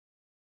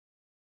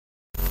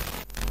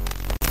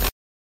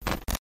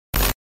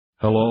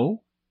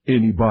Hello?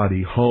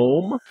 Anybody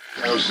home?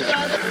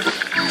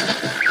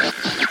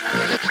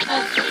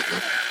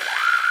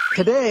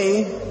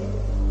 Today,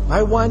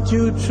 I want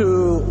you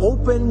to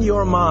open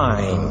your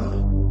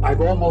mind.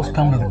 I've almost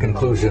come to the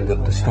conclusion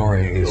that the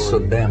story is so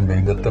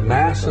damning that the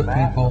mass of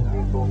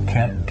people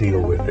can't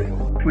deal with it.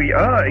 We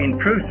are in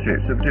process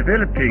of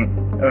developing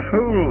a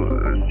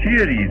whole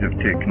series of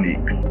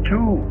techniques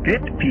to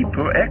get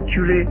people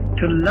actually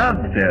to love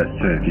their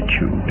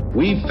servitude.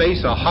 We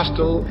face a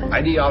hostile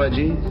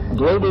ideology,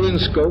 global in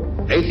scope,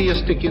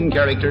 atheistic in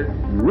character,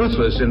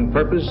 ruthless in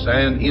purpose,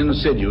 and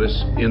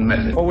insidious in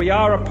method. For we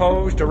are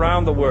opposed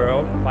around the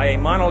world by a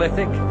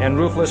monolithic and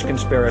ruthless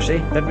conspiracy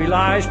that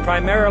relies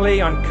primarily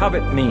on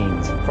covert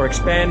means for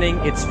expanding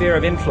its sphere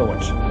of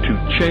influence.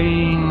 To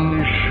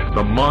change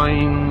the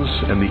minds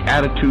and the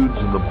attitudes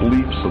and the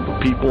beliefs of the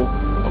people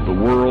of the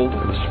world,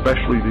 and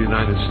especially the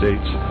United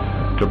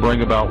States, to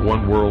bring about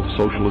one world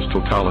socialist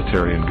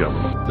totalitarian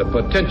government. The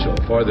potential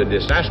for the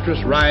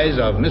disastrous rise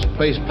of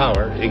misplaced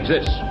power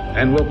exists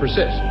and will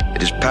persist.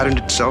 It has patterned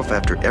itself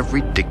after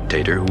every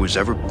dictator who has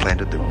ever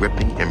planted the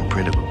ripping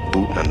imprint of a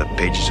boot on the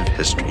pages of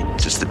history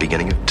since the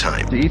beginning of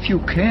time. If you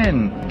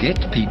can get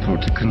people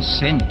to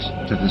consent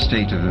to the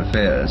state of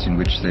affairs in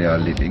which they are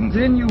living,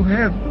 then you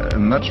have a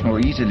much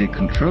more easily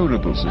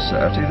controllable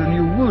society than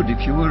you would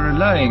if you were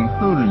relying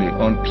wholly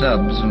on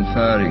clubs and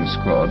firing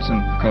squads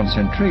and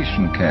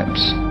concentration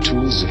camps.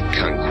 Tools of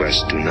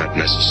conquest do not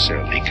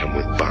necessarily come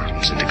with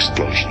bombs and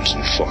explosions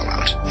and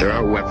fallout. There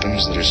are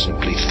weapons that are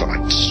simply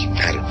thoughts,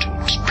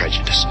 attitudes,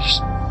 prejudices,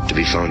 to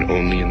be found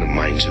only in the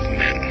minds of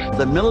men.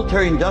 The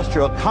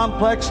military-industrial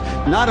complex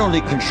not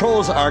only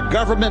controls our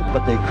government,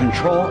 but they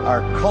control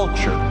our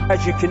culture.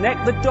 As you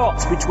connect the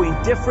dots between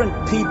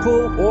different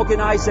people,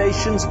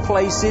 organizations,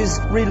 places,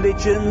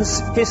 religions,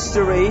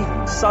 history,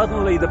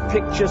 suddenly the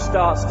picture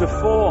starts to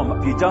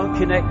form. If you don't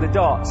connect the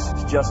dots,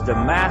 it's just a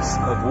mass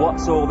of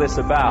what's all this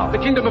about. The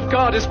kingdom of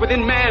God is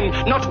within man,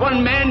 not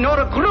one man nor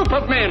a group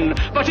of men,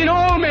 but in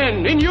all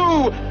men, in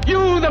you.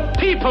 You, the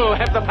people,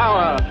 have the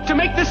power to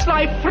make this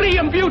life free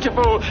and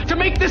beautiful, to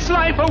make this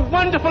life a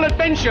wonderful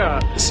adventure.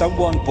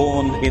 Someone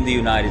born in the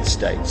United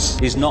States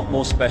is not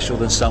more special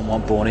than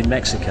someone born in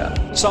Mexico.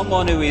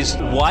 Someone who is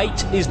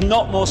white is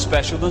not more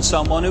special than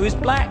someone who is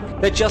black.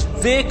 They're just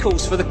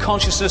vehicles for the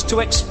consciousness to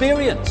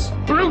experience.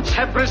 Brutes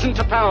have risen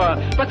to power,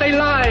 but they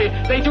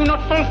lie. They do not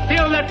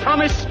fulfill that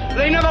promise.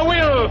 They never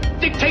will.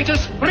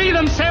 Dictators free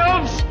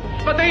themselves,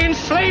 but they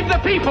enslave the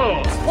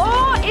people.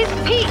 War is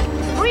peace.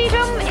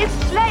 Freedom is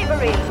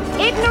slavery.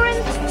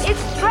 Ignorance is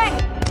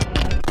strength.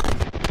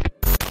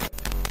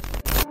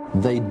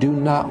 They do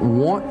not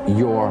want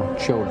your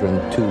children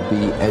to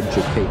be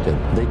educated.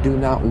 They do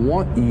not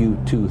want you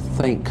to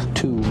think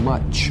too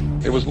much.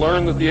 It was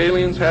learned that the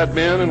aliens had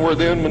been and were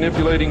then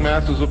manipulating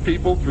masses of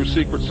people through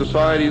secret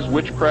societies,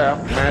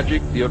 witchcraft,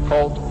 magic, the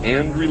occult,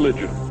 and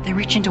religion. They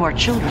reach into our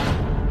children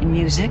in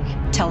music,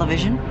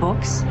 television,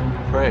 books.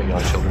 Prey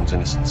on children's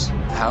innocence.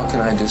 How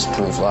can I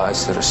disprove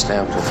lies that are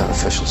stamped with an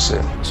official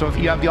seal? So if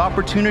you have the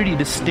opportunity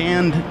to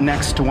stand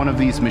next to one of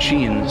these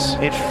machines,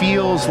 it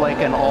feels like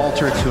an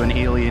altar to an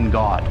alien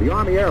god. The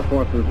Army Air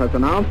Forces has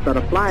announced that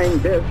a flying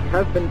disc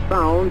has been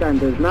found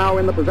and is now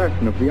in the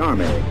possession of the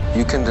Army.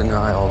 You can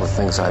deny all the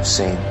things I've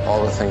seen,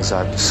 all the things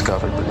I've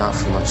discovered, but not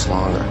for much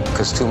longer,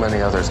 because too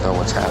many others know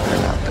what's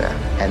happening out there.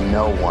 And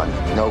no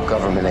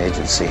government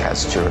agency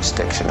has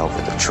jurisdiction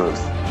over the truth.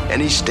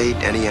 Any state,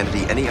 any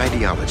entity, any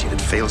ideology that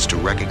fails to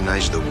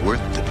recognize the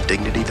worth, the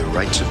dignity, the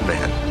rights of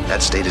man,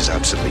 that state is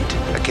obsolete.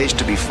 A case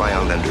to be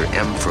filed under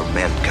M for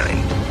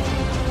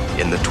Mankind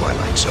in the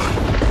Twilight Zone.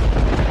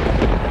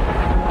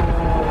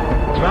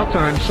 It's about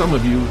time some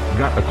of you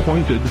got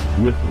acquainted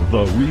with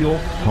the real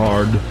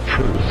hard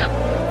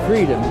truth.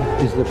 Freedom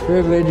is the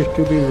privilege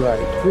to be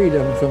right.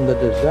 Freedom from the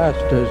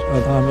disasters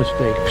of our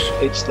mistakes.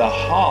 It's the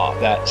heart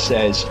that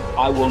says,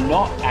 I will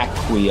not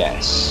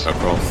acquiesce.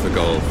 Across the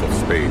gulf of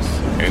space,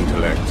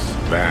 intellects,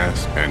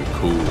 vast and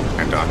cool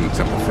and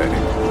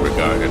unsympathetic,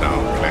 regarded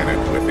our planet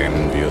with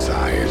envious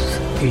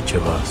eyes. Each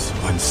of us,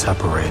 when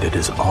separated,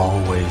 is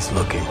always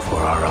looking for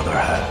our other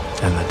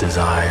half. And the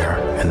desire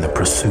and the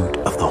pursuit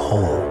of the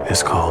whole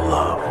is called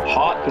love.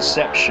 Heart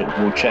perception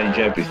will change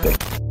everything.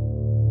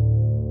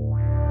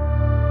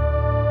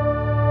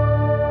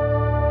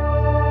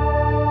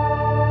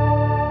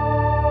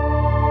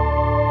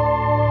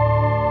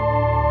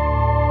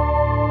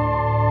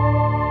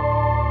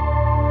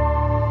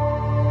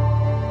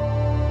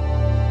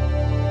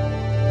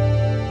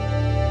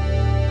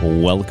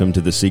 Welcome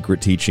to the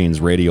Secret Teachings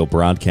radio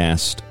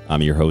broadcast.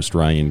 I'm your host,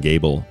 Ryan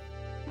Gable.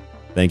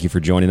 Thank you for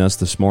joining us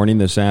this morning,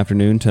 this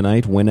afternoon,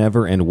 tonight,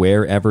 whenever and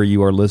wherever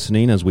you are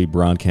listening as we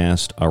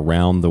broadcast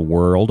around the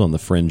world on the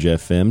Fringe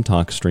FM,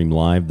 TalkStream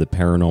Live, the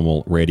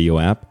Paranormal radio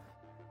app,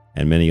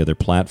 and many other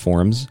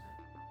platforms.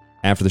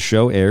 After the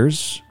show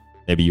airs,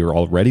 maybe you're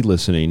already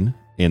listening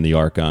in the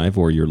archive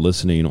or you're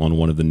listening on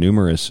one of the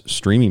numerous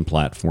streaming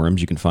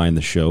platforms. You can find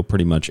the show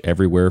pretty much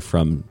everywhere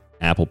from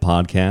Apple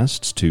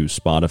Podcasts to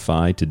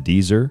Spotify to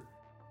Deezer.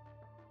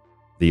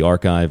 The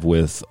archive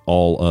with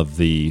all of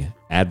the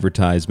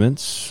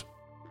advertisements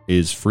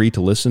is free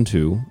to listen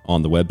to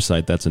on the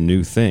website. That's a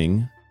new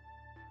thing.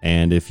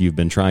 And if you've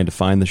been trying to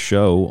find the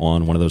show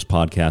on one of those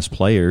podcast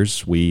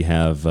players, we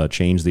have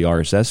changed the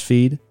RSS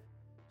feed.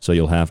 So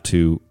you'll have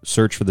to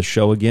search for the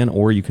show again,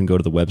 or you can go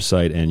to the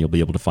website and you'll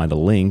be able to find a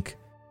link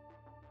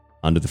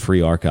under the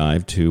free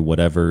archive to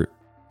whatever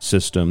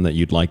system that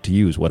you'd like to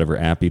use, whatever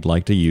app you'd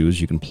like to use.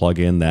 You can plug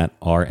in that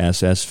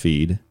RSS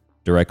feed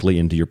directly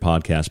into your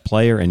podcast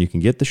player, and you can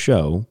get the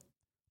show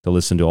to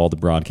listen to all the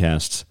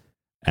broadcasts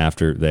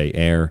after they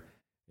air.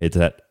 It's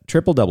at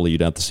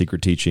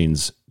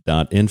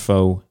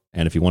www.thesecretteachings.info,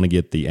 and if you want to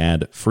get the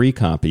ad-free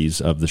copies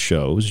of the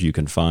shows, you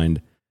can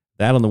find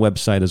that on the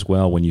website as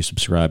well. When you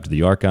subscribe to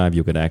the archive,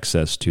 you'll get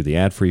access to the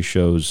ad-free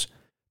shows,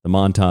 the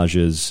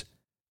montages,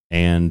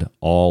 and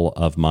all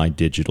of my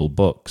digital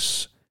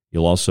books.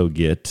 You'll also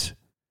get,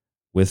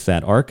 with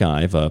that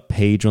archive, a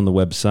page on the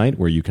website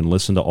where you can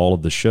listen to all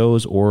of the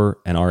shows, or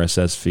an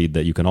RSS feed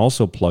that you can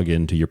also plug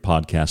into your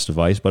podcast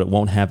device, but it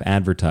won't have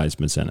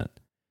advertisements in it.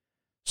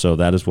 So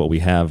that is what we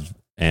have,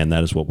 and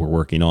that is what we're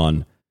working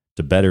on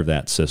to better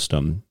that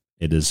system.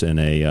 It is in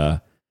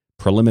a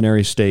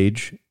preliminary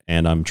stage,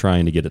 and I'm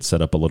trying to get it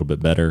set up a little bit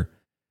better.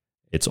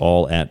 It's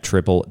all at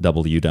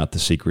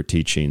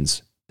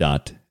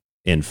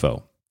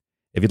www.thesecretteachings.info.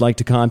 If you'd like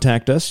to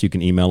contact us, you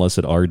can email us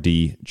at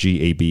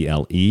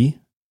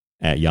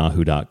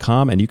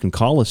rdgable@yahoo.com, and you can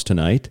call us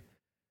tonight.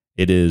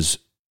 It is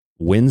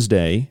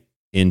Wednesday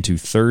into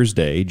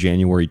Thursday,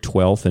 January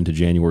 12th into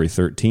January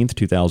 13th,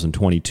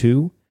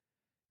 2022,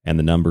 and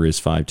the number is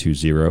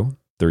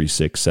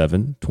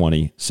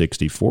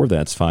 520-367-2064.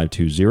 That's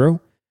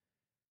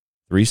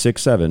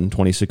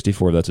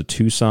 520-367-2064. That's a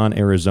Tucson,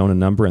 Arizona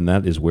number, and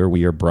that is where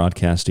we are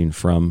broadcasting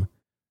from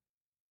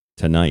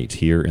tonight,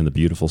 here in the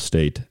beautiful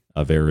state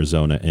of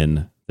Arizona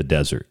in the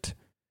desert.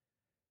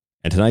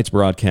 And tonight's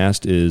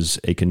broadcast is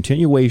a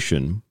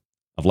continuation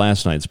of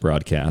last night's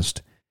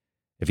broadcast.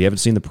 If you haven't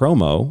seen the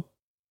promo,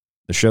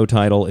 the show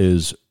title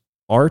is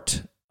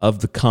Art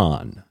of the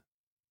Con,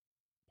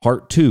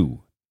 Part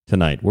 2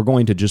 tonight. We're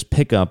going to just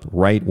pick up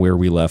right where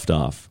we left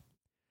off.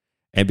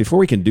 And before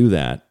we can do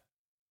that,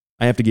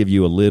 I have to give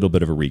you a little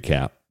bit of a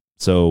recap.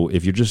 So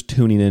if you're just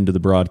tuning into the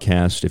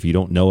broadcast, if you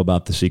don't know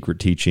about the Secret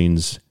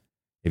Teachings,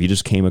 if you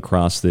just came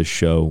across this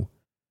show,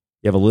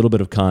 you have a little bit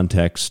of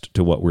context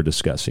to what we're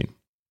discussing.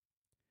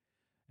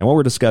 And what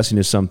we're discussing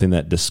is something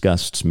that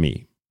disgusts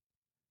me.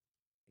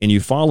 In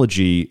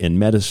ufology, in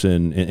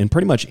medicine, in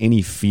pretty much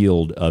any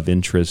field of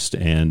interest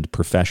and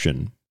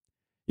profession,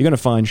 you're going to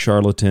find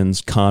charlatans,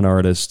 con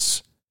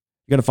artists.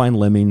 You're going to find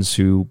lemmings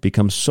who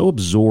become so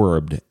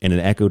absorbed in an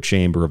echo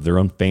chamber of their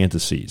own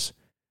fantasies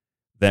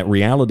that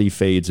reality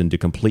fades into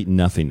complete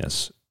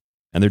nothingness.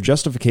 And their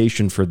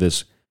justification for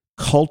this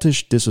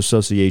cultish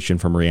disassociation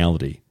from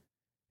reality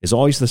is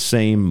always the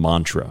same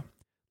mantra: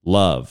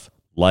 love,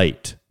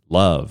 light,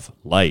 love,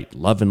 light,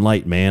 love and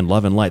light, man,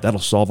 love and light. That'll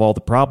solve all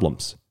the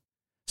problems.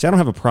 See, I don't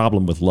have a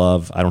problem with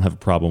love. I don't have a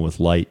problem with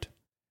light.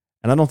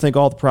 And I don't think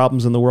all the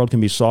problems in the world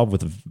can be solved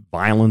with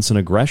violence and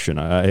aggression.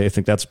 I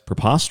think that's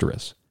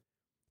preposterous.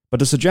 But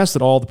to suggest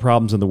that all the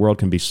problems in the world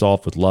can be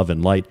solved with love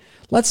and light,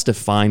 let's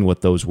define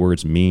what those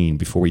words mean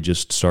before we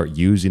just start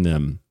using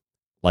them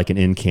like an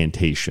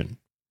incantation.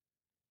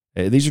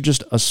 These are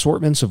just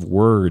assortments of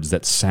words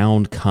that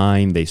sound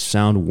kind, they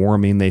sound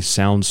warming, they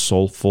sound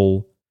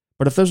soulful.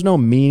 But if there's no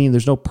meaning,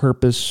 there's no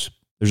purpose,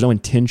 there's no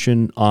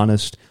intention,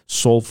 honest,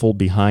 soulful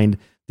behind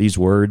these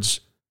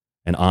words,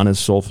 an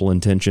honest, soulful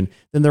intention,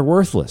 then they're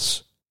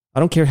worthless. I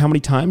don't care how many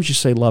times you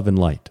say love and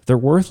light. They're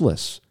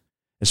worthless,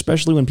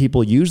 especially when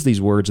people use these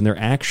words and their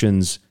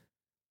actions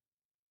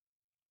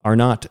are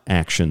not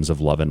actions of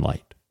love and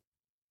light.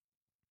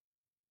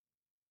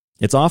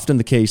 It's often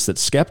the case that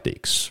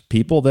skeptics,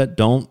 people that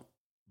don't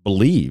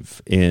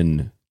believe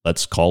in,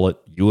 let's call it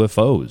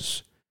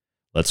UFOs,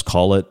 let's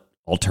call it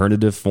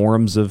alternative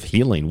forms of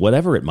healing,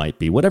 whatever it might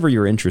be, whatever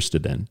you're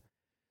interested in.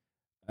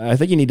 I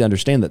think you need to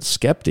understand that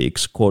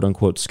skeptics, quote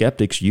unquote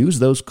skeptics, use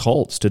those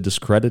cults to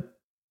discredit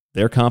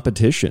their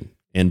competition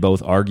in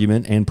both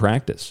argument and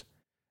practice.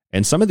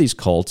 And some of these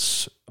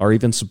cults are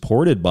even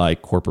supported by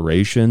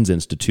corporations,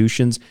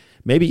 institutions,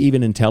 maybe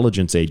even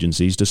intelligence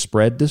agencies to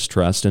spread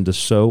distrust and to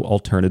sow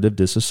alternative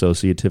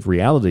dissociative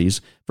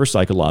realities for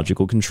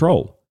psychological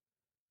control.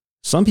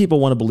 Some people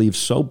want to believe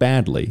so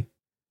badly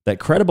that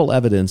credible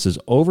evidence is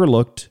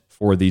overlooked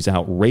for these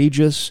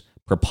outrageous,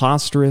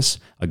 preposterous,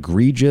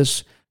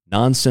 egregious,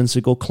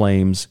 nonsensical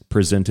claims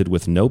presented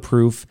with no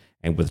proof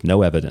and with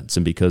no evidence.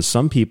 And because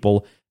some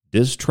people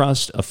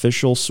distrust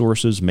official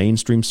sources,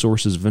 mainstream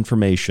sources of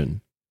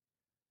information,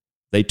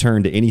 they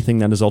turn to anything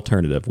that is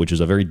alternative, which is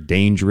a very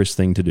dangerous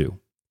thing to do.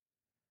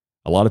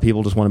 A lot of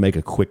people just want to make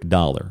a quick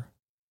dollar.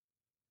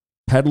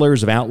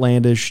 Peddlers of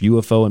outlandish,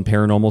 UFO, and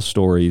paranormal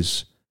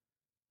stories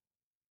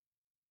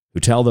who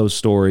tell those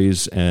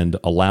stories and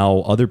allow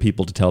other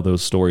people to tell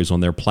those stories on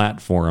their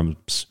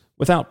platforms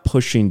without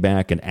pushing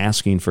back and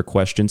asking for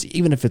questions,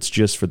 even if it's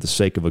just for the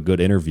sake of a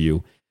good interview,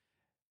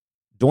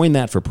 doing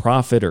that for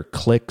profit or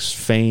clicks,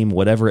 fame,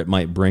 whatever it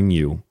might bring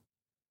you.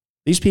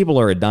 These people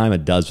are a dime a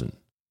dozen.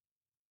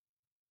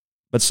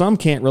 But some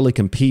can't really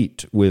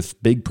compete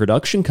with big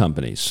production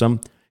companies.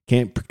 Some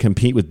can't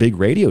compete with big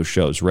radio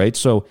shows, right?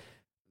 So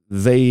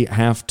they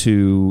have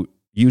to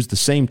use the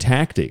same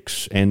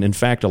tactics. And in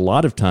fact, a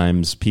lot of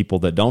times people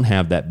that don't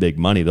have that big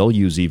money, they'll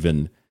use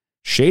even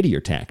shadier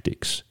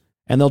tactics.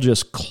 And they'll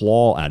just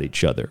claw at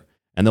each other.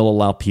 And they'll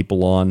allow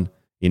people on,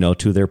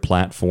 to their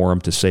platform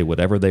to say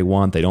whatever they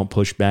want. They don't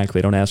push back.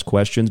 They don't ask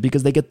questions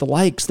because they get the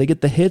likes, they get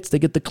the hits, they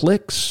get the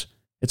clicks.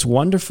 It's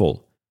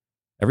wonderful.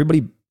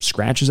 Everybody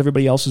scratches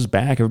everybody else's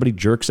back. Everybody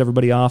jerks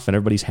everybody off, and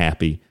everybody's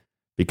happy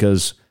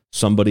because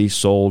somebody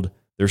sold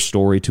their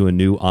story to a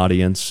new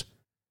audience,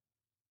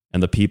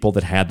 and the people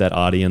that had that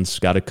audience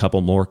got a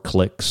couple more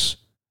clicks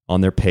on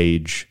their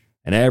page,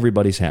 and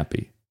everybody's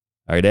happy.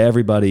 All right,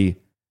 everybody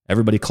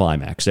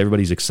climaxed.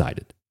 Everybody's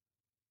excited.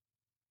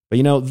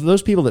 But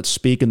those people that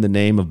speak in the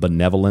name of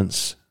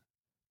benevolence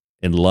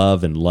and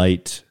love and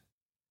light,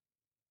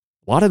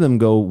 a lot of them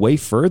go way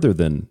further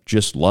than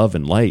just love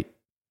and light.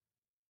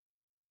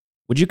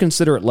 Would you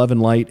consider it love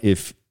and light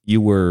if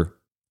you were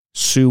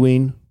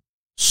suing,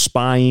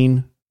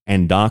 spying,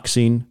 and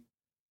doxing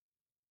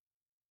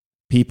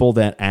people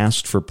that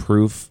asked for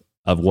proof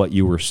of what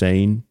you were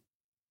saying?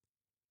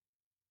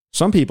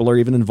 Some people are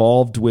even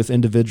involved with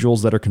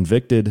individuals that are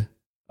convicted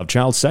of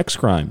child sex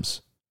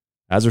crimes,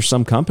 as are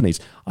some companies.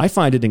 I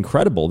find it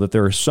incredible that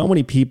there are so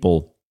many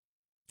people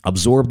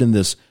absorbed in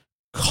this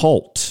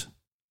cult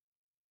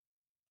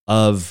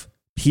of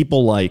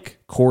people like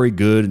Corey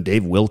Goode and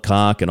Dave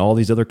Wilcock and all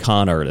these other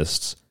con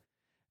artists.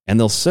 And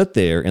they'll sit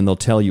there and they'll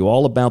tell you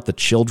all about the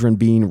children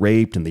being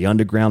raped and the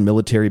underground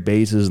military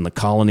bases and the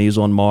colonies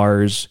on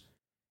Mars.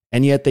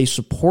 And yet they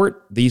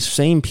support these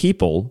same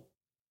people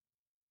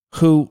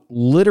who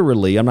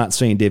literally, I'm not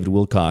saying David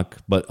Wilcock,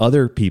 but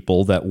other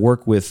people that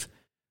work with,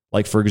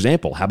 like, for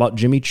example, how about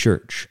Jimmy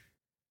Church,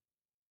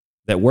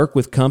 that work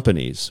with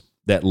companies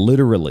that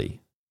literally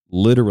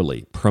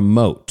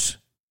promote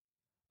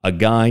a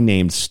guy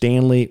named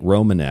Stanley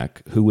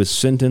Romanek, who was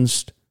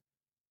sentenced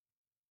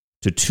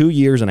to 2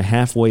 years in a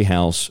halfway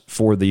house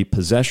for the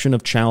possession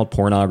of child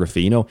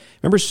pornography.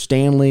 Remember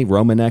Stanley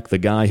Romanek, the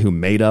guy who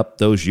made up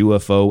those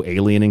UFO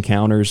alien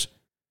encounters,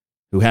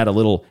 who had a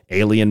little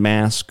alien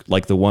mask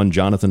like the one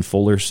Jonathan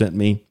Fuller sent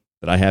me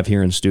that I have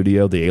here in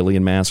studio, the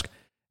alien mask,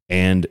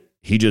 and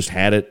he just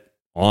had it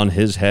on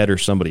his head or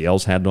somebody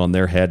else had it on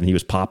their head, and he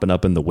was popping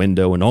up in the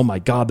window, and oh my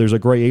God, there's a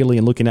gray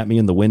alien looking at me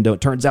in the window.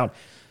 It turns out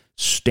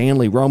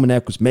Stanley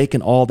Romanek was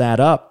making all that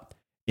up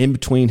in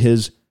between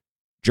his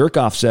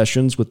jerk-off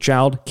sessions with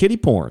child kiddie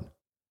porn.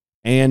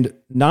 And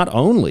not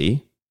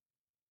only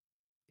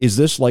is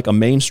this like a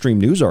mainstream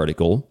news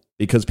article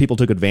because people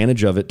took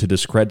advantage of it to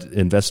discredit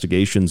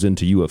investigations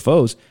into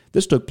UFOs,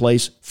 this took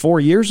place 4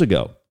 years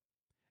ago.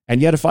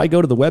 And yet if I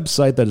go to the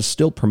website that is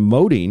still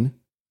promoting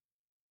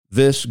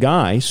this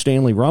guy,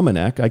 Stanley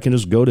Romanek, I can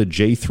just go to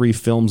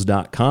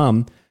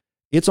j3films.com.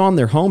 It's on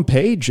their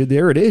homepage.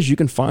 There it is. You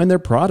can find their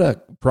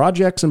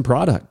projects and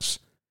products.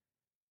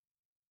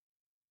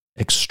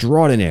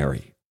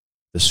 Extraordinary.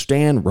 The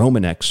Stan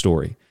Romanek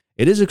story.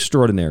 It is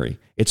extraordinary.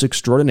 It's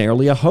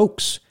extraordinarily a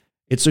hoax.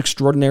 It's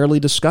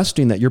extraordinarily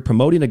disgusting that you're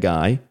promoting a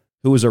guy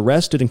who was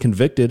arrested and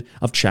convicted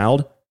of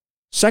child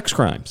sex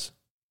crimes.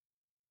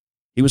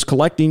 He was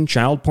collecting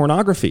child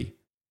pornography.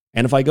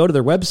 And if I go to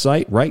their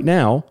website right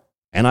now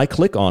and I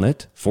click on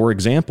it, for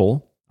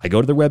example, I go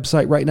to their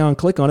website right now and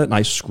click on it and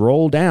I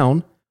scroll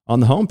down on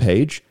the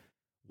homepage,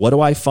 what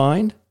do I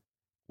find?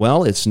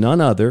 Well, it's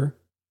none other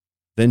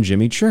than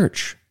Jimmy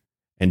Church.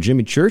 And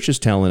Jimmy Church is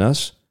telling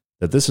us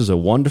that this is a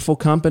wonderful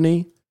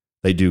company.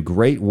 They do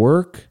great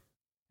work,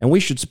 and we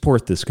should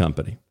support this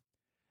company.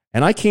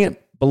 And I can't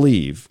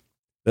believe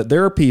that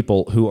there are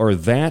people who are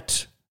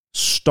that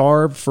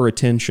starved for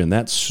attention,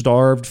 that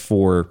starved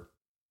for,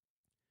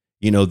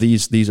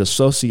 these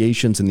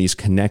associations and these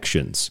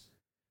connections,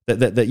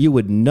 that you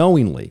would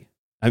knowingly,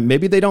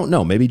 maybe they don't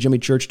know, maybe Jimmy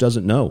Church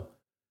doesn't know.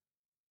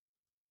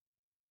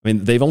 I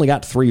mean, they've only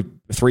got three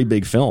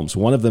big films.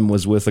 One of them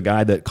was with a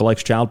guy that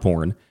collects child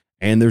porn,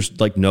 and there's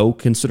like no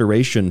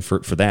consideration for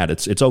that.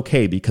 It's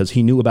okay because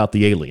he knew about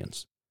the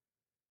aliens.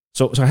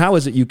 So how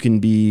is it you can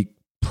be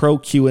pro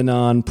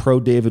QAnon, pro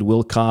David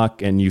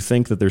Wilcock, and you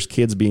think that there's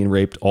kids being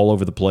raped all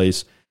over the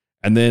place,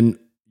 and then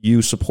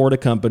you support a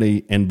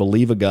company and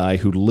believe a guy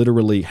who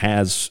literally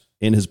has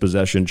in his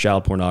possession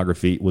child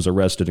pornography, was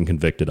arrested and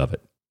convicted of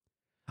it?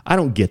 I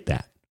don't get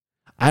that.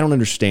 I don't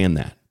understand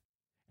that.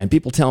 And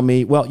people tell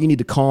me, well, you need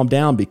to calm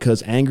down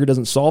because anger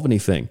doesn't solve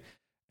anything.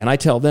 And I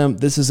tell them,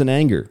 this isn't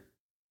anger.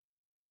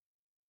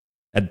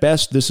 At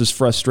best, this is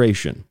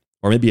frustration.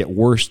 Or maybe at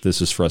worst,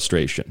 this is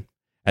frustration.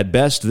 At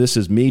best, this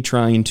is me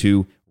trying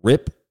to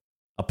rip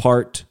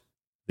apart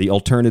the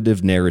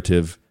alternative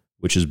narrative,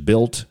 which is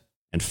built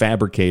and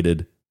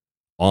fabricated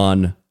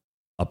on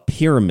a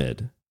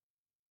pyramid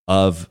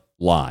of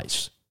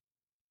lies,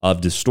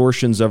 of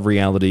distortions of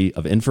reality,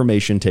 of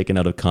information taken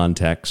out of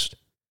context.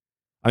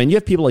 I mean, you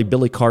have people like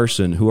Billy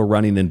Carson who are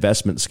running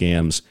investment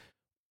scams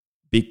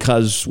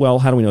because, well,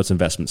 how do we know it's an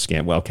investment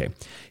scam? Well, okay.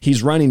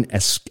 He's running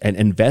an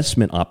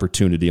investment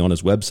opportunity on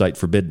his website,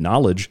 Forbidden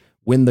Knowledge,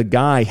 when the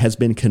guy has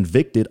been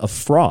convicted of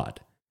fraud.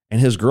 And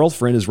his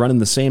girlfriend is running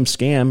the same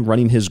scam,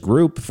 running his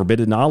group,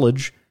 Forbidden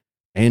Knowledge,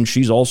 and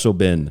she's also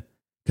been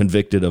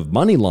convicted of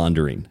money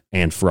laundering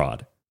and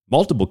fraud.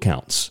 Multiple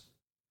counts.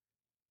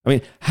 I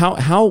mean,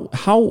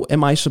 how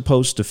am I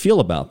supposed to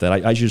feel about that?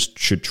 I just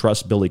should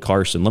trust Billy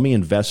Carson. Let me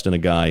invest in a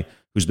guy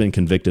who's been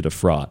convicted of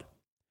fraud.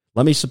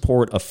 Let me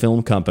support a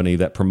film company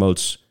that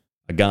promotes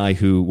a guy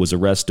who was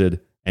arrested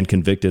and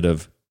convicted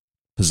of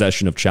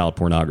possession of child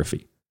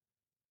pornography.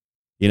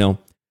 You know,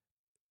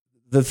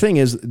 the thing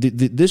is,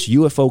 this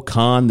UFO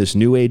con, this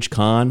New Age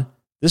con,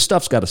 this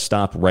stuff's got to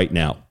stop right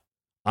now.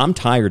 I'm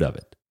tired of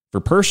it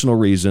for personal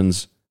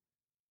reasons,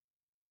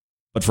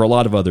 but for a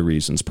lot of other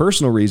reasons.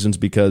 Personal reasons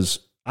because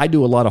I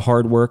do a lot of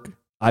hard work,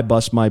 I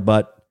bust my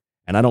butt,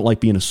 and I don't like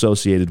being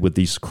associated with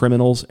these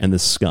criminals and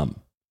this scum.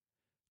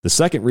 The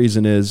second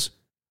reason is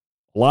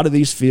a lot of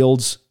these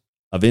fields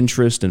of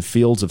interest and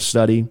fields of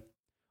study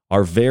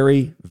are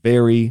very,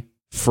 very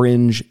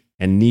fringe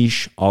and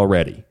niche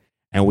already.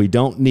 And we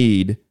don't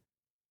need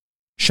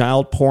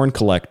child porn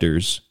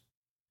collectors,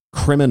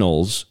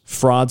 criminals,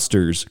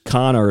 fraudsters,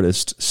 con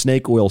artists,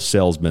 snake oil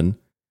salesmen,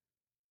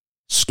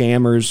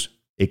 scammers,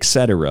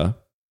 etc.,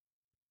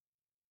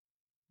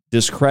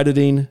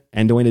 discrediting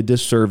and doing a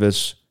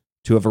disservice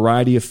to a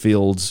variety of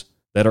fields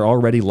that are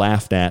already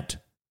laughed at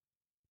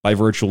by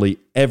virtually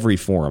every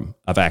form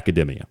of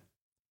academia.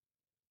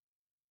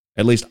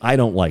 At least I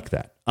don't like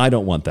that. I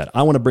don't want that.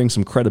 I want to bring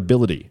some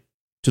credibility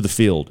to the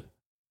field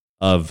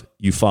of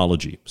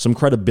ufology, some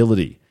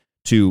credibility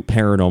to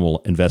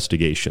paranormal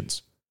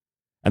investigations.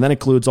 And that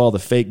includes all the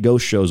fake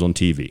ghost shows on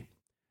TV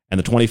and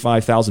the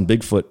 25,000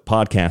 Bigfoot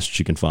podcasts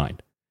you can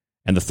find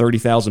and the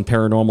 30,000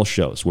 paranormal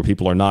shows where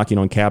people are knocking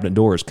on cabinet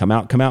doors. Come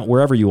out,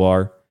 wherever you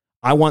are.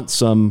 I want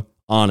some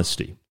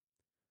honesty.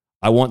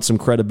 I want some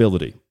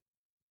credibility.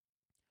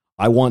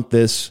 I want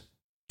this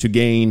to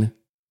gain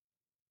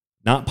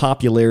not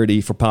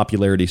popularity for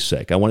popularity's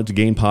sake. I want it to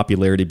gain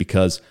popularity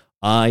because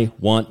I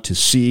want to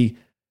see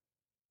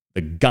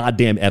the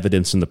goddamn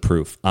evidence and the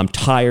proof. I'm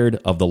tired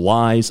of the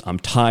lies. I'm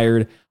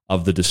tired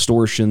of the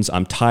distortions.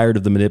 I'm tired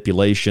of the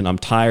manipulation. I'm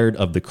tired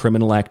of the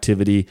criminal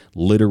activity,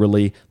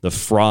 literally, the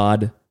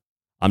fraud.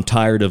 I'm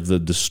tired of the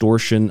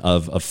distortion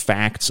of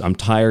facts. I'm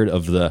tired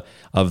of the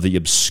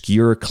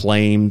obscure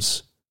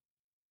claims.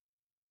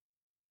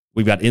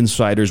 We've got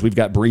insiders. We've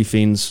got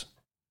briefings.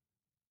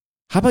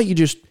 How about you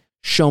just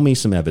show me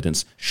some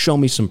evidence? Show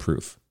me some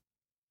proof.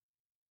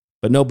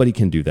 But nobody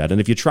can do that.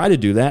 And if you try to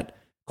do that,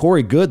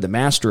 Corey Goode, the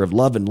master of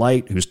love and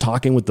light, who's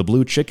talking with the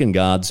blue chicken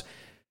gods,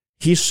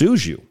 he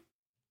sues you.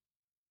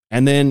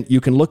 And then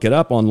you can look it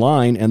up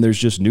online, and there's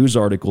just news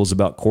articles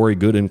about Corey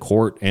Goode in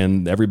court,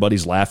 and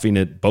everybody's laughing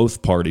at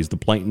both parties, the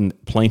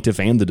plaintiff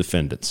and the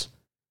defendants,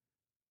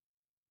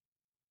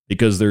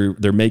 because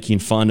they're making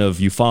fun of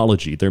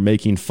ufology. They're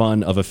making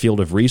fun of a field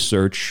of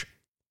research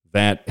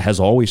that has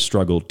always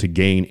struggled to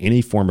gain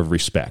any form of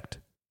respect.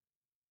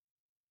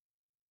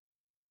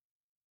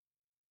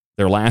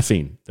 They're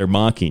laughing. They're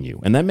mocking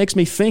you. And that makes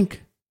me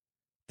think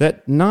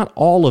that not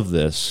all of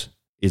this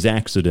is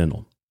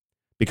accidental.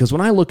 Because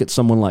when I look at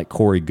someone like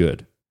Corey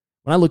Goode,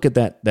 when I look at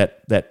that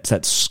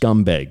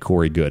scumbag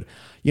Corey Goode,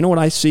 you know what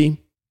I see?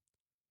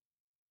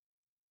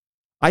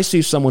 I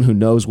see someone who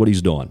knows what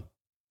he's doing.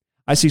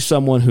 I see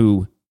someone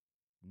who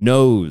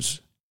knows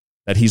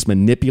that he's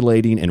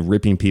manipulating and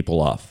ripping people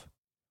off.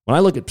 When I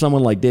look at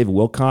someone like David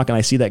Wilcock and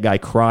I see that guy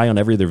cry on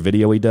every other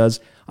video he does,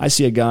 I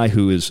see a guy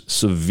who is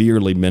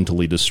severely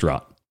mentally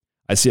distraught.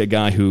 I see a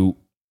guy who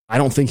I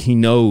don't think he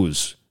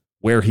knows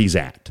where he's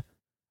at.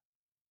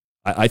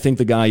 I think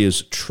the guy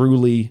is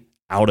truly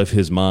out of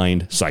his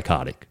mind,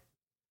 psychotic.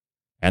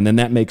 And then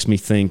that makes me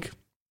think,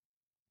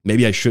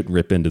 maybe I shouldn't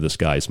rip into this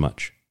guy as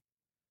much.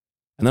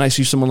 And then I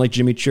see someone like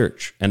Jimmy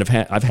Church, and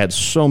I've had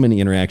so many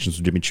interactions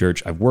with Jimmy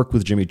Church. I've worked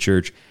with Jimmy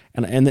Church,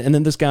 and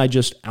then this guy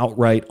just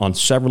outright, on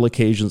several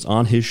occasions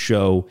on his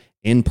show,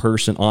 in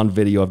person, on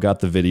video, I've got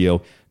the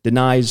video,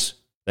 denies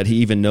that he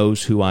even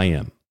knows who I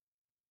am.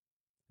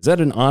 Is that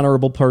an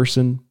honorable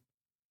person?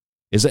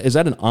 Is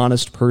that an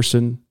honest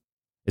person?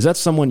 Is that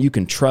someone you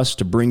can trust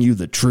to bring you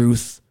the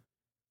truth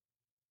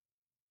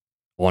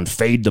on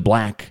Fade to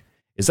Black?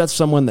 Is that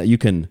someone that you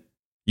can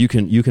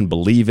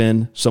believe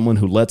in? Someone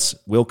who lets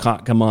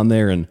Wilcock come on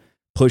there and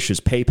push his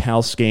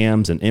PayPal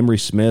scams and Emery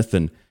Smith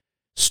and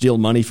steal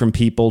money from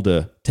people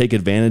to take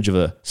advantage of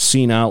a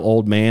senile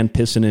old man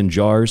pissing in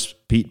jars,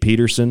 Pete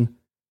Peterson,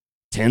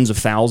 tens of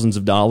thousands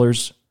of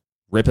dollars,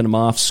 ripping them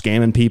off,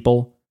 scamming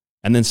people,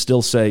 and then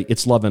still say,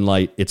 it's love and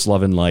light, it's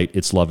love and light,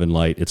 it's love and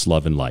light, it's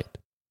love and light.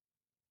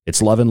 It's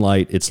love and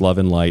light, it's love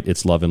and light,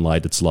 it's love and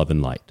light, it's love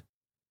and light.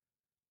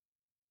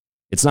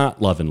 It's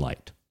not love and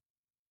light.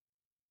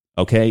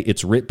 Okay?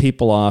 It's rip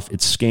people off,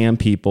 it's scam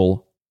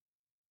people,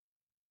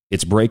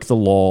 it's break the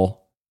law,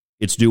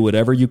 it's do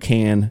whatever you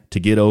can to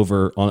get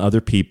over on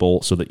other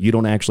people so that you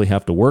don't actually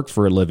have to work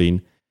for a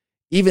living,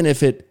 even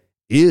if it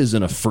is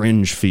in a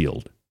fringe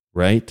field,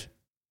 right?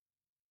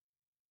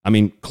 I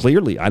mean,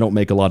 clearly, I don't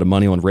make a lot of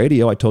money on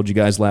radio. I told you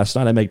guys last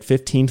night I made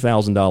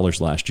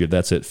 $15,000 last year.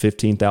 That's it,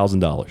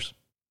 $15,000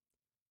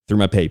 through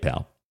my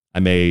PayPal. I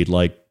made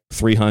like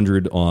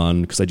 $300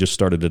 on, because I just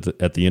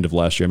started at the end of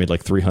last year, I made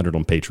like $300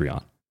 on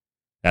Patreon.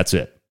 That's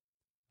it.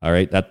 All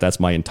right, that's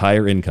my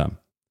entire income.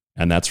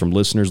 And that's from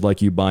listeners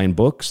like you buying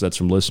books. That's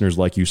from listeners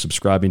like you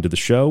subscribing to the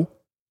show.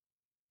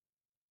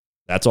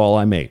 That's all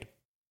I made.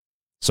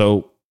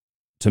 So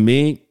to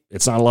me,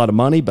 it's not a lot of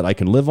money, but I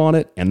can live on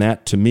it. And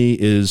that to me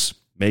is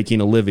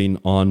making a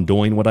living on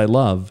doing what I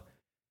love.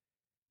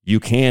 You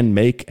can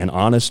make an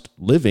honest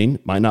living.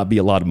 Might not be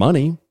a lot of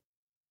money.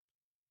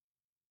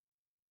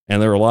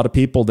 And there are a lot of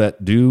people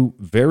that do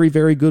very,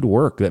 very good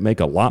work that make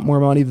a lot more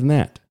money than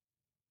that.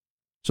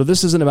 So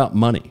this isn't about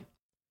money.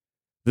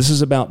 This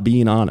is about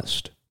being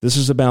honest. This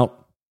is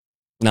about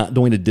not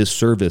doing a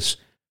disservice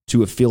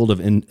to a field of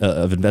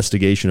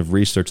investigation, of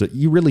research that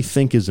you really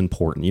think is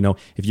important. You know,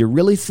 if you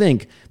really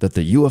think that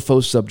the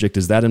UFO subject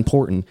is that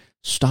important,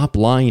 stop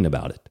lying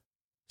about it.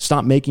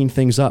 Stop making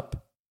things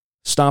up.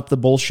 Stop the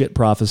bullshit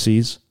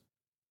prophecies.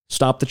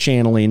 Stop the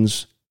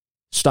channelings.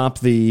 Stop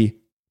the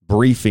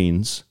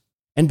briefings.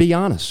 And be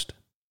honest.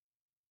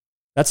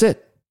 That's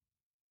it.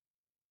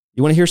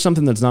 You want to hear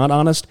something that's not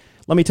honest?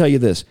 Let me tell you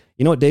this.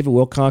 You know what David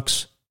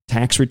Wilcock's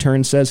tax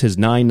return says, his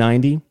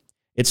 990?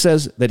 It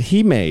says that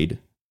he made,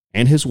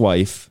 and his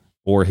wife,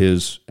 or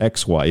his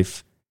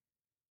ex-wife,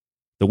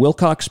 the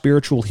Wilcock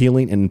Spiritual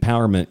Healing and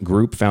Empowerment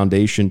Group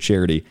Foundation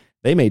charity,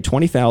 they made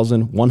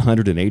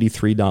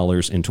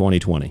 $20,183 in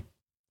 2020.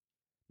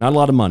 Not a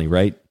lot of money,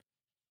 right?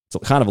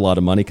 It's kind of a lot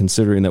of money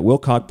considering that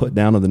Wilcock put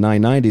down on the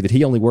 990 that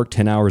he only worked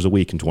 10 hours a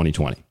week in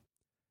 2020.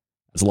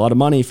 That's a lot of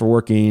money for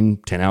working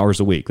 10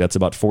 hours a week. That's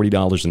about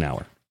 $40 an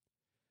hour.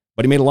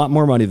 But he made a lot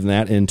more money than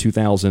that in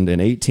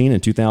 2018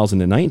 and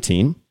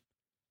 2019.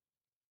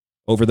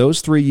 Over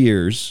those 3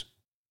 years,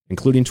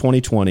 including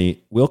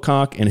 2020,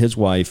 Wilcock and his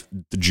wife,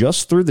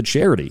 just through the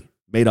charity,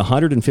 made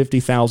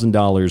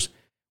 $150,000.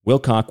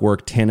 Wilcock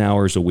worked 10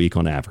 hours a week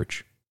on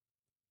average.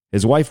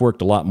 His wife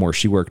worked a lot more.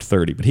 She worked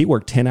 30, but he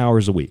worked 10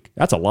 hours a week.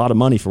 That's a lot of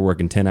money for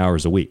working 10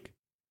 hours a week.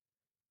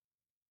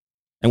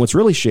 And what's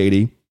really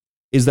shady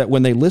is that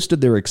when they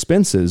listed their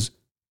expenses,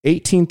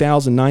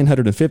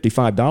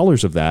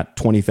 $18,955 of that,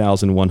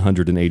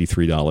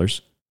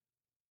 $20,183,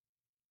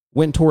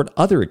 went toward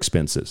other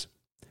expenses.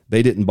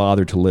 They didn't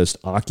bother to list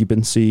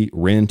occupancy,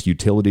 rent,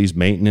 utilities,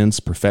 maintenance,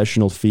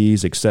 professional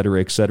fees, et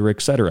cetera, et cetera,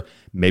 et cetera.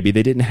 Maybe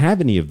they didn't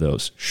have any of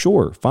those.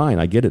 Sure, fine,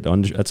 I get it.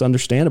 That's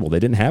understandable. They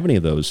didn't have any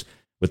of those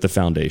with the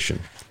foundation.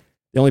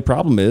 The only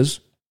problem is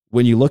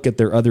when you look at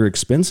their other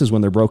expenses,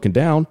 when they're broken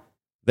down,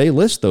 they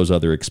list those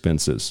other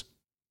expenses.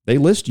 They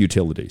list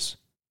utilities.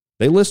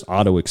 They list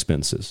auto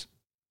expenses.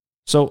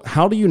 So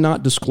how do you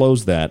not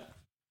disclose that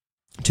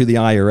to the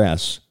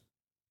IRS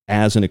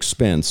as an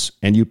expense,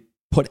 and you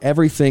put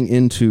everything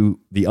into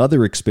the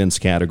other expense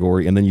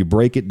category, and then you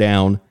break it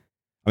down?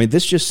 I mean,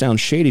 this just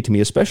sounds shady to me,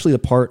 especially the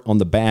part on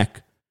the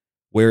back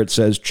where it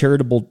says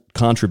charitable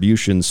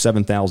contributions,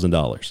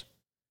 $7,000.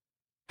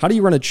 How do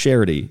you run a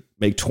charity,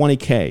 make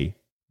 $20K,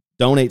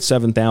 donate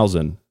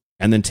 $7,000,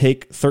 and then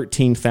take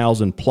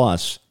 $13,000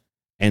 plus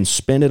and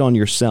spend it on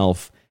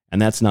yourself,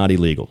 and that's not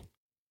illegal?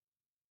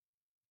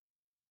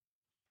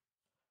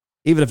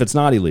 Even if it's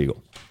not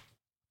illegal,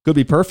 could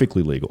be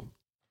perfectly legal.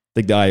 I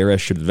think the IRS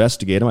should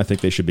investigate them. I think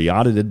they should be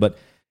audited. But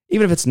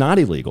even if it's not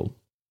illegal,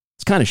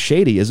 it's kind of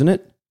shady, isn't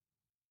it?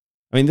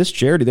 I mean, this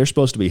charity, they're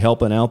supposed to be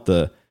helping out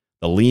the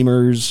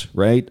lemurs,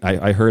 right?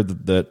 I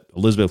heard that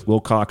Elizabeth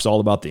Wilcock's all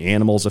about the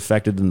animals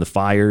affected in the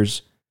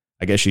fires.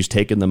 I guess she's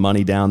taking the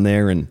money down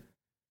there, and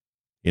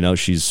you know,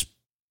 she's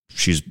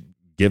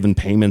giving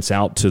payments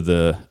out to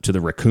the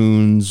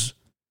raccoons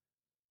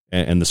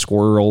and the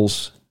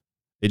squirrels.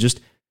 It just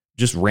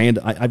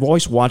random. I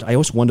always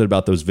wondered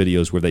about those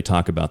videos where they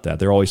talk about that.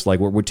 They're always like,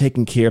 we're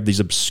taking care of these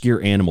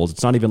obscure animals.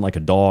 It's not even like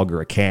a dog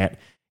or a cat.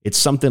 It's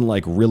something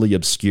like really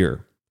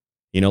obscure,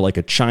 you know, like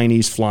a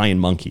Chinese flying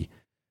monkey.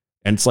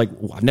 And it's like,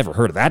 well, I've never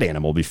heard of that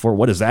animal before.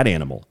 What is that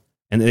animal?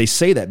 And they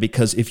say that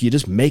because if you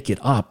just make it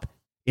up,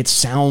 it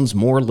sounds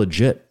more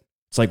legit.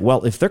 It's like,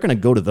 well, if they're going to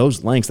go to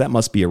those lengths, that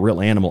must be a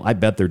real animal. I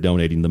bet they're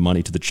donating the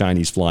money to the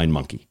Chinese flying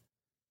monkey.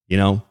 You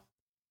know,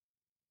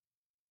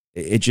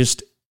 it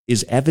just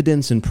is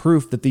evidence and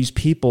proof that these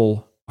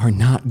people are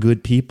not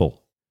good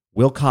people.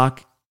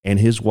 Wilcock and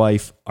his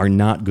wife are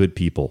not good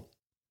people.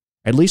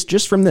 At least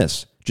just from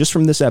this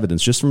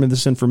evidence, just from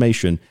this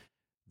information,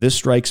 this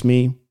strikes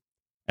me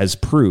as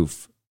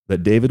proof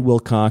that David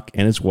Wilcock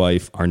and his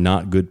wife are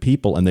not good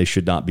people and they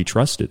should not be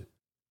trusted.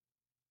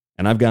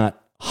 And I've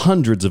got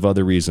hundreds of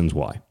other reasons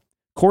why.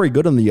 Corey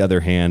Good, on the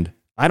other hand,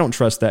 I don't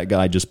trust that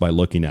guy just by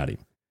looking at him.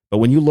 But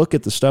when you look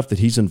at the stuff that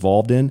he's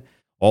involved in,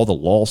 all the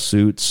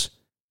lawsuits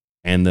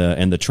and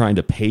the trying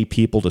to pay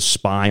people to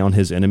spy on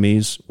his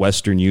enemies,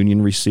 Western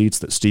Union receipts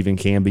that Stephen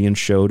Cambion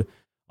showed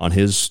on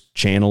his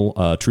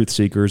channel, Truth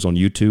Seekers on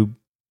YouTube,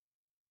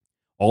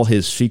 all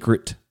his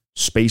secret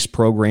space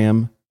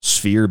program,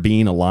 Sphere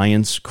Being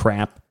Alliance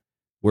crap,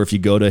 where if you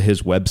go to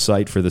his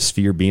website for the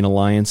Sphere Being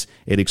Alliance,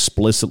 it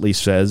explicitly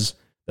says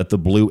that the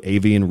blue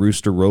avian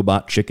rooster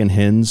robot chicken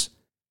hens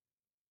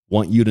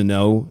want you to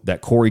know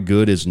that Corey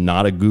Goode is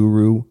not a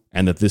guru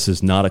and that this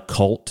is not a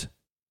cult.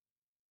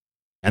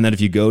 And that if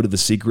you go to the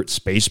Secret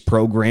Space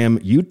Program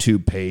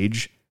YouTube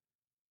page,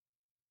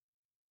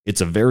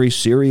 it's a very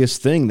serious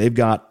thing. They've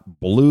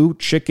got Blue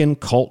Chicken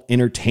Cult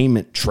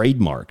Entertainment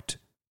trademarked.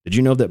 Did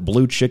you know that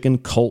Blue Chicken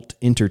Cult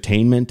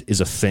Entertainment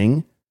is a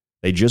thing?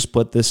 They just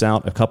put this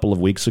out a couple of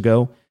weeks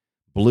ago.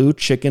 Blue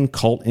Chicken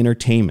Cult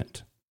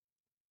Entertainment.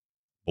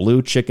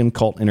 Blue Chicken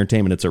Cult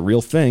Entertainment. It's a real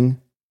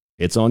thing.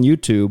 It's on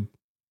YouTube.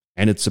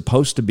 And it's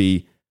supposed to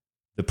be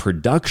the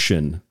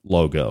production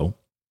logo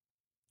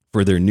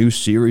for their new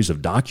series of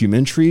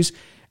documentaries.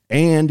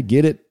 And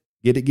get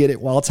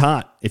it while it's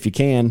hot, if you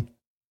can.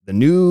 The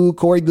new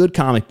Corey Goode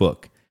comic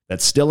book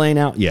that still ain't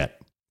out yet.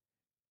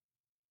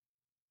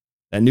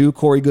 That new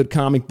Corey Goode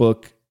comic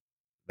book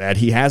that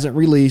he hasn't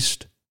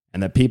released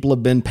and that people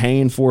have been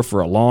paying for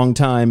a long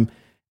time,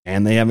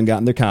 and they haven't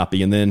gotten their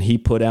copy. And then he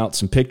put out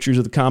some pictures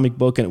of the comic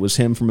book, and it was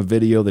him from a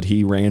video that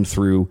he ran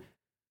through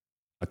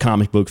a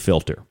comic book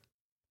filter.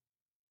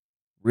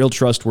 Real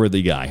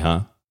trustworthy guy,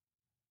 huh?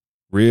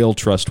 Real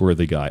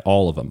trustworthy guy,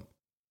 all of them.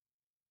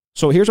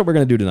 So here's what we're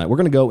going to do tonight. We're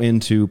going to go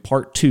into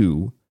part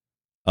 2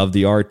 of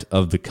The Art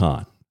of the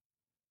Con.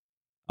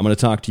 I'm going to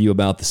talk to you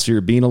about the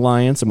Sear Bean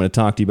Alliance. I'm going to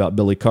talk to you about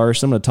Billy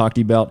Carson. I'm going to talk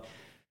to you about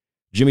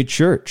Jimmy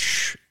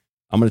Church.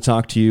 I'm going to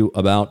talk to you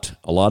about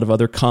a lot of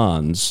other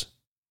cons.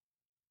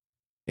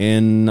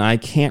 And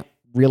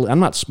I'm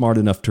not smart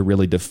enough to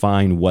really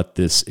define what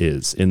this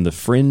is. In the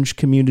fringe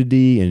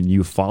community and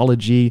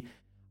ufology,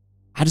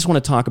 I just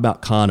want to talk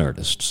about con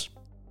artists.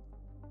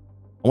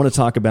 I want to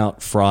talk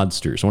about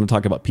fraudsters. I want to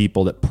talk about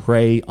people that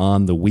prey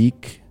on the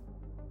weak,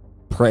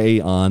 prey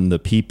on the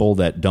people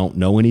that don't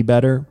know any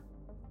better,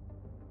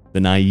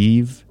 the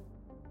naive.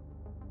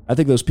 I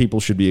think those people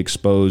should be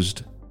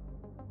exposed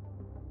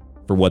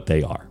for what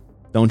they are.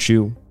 Don't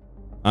you?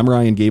 I'm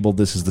Ryan Gable.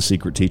 This is The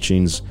Secret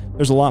Teachings.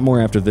 There's a lot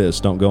more after this.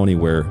 Don't go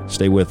anywhere.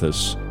 Stay with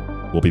us.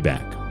 We'll be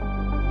back.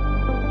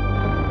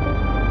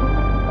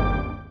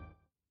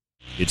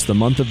 It's the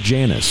month of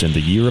Janus and the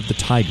year of the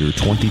Tiger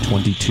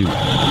 2022.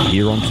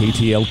 Here on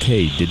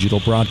KTLK Digital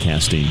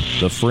Broadcasting,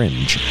 The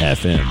Fringe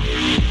FM.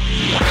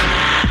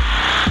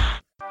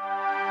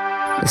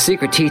 The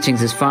Secret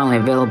Teachings is finally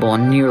available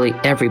on nearly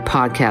every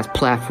podcast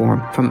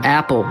platform, from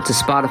Apple to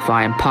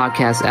Spotify and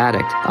Podcast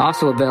Addict.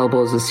 Also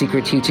available is The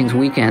Secret Teachings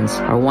Weekends,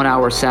 our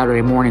 1-hour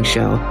Saturday morning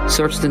show.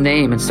 Search the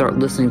name and start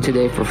listening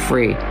today for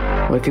free.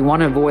 Or if you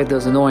want to avoid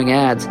those annoying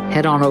ads,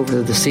 head on over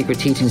to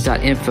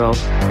thesecretteachings.info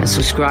and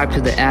subscribe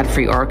to the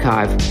ad-free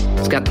archive.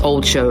 It's got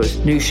old shows,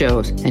 new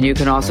shows, and you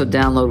can also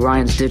download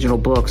Ryan's digital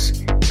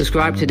books.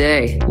 Subscribe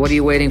today. What are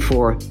you waiting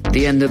for?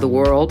 The end of the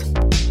world?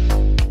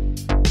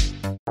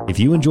 If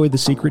you enjoyed The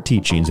Secret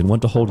Teachings and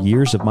want to hold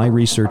years of my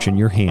research in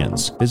your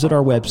hands, visit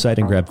our website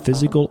and grab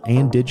physical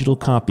and digital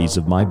copies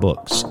of my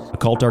books.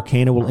 Occult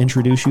Arcana will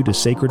introduce you to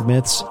sacred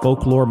myths,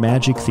 folklore,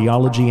 magic,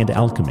 theology, and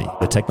alchemy.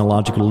 The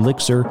Technological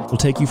Elixir will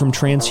take you from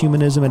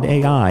transhumanism and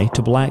AI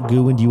to black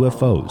goo and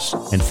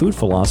UFOs. And Food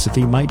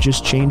Philosophy might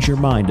just change your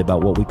mind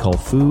about what we call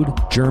food,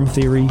 germ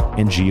theory,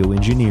 and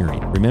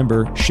geoengineering.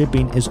 Remember,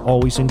 shipping is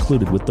always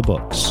included with the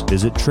books.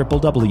 Visit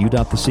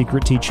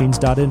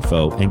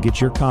www.thesecretteachings.info and get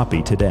your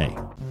copy today.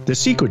 The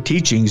Secret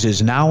Teachings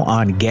is now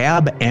on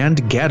Gab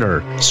and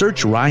Getter.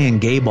 Search Ryan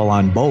Gable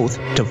on both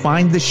to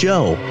find the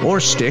show,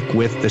 or stick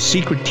with The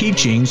Secret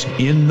Teachings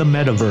in the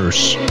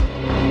metaverse.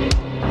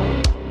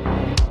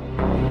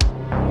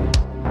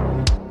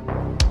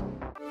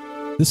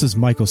 This is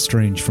Michael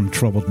Strange from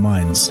Troubled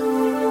Minds.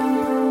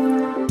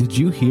 Did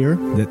you hear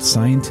that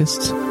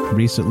scientists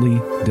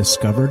recently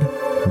discovered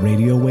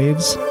radio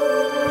waves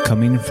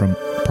coming from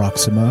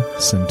Proxima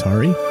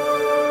Centauri?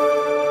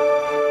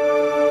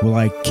 Well,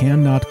 I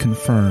cannot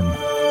confirm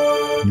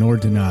nor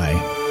deny.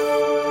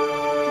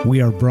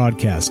 We are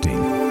broadcasting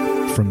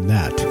from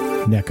that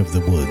neck of the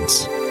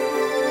woods.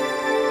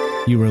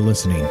 You are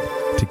listening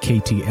to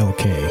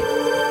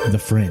KTLK, The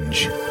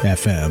Fringe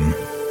FM.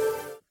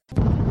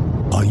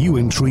 Are you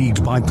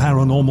intrigued by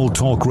Paranormal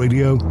Talk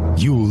Radio?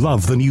 You'll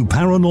love the new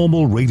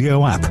Paranormal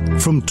Radio app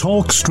from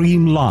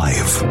TalkStream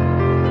Live.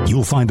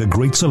 You'll find a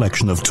great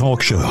selection of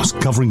talk shows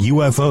covering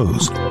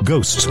UFOs,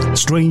 ghosts,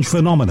 strange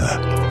phenomena,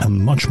 and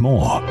much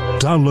more.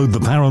 Download the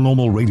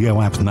Paranormal Radio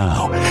app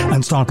now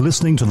and start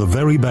listening to the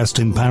very best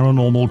in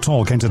paranormal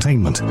talk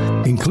entertainment,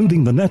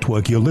 including the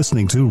network you're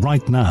listening to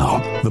right now,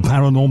 the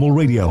Paranormal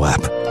Radio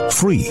app,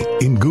 free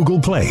in Google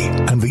Play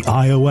and the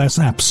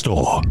iOS App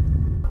Store.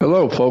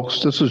 Hello,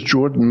 folks. This is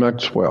Jordan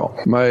Maxwell.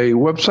 My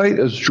website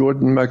is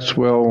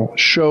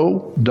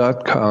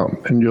jordanmaxwellshow.com,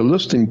 and you're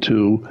listening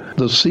to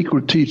The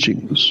Secret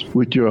Teachings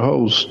with your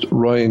host,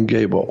 Ryan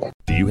Gable.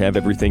 Do you have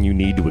everything you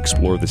need to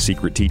explore The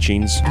Secret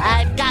Teachings?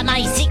 I've got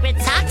my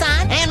secret socks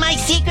on, and my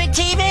secret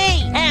TV,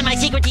 and my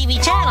secret TV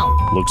channel.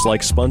 Looks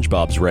like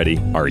SpongeBob's ready.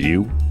 Are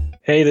you?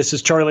 Hey, this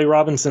is Charlie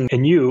Robinson,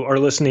 and you are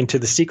listening to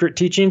The Secret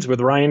Teachings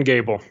with Ryan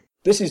Gable.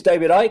 This is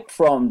David Icke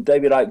from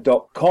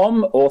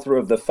davidicke.com, author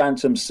of The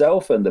Phantom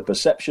Self and The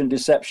Perception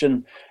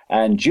Deception,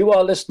 and you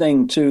are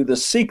listening to The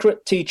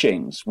Secret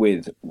Teachings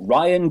with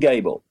Ryan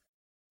Gable.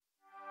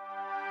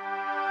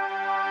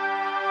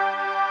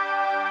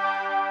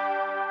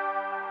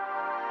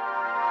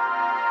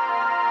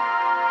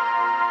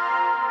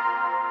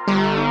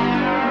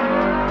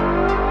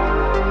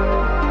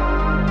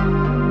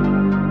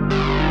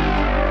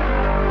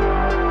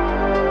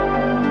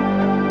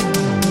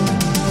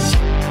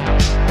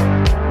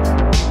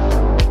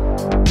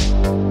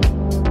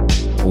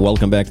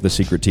 Welcome back to The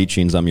Secret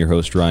Teachings. I'm your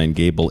host, Ryan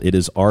Gable. It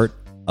is Art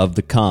of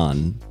the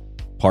Con,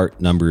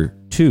 part number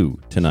 2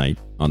 tonight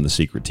on The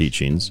Secret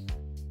Teachings.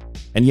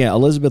 And yeah,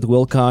 Elizabeth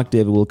Wilcock,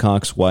 David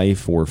Wilcock's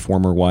wife or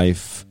former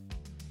wife,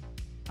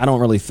 I don't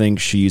really think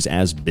she's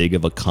as big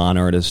of a con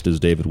artist as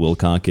David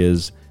Wilcock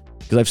is,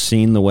 because I've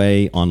seen the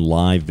way on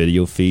live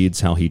video feeds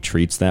how he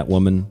treats that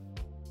woman.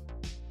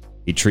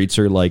 He treats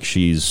her like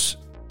she's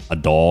a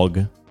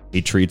dog.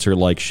 He treats her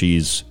like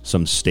she's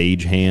some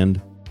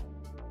stagehand,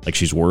 like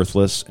she's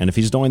worthless. And if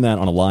he's doing that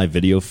on a live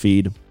video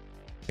feed,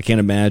 I can't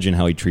imagine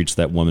how he treats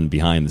that woman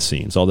behind the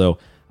scenes. Although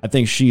I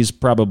think she's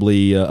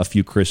probably a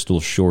few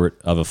crystals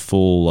short of a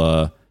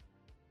full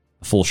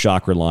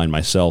chakra line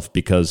myself,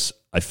 because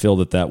I feel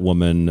that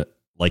woman,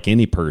 like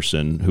any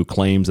person who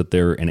claims that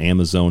they're an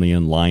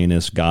Amazonian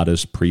lioness,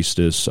 goddess,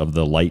 priestess of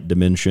the light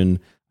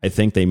dimension, I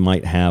think they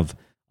might have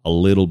a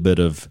little bit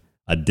of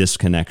a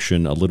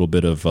disconnection, a little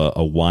bit of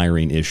a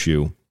wiring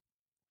issue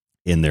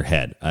in their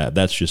head.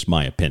 That's just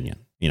my opinion.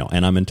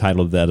 And I'm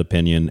entitled to that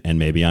opinion, and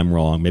maybe I'm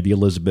wrong. Maybe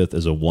Elizabeth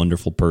is a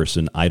wonderful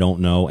person. I don't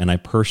know, and I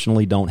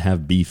personally don't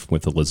have beef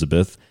with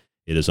Elizabeth.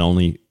 It is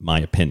only my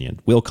opinion.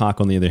 Wilcock,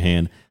 on the other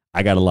hand,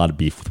 I got a lot of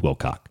beef with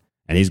Wilcock,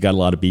 and he's got a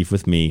lot of beef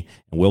with me.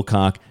 And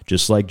Wilcock,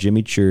 just like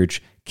Jimmy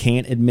Church,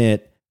 can't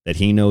admit that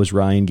he knows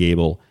Ryan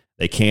Gable.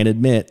 They can't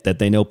admit that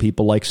they know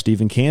people like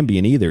Stephen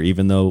Cambion either,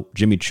 even though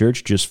Jimmy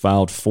Church just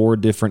filed 4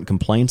 different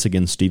complaints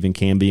against Stephen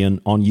Cambion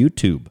on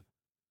YouTube.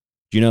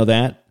 Do you know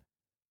that?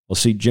 Well,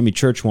 see, Jimmy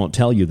Church won't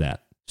tell you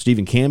that.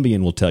 Stephen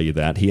Cambion will tell you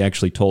that. He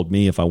actually told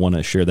me if I want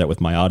to share that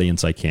with my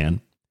audience, I can.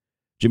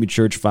 Jimmy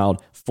Church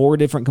filed 4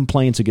 different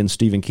complaints against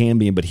Stephen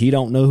Cambion, but he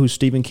don't know who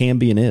Stephen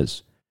Cambion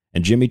is.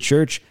 And Jimmy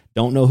Church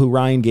don't know who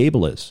Ryan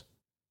Gable is.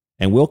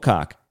 And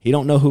Wilcock, he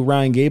don't know who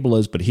Ryan Gable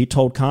is, but he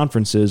told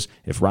conferences,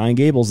 if Ryan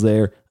Gable's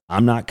there,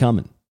 I'm not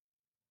coming.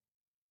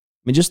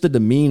 I mean, just the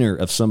demeanor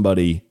of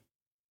somebody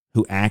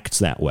who acts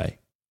that way.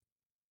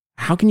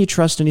 How can you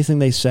trust anything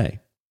they say?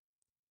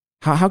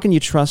 How can you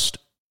trust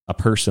a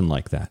person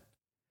like that?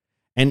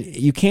 And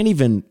you can't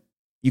even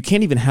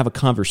have a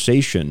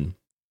conversation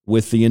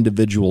with the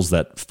individuals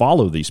that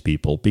follow these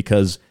people,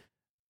 because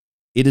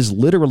it is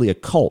literally a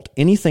cult.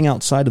 Anything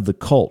outside of the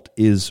cult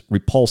is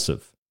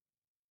repulsive.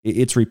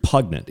 It's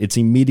repugnant. It's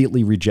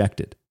immediately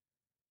rejected.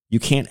 You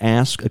can't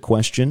ask a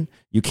question.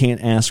 You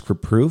can't ask for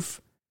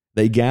proof.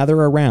 They gather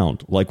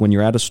around like when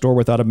you're at a store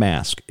without a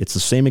mask. It's the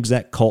same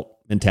exact cult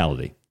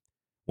mentality.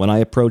 When I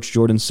approached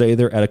Jordan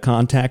Sather at a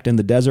Contact in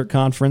the Desert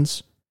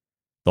conference,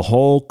 the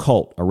whole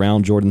cult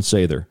around Jordan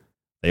Sather,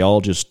 they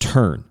all just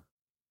turn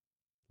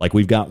like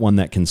we've got one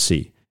that can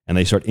see, and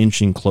they start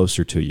inching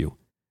closer to you.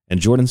 And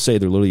Jordan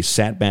Sather literally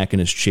sat back in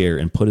his chair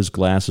and put his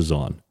glasses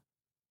on,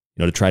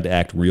 to try to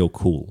act real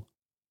cool,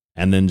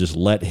 and then just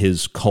let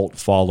his cult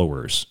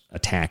followers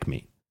attack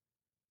me.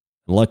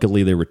 And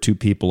luckily, there were 2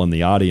 people in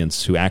the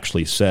audience who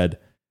actually said,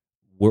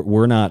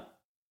 "We're not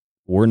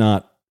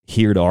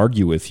here to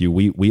argue with you.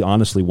 We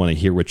honestly want to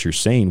hear what you're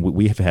saying.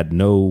 We have had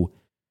no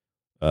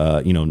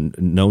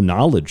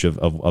knowledge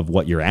of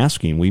what you're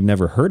asking. We've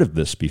never heard of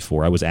this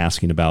before." I was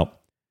asking about,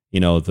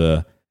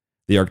 the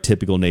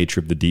archetypical nature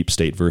of the deep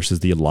state versus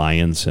the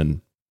alliance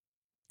and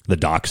the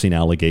doxing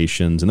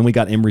allegations. And then we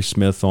got Emery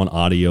Smith on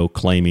audio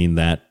claiming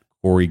that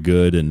Corey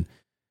Good and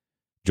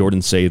Jordan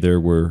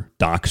Sather were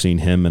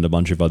doxing him and a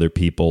bunch of other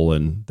people,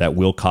 and that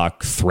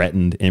Wilcock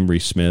threatened Emery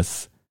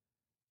Smith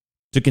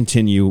to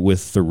continue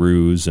with the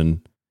ruse.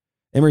 And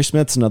Emery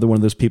Smith's another one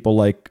of those people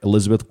like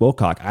Elizabeth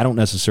Wilcock. I don't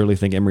necessarily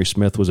think Emery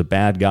Smith was a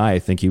bad guy. I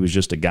think he was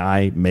just a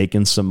guy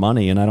making some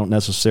money, and I don't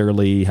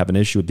necessarily have an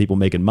issue with people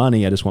making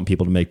money. I just want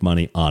people to make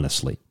money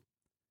honestly.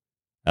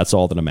 That's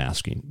all that I'm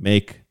asking.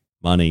 Make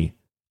money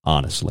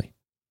honestly.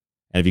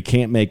 And if you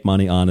can't make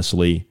money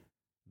honestly,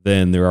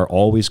 then there are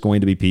always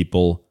going to be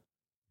people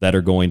that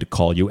are going to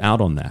call you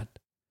out on that.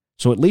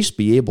 So at least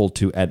be able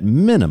to, at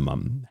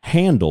minimum,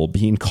 handle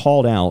being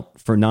called out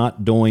for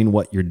not doing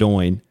what you're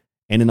doing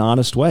in an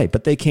honest way.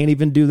 But they can't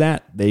even do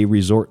that. They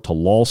resort to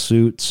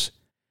lawsuits,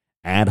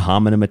 ad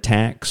hominem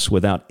attacks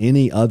without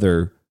any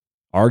other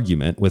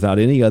argument, without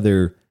any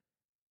other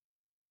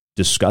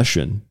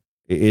discussion.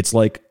 It's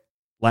like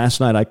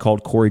last night I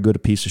called Corey Good a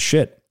piece of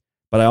shit,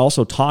 but I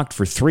also talked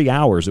for 3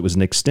 hours. It was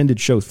an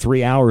extended show,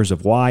 3 hours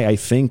of why I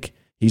think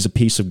he's a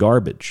piece of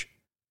garbage.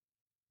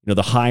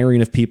 The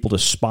hiring of people to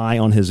spy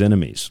on his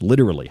enemies,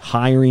 literally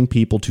hiring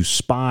people to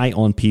spy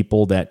on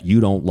people that you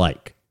don't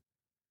like.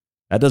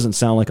 That doesn't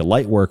sound like a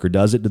light worker,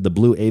 does it? Did the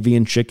Blue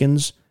Avian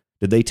Chickens,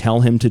 did they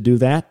tell him to do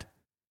that?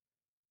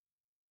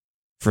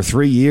 for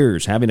 3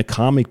 years, having a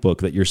comic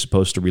book that you're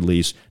supposed to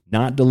release,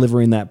 not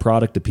delivering that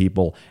product to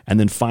people, and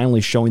then finally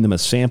showing them a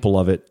sample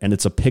of it, and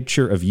it's a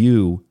picture of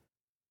you.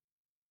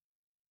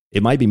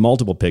 It might be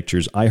multiple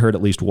pictures. I heard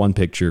at least one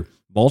picture,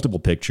 multiple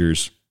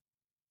pictures,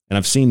 and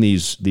I've seen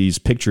these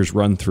pictures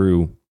run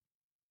through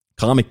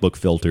comic book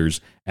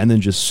filters and then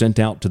just sent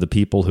out to the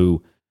people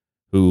who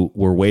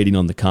were waiting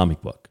on the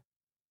comic book.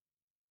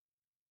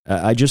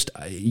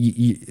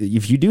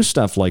 If you do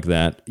stuff like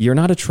that, you're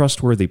not a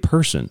trustworthy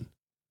person.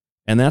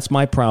 And that's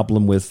my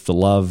problem with the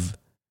love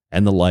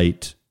and the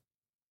light.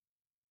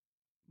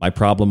 My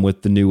problem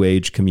with the New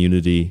Age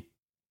community.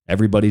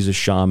 Everybody's a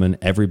shaman.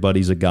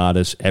 Everybody's a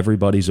goddess.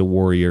 Everybody's a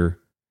warrior.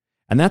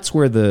 And that's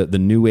where the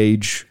New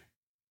Age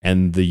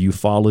and the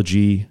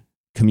ufology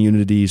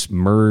communities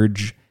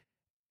merge,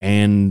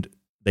 and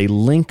they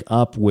link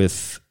up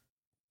with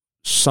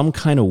some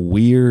kind of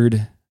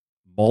weird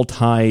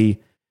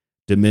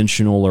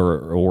multi-dimensional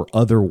or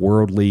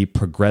otherworldly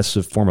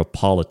progressive form of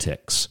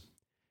politics.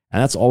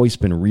 And that's always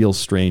been real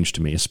strange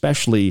to me,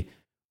 especially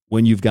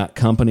when you've got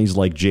companies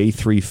like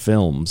J3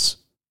 Films.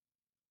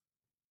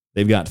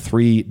 They've got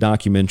 3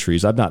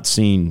 documentaries. I've not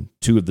seen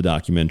 2 of the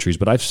documentaries,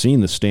 but I've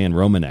seen the Stan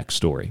Romanek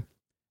story.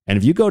 And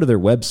if you go to their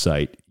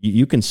website,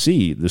 you can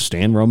see the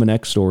Stan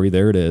Romanek story.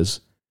 There it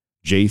is,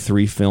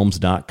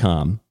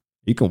 j3films.com.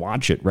 You can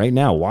watch it right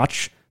now.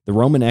 Watch the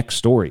Romanek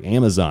story.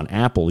 Amazon,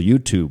 Apple,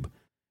 YouTube.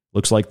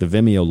 Looks like the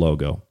Vimeo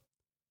logo.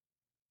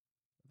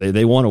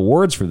 They won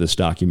awards for this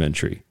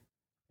documentary.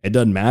 It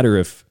doesn't matter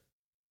if,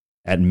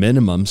 at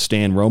minimum,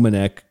 Stan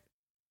Romanek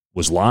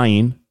was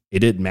lying. It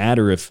didn't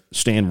matter if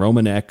Stan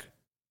Romanek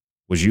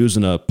was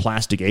using a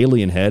plastic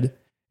alien head.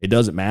 It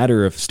doesn't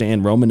matter if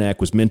Stan Romanek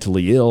was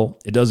mentally ill.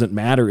 It doesn't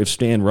matter if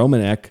Stan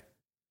Romanek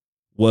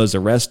was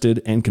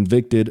arrested and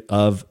convicted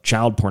of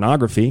child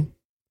pornography.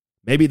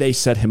 Maybe they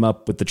set him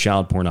up with the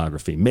child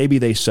pornography. Maybe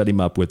they set him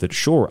up with it.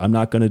 Sure, I'm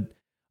not going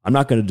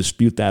to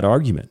dispute that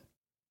argument.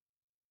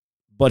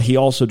 But he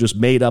also just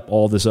made up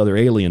all this other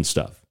alien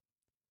stuff.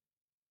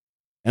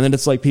 And then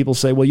it's like people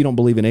say, well, you don't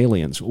believe in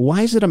aliens.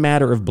 Why is it a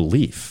matter of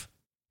belief?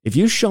 If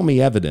you show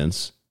me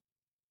evidence,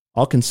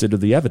 I'll consider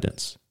the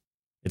evidence.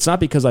 It's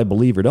not because I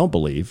believe or don't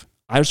believe.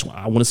 I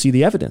want to see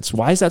the evidence.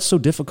 Why is that so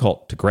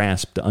difficult to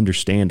grasp, to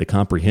understand, to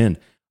comprehend?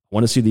 I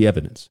want to see the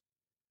evidence.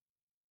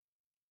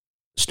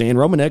 Stan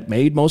Romanek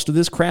made most of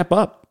this crap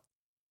up.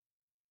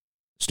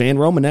 Stan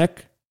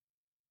Romanek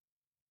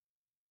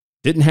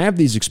didn't have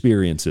these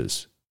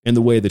experiences in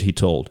the way that he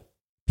told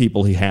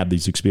people he had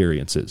these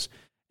experiences.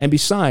 And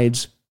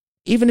besides,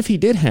 even if he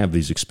did have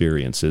these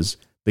experiences,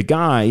 the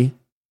guy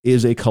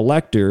is a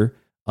collector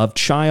of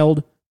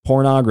child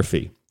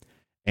pornography.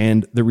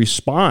 And the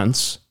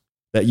response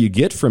that you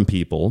get from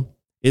people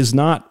is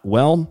not,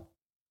 well,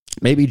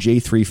 maybe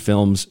J3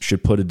 Films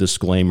should put a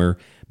disclaimer.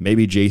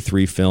 Maybe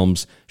J3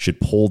 Films should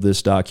pull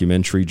this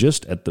documentary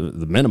just at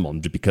the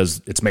minimum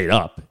because it's made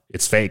up.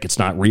 It's fake. It's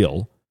not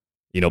real.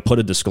 You know, put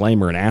a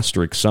disclaimer, an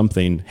asterisk,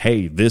 something.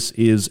 Hey, this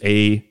is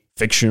a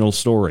fictional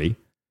story.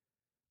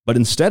 But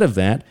instead of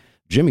that,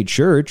 Jimmy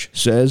Church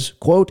says,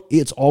 quote,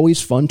 it's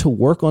always fun to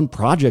work on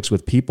projects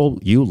with people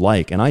you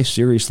like, and I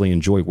seriously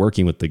enjoy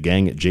working with the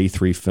gang at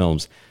J3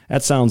 Films.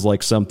 That sounds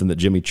like something that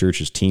Jimmy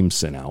Church's team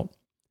sent out.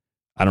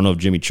 I don't know if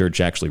Jimmy Church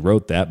actually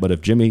wrote that, but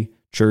if Jimmy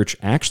Church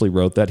actually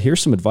wrote that,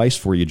 here's some advice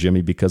for you,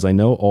 Jimmy, because I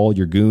know all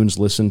your goons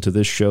listen to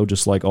this show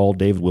just like all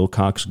David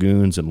Wilcox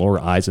goons and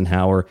Laura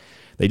Eisenhower.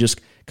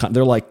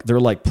 They're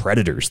like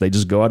predators. They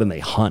just go out and they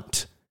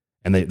hunt.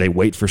 And they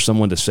wait for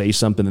someone to say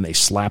something, and they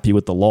slap you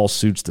with the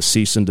lawsuits, the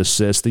cease and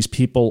desist. These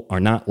people are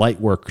not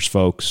light workers,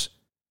 folks.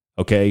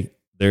 Okay?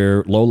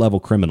 They're low-level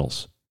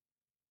criminals.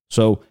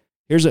 So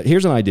here's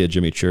an idea,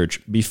 Jimmy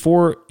Church.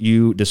 Before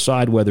you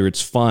decide whether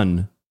it's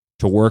fun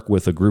to work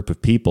with a group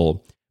of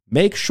people,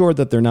 make sure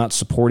that they're not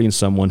supporting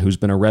someone who's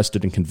been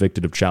arrested and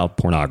convicted of child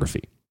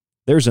pornography.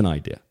 There's an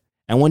idea.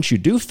 And once you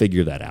do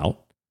figure that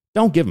out,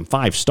 don't give them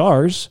 5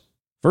 stars,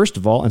 first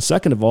of all. And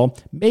second of all,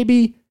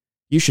 maybe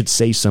you should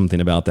say something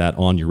about that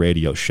on your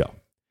radio show.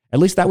 At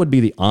least that would be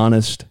the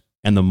honest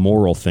and the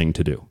moral thing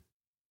to do.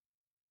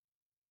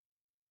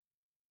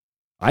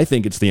 I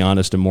think it's the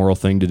honest and moral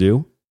thing to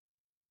do.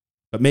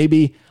 But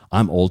maybe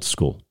I'm old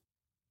school.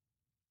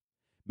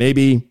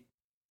 Maybe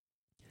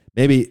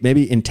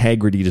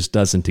integrity just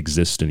doesn't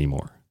exist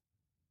anymore.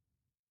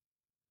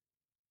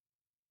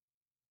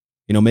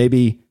 You know,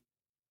 maybe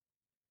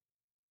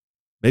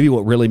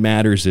what really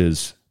matters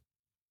is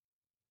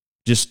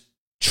just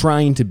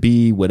trying to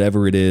be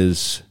whatever it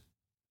is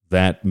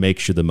that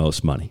makes you the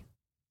most money.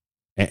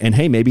 And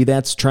hey, maybe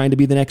that's trying to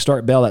be the next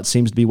Art Bell. That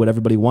seems to be what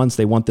everybody wants.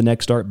 They want the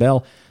next Art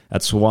Bell.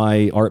 That's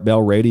why Art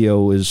Bell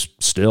Radio is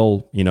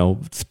still,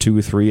 2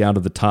 or 3 out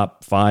of the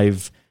top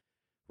 5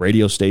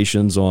 radio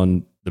stations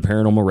on the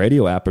Paranormal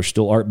Radio app are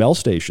still Art Bell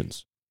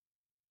stations.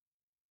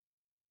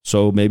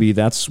 So maybe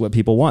that's what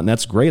people want. And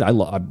that's great. I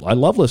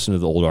love listening to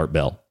the old Art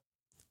Bell.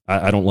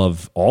 I don't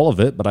love all of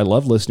it, but I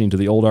love listening to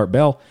the old Art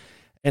Bell.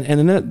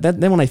 And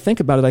then when I think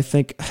about it, I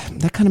think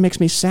that kind of makes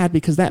me sad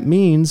because that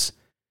means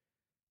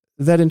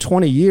that in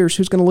 20 years,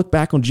 who's going to look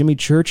back on Jimmy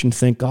Church and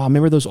think, oh,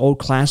 remember those old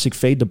classic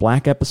Fade to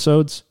Black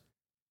episodes?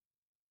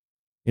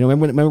 You know,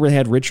 remember they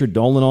had Richard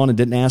Dolan on and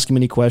didn't ask him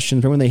any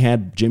questions? Remember when they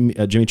had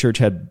Jimmy Church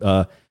had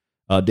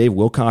Dave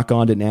Wilcock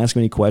on, didn't ask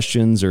him any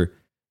questions? Or,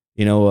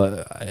 you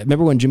know,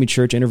 remember when Jimmy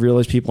Church interviewed all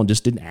those people and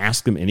just didn't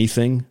ask them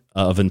anything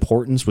of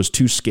importance, was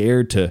too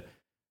scared to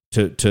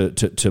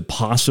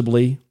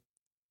possibly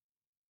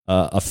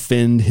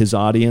offend his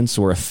audience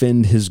or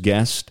offend his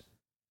guest?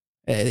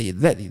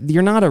 That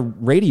you're not a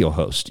radio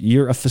host.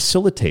 You're a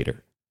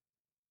facilitator.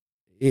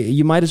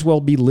 You might as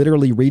well be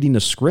literally reading a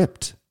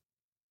script.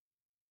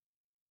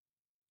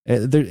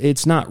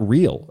 It's not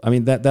real. I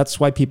mean, that's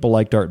why people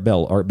liked Art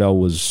Bell. Art Bell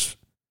was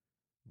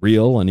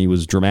real and he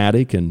was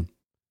dramatic. And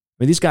I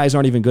mean, these guys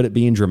aren't even good at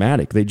being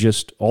dramatic.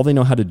 All they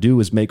know how to do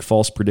is make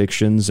false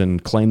predictions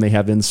and claim they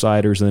have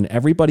insiders. And then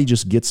everybody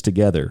just gets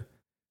together.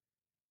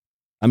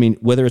 I mean,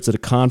 whether it's at a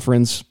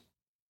conference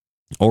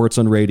or it's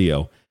on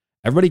radio,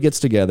 everybody gets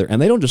together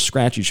and they don't just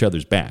scratch each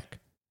other's back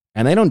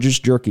and they don't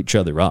just jerk each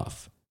other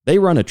off. They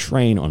run a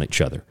train on each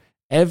other.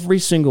 Every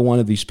single one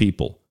of these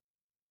people,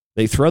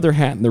 they throw their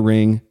hat in the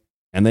ring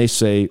and they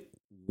say,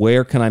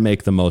 where can I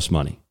make the most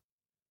money?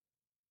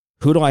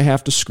 Who do I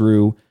have to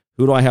screw?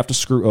 Who do I have to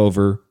screw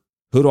over?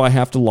 Who do I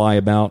have to lie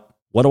about?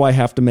 What do I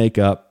have to make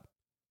up?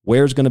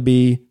 Where's going to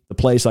be the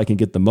place I can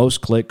get the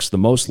most clicks, the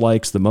most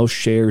likes, the most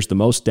shares, the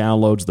most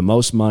downloads, the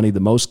most money, the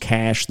most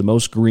cash, the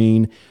most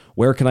green?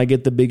 Where can I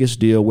get the biggest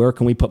deal? Where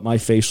can we put my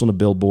face on a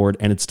billboard?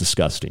 And it's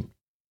disgusting.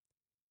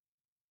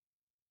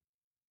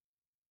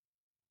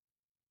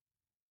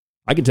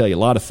 I can tell you a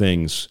lot of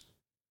things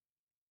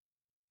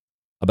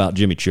about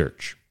Jimmy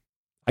Church.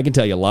 I can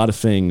tell you a lot of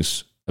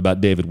things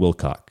about David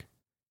Wilcock.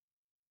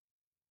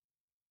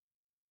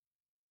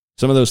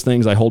 Some of those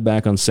things I hold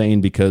back on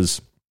saying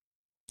because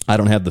I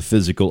don't have the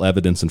physical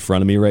evidence in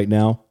front of me right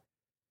now.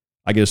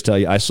 I can just tell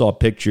you, I saw a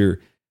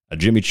picture of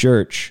Jimmy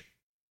Church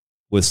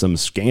with some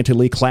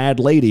scantily clad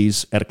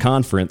ladies at a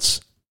conference,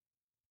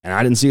 and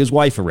I didn't see his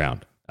wife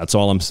around. That's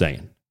all I'm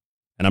saying.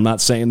 And I'm not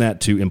saying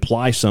that to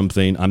imply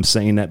something. I'm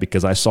saying that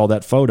because I saw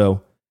that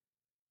photo.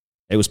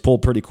 It was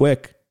pulled pretty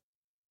quick.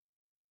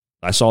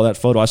 I saw that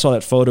photo. I saw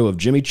that photo of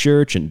Jimmy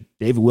Church and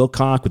David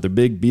Wilcock with their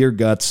big beer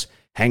guts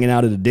hanging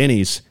out at a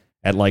Denny's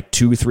at like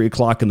 2 or 3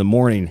 o'clock in the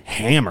morning,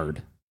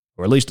 hammered,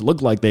 or at least it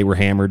looked like they were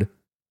hammered,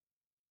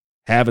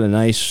 having a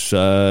nice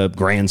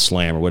grand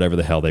slam or whatever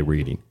the hell they were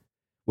eating.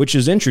 Which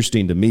is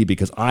interesting to me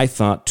because I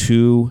thought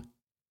two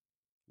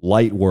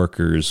light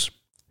workers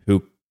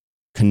who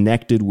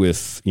connected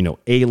with, you know,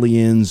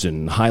 aliens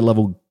and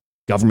high-level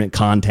government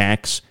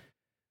contacts,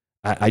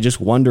 I just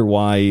wonder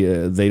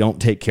why they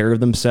don't take care of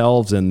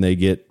themselves and they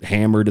get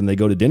hammered and they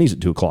go to Denny's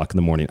at 2 o'clock in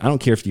the morning. I don't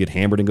care if you get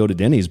hammered and go to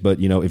Denny's, but,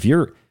 you know, if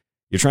you're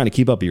trying to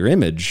keep up your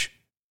image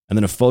and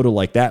then a photo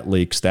like that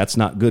leaks, that's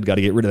not good. Got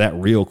to get rid of that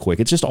real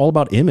quick. It's just all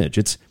about image.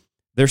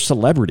 They're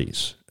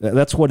celebrities.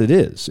 That's what it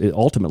is.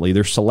 Ultimately,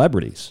 they're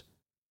celebrities.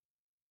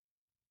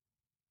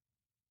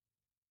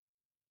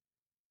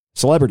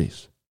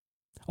 Celebrities.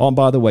 Oh, and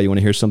by the way, you want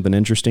to hear something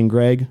interesting,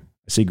 Greg?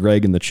 I see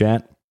Greg in the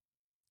chat.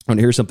 Want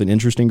to hear something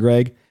interesting,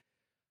 Greg?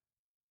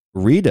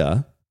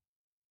 Rita,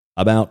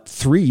 about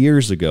 3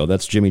 years ago,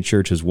 that's Jimmy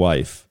Church's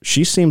wife.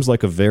 She seems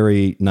like a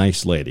very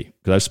nice lady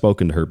because I've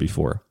spoken to her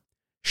before.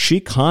 She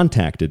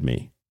contacted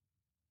me.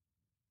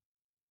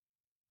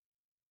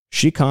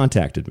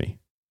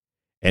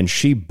 And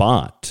she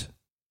bought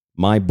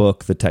my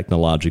book, The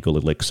Technological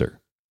Elixir.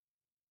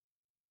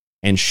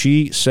 And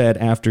she said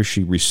after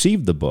she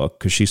received the book,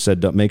 because she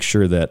said, make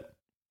sure that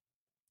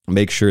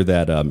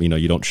you know,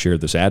 you don't share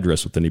this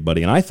address with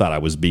anybody. And I thought I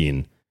was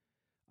being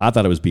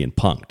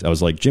punked. I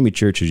was like, Jimmy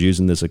Church is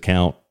using this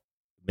account.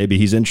 Maybe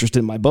he's interested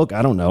in my book.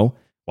 I don't know.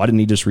 Why didn't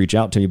he just reach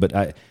out to me?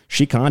 But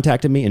she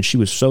contacted me and she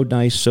was so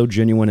nice, so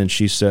genuine. And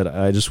she said,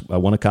 I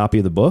want a copy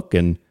of the book.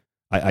 And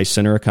I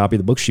sent her a copy of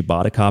the book. She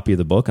bought a copy of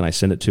the book and I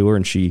sent it to her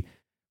and she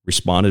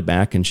responded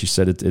back and she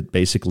said it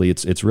basically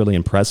it's really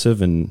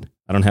impressive. And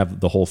I don't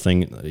have the whole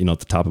thing, you know, at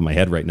the top of my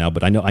head right now,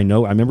 but I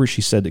remember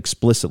she said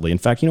explicitly. In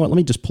fact, you know what? Let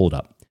me just pull it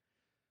up.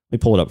 Let me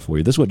pull it up for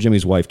you. This is what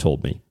Jimmy's wife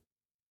told me.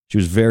 She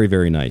was very,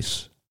 very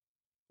nice.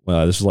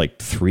 Well, this is like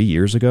 3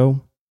 years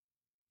ago.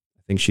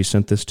 I think she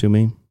sent this to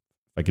me.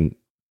 If I can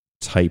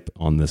type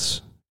on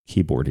this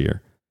keyboard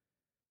here.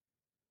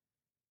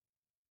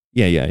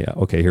 Yeah.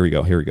 Okay, here we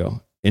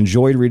go.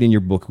 Enjoyed reading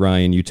your book,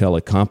 Ryan. You tell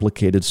a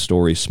complicated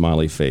story,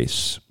 smiley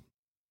face.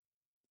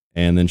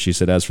 And then she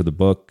said, as for the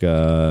book,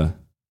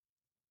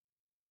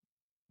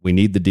 we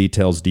need the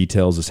details.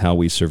 Details is how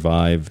we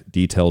survive.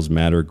 Details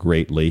matter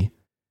greatly.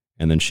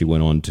 And then she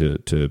went on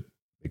to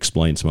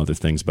explain some other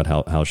things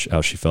about how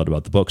she felt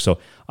about the book. So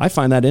I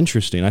find that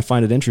interesting. I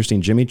find it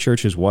interesting. Jimmy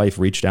Church's wife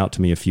reached out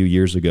to me a few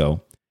years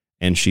ago,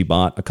 and she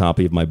bought a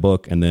copy of my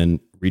book and then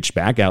reached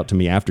back out to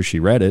me after she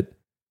read it.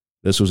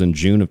 This was in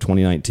June of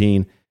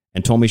 2019,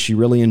 and told me she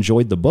really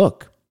enjoyed the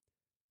book.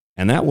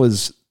 And that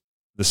was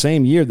the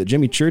same year that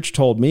Jimmy Church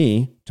told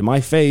me to my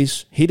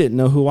face he didn't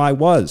know who I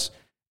was.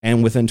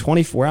 And within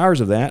 24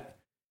 hours of that,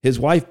 his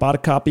wife bought a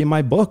copy of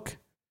my book.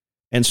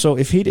 And so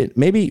if he did,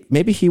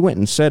 maybe he went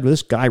and said,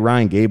 this guy,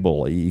 Ryan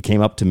Gable, he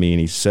came up to me and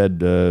he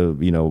said, I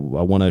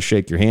want to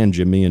shake your hand,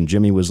 Jimmy. And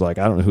Jimmy was like,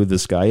 I don't know who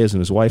this guy is. And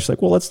his wife's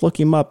like, well, let's look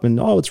him up. And,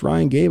 oh, it's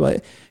Ryan Gable.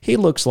 He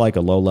looks like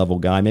a low-level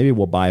guy. Maybe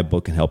we'll buy a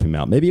book and help him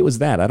out. Maybe it was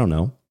that. I don't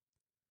know.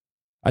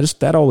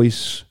 That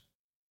always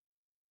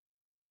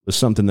was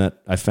something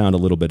that I found a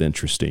little bit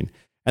interesting.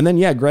 And then,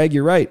 yeah, Greg,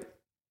 you're right.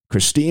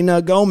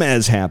 Christina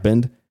Gomez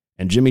happened,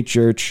 and Jimmy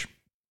Church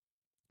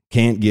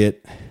can't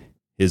get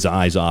his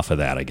eyes off of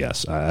that, I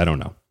guess. I don't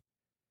know.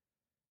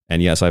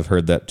 And yes, I've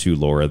heard that too,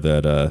 Laura,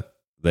 that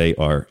they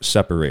are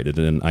separated.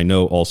 And I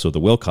know also the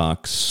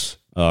Wilcox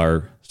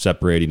are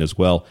separating as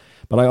well.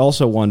 But I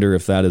also wonder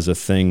if that is a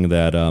thing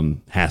that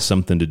has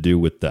something to do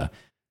with the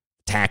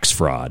tax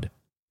fraud,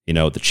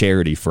 the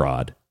charity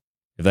fraud.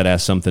 If that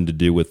has something to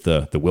do with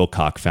the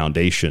Wilcox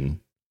Foundation,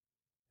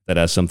 that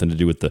has something to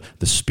do with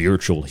the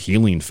Spiritual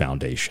Healing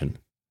Foundation.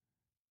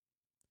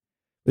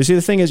 But see,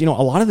 the thing is, a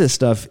lot of this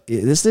stuff,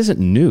 this isn't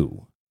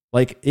new.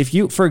 Like,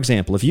 for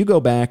example, if you go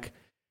back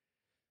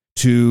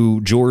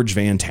to George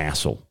Van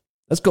Tassel,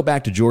 let's go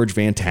back to George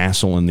Van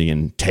Tassel and the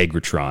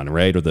Integratron,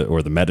 right? Or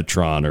the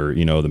Metatron, or,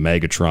 the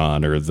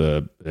Megatron, or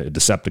the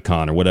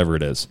Decepticon, or whatever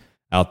it is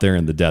out there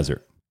in the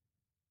desert.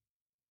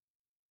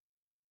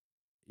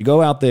 You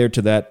go out there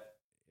to that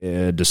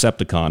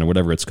Decepticon, or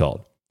whatever it's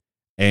called,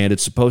 and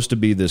it's supposed to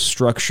be this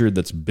structure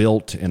that's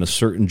built in a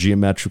certain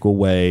geometrical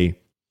way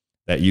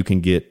that you can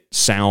get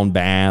sound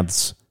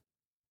baths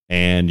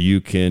and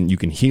you can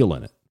heal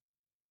in it.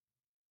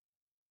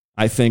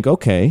 I think,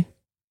 okay,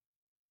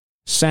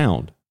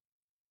 sound.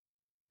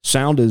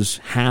 Sound is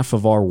half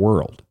of our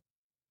world.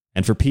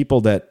 And for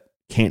people that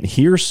can't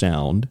hear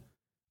sound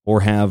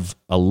or have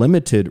a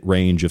limited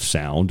range of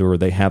sound, or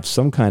they have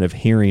some kind of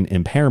hearing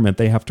impairment,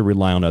 they have to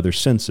rely on other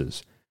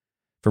senses.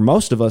 For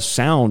most of us,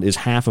 sound is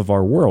half of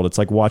our world. It's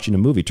like watching a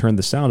movie. Turn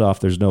the sound off,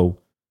 there's no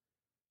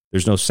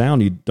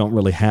sound. You don't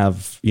really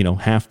have,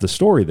 half the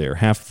story there,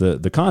 half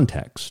the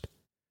context.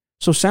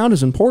 So sound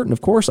is important.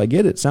 Of course, I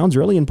get it. Sound's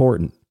really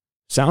important.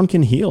 Sound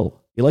can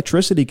heal.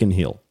 Electricity can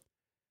heal.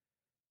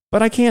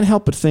 But I can't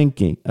help but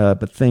thinking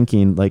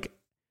like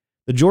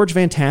the George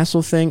Van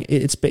Tassel thing,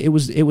 it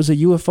was a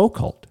UFO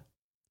cult.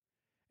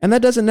 And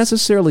that doesn't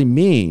necessarily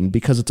mean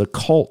because it's a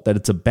cult that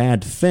it's a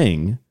bad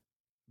thing.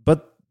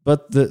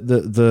 But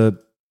the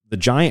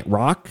giant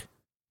rock,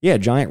 yeah,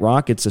 giant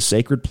rock, it's a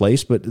sacred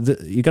place, but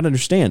you got to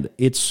understand,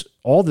 it's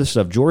all this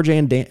stuff. George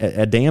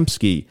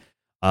Adamski,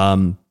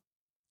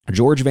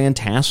 George Van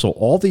Tassel,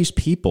 all these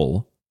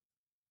people,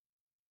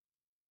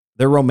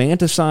 they're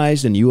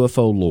romanticized in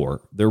UFO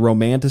lore. They're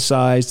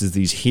romanticized as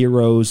these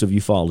heroes of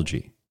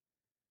ufology.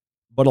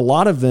 But a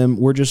lot of them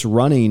were just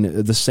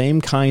running the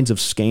same kinds of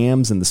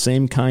scams and the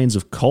same kinds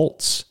of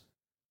cults,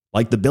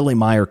 like the Billy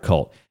Meyer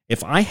cult.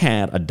 If I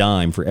had a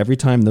dime for every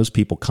time those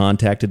people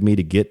contacted me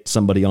to get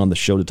somebody on the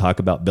show to talk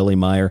about Billy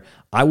Meyer,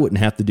 I wouldn't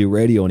have to do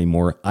radio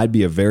anymore. I'd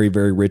be a very,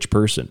 very rich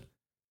person.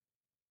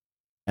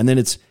 And then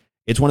it's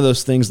one of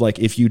those things like,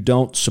 if you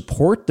don't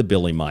support the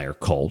Billy Meyer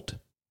cult,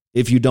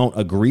 if you don't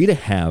agree to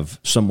have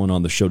someone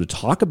on the show to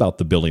talk about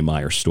the Billy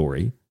Meyer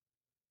story,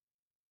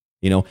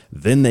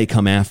 then they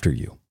come after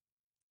you.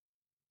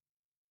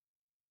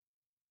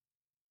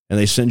 And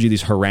they send you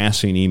these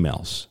harassing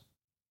emails.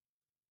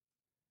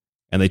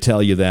 And they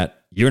tell you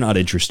that you're not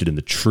interested in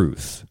the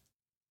truth.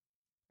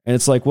 And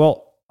it's like,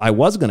 well, I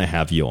was going to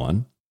have you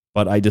on,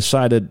 but I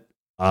decided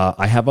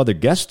I have other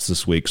guests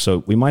this week,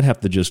 so we might have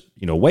to just,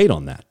 wait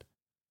on that.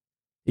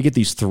 You get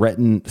these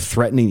threatening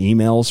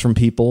emails from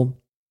people.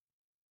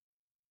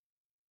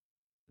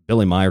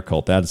 Billy Meyer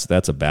cult,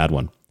 that's a bad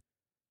one.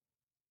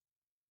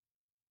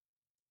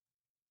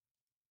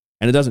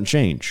 And it doesn't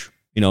change.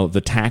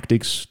 The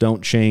tactics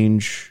don't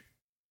change.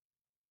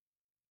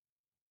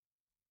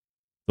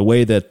 The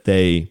way that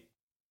they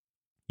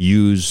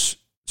use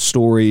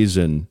stories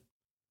and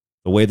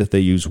the way that they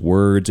use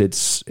words,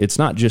 it's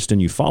not just in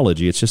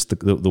ufology, it's just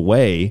the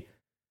way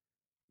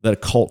that a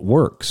cult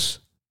works.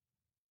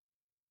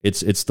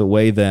 It's the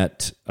way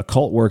that a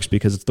cult works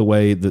because it's the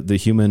way that the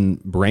human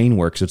brain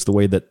works. It's the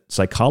way that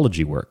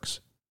psychology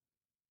works.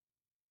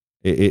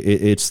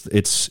 It's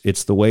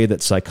the way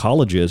that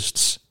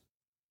psychologists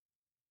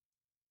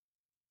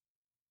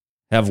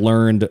have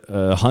learned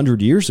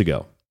 100 years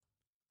ago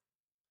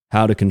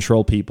how to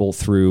control people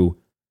through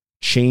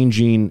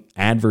changing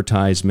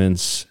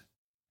advertisements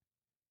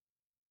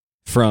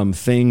from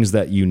things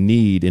that you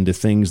need into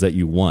things that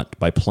you want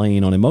by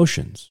playing on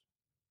emotions.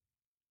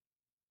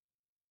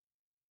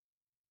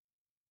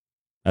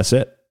 That's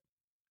it.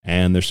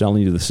 And they're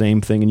selling you the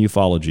same thing in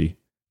ufology,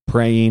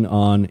 preying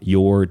on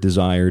your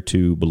desire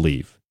to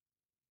believe.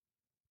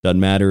 Doesn't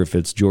matter if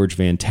it's George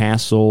Van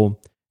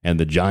Tassel and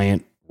the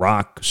Giant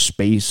Rock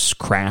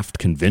Spacecraft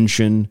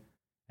Convention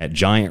at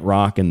Giant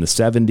Rock in the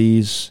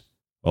 70s.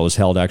 Well, it was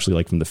held actually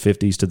like from the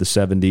 50s to the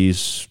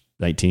 70s,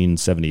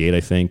 1978,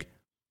 I think.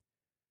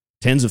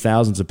 Tens of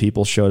thousands of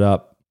people showed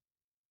up.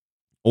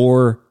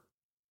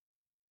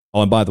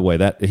 And by the way,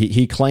 that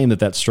he claimed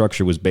that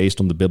structure was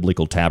based on the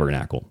biblical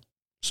tabernacle.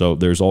 So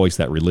there's always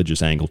that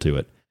religious angle to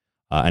it.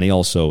 And he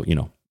also,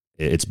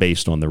 it's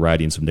based on the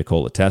writings of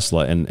Nikola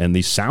Tesla. And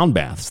these sound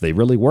baths, they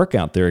really work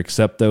out there,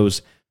 except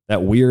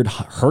that weird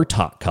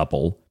Hertog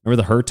couple.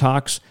 Remember the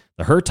Hertogs?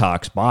 The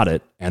Hertogs bought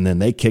it, and then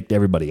they kicked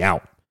everybody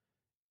out.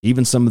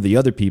 Even some of the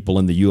other people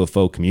in the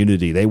UFO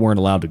community, they weren't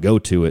allowed to go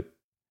to it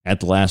at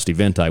the last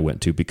event I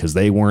went to because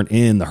they weren't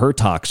in the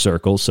Hertog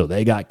circle, so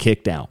they got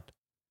kicked out.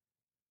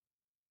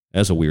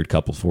 That's a weird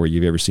couple for you.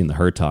 You've ever seen the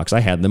Hertogs?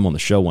 I had them on the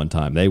show one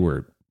time. They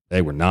were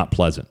not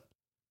pleasant.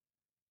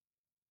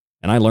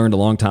 And I learned a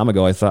long time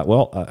ago, I thought,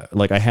 well,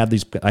 I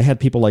had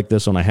people like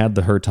this when I had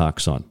the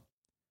Hertogs on.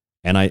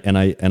 And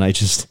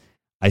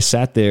I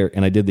sat there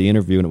and I did the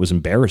interview and it was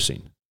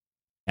embarrassing.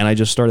 And I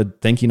just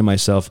started thinking to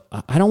myself,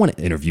 I don't want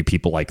to interview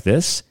people like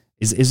this.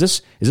 Is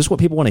this what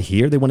people want to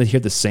hear? They want to hear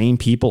the same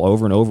people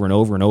over and over and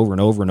over and over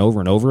and over and over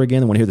and over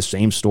again. They want to hear the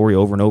same story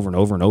over and over and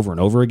over and over and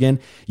over again.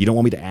 You don't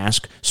want me to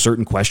ask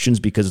certain questions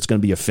because it's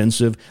going to be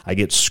offensive. I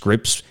get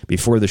scripts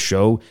before the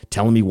show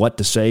telling me what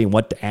to say and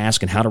what to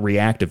ask and how to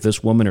react if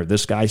this woman or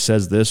this guy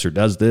says this or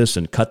does this,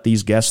 and cut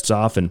these guests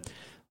off. And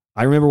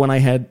I remember when I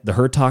had the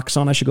Hertogs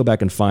on, I should go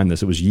back and find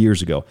this. It was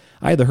years ago.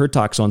 I had the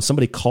Hertogs on.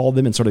 Somebody called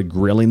them and started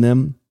grilling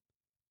them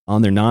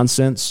on their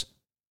nonsense.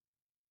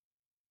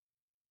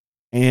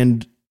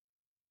 And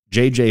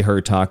JJ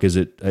Hertog,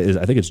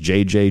 I think it's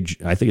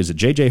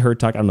JJ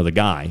Hertog, I don't know the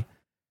guy.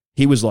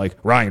 He was like,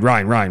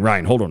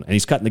 Ryan, hold on. And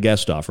he's cutting the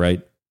guest off,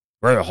 right?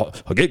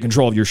 Get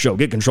control of your show.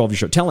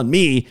 Telling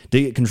me to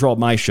get control of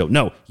my show.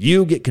 No,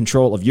 you get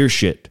control of your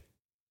shit.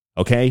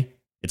 Okay?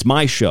 It's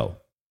my show.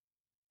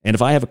 And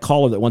if I have a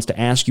caller that wants to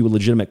ask you a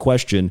legitimate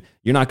question,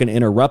 you're not going to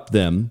interrupt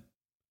them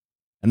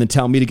and then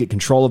tell me to get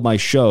control of my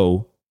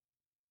show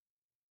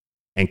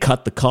and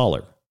cut the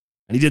caller.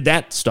 And he did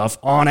that stuff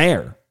on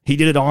air. He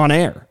did it on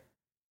air.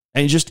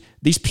 And just,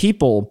 these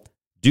people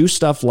do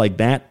stuff like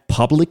that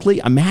publicly.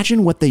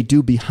 Imagine what they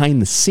do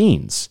behind the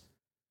scenes.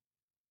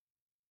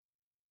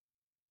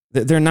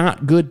 They're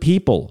not good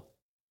people.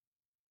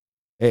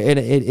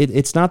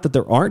 It's not that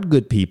there aren't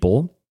good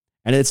people.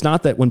 And it's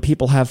not that when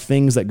people have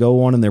things that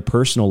go on in their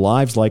personal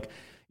lives, like,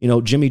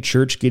 Jimmy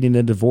Church getting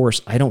a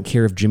divorce. I don't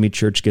care if Jimmy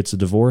Church gets a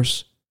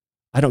divorce.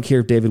 I don't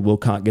care if David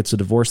Wilcock gets a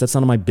divorce. That's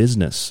none of my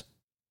business.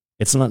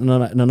 It's none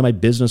of my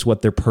business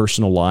what their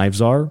personal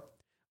lives are,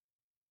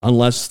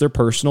 unless their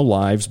personal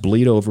lives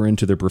bleed over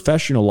into their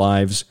professional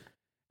lives,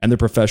 and their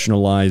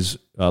professional lives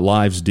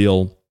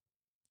deal,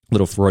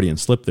 little Freudian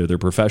slip there, their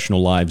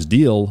professional lives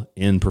deal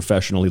in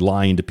professionally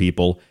lying to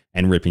people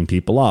and ripping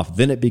people off.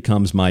 Then it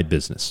becomes my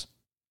business.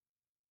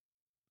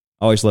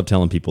 I always love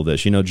telling people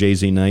this.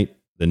 Jay-Z Knight,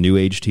 the New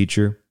Age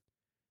teacher,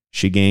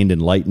 she gained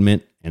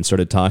enlightenment and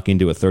started talking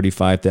to a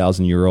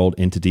 35,000-year-old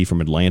entity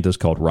from Atlantis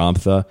called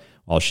Ramtha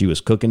while she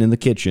was cooking in the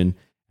kitchen.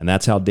 And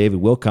that's how David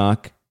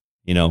Wilcock,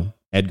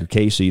 Edgar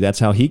Casey, that's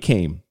how he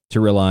came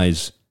to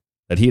realize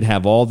that he'd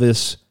have all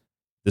this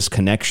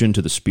connection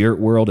to the spirit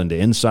world and to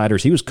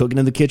insiders. He was cooking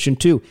in the kitchen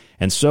too.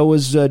 And so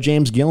was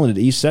James Gillen at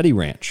East Seti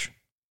Ranch.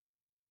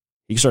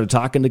 He started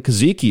talking to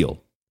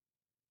Ezekiel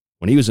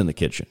when he was in the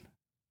kitchen.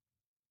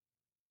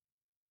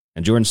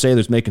 And Jordan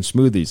Sather's making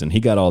smoothies, and he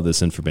got all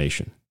this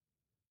information.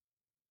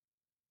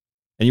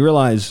 And you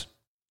realize,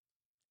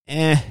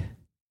 I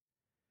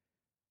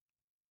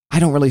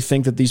don't really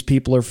think that these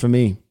people are for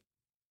me.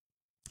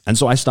 And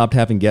so I stopped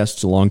having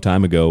guests a long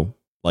time ago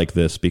like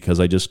this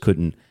because I just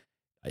couldn't.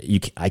 You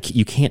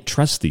can't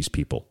trust these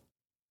people.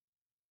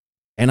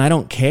 And I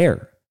don't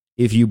care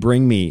if you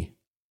bring me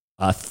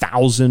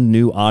 1,000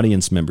 new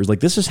audience members.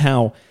 Like, this is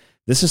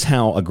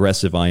how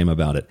aggressive I am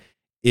about it.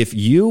 If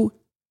you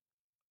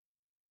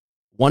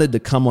wanted to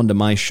come onto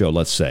my show,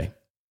 let's say,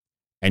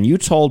 and you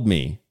told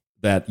me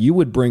that you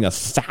would bring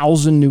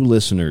 1,000 new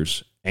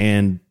listeners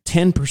and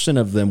 10%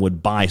 of them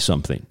would buy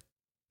something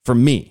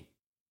from me,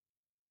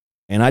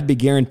 and I'd be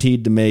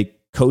guaranteed to make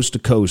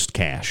coast-to-coast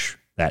cash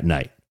that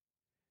night,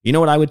 you know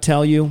what I would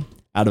tell you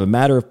out of a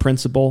matter of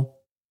principle?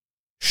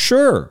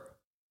 Sure.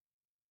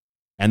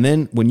 And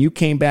then when you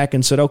came back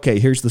and said, okay,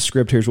 here's the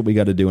script, here's what we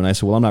got to do, and I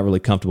said, well, I'm not really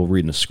comfortable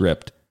reading a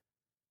script.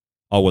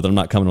 Oh, well, then I'm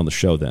not coming on the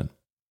show then.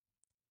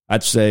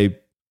 I'd say,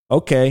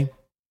 okay,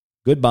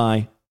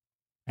 goodbye.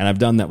 And I've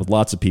done that with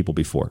lots of people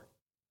before.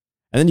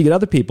 And then you get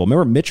other people.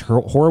 Remember Mitch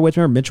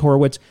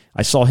Horowitz?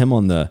 I saw him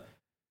on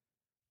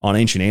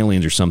Ancient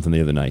Aliens or something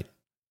the other night.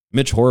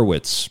 Mitch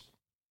Horowitz.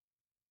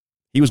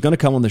 He was going to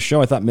come on the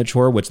show. I thought Mitch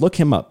Horowitz, look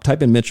him up.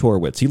 Type in Mitch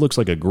Horowitz. He looks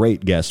like a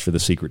great guest for the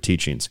Secret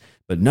Teachings.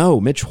 But no,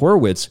 Mitch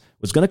Horowitz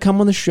was going to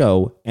come on the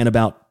show, and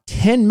about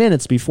 10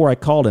 minutes before I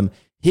called him,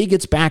 he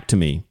gets back to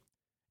me,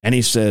 and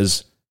he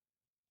says,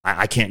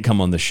 I can't come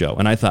on the show.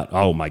 And I thought,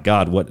 oh my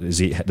God, what is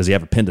he? Does he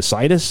have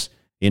appendicitis?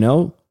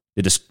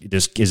 Is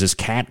his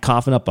cat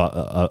coughing up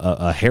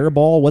a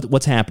hairball?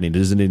 What's happening?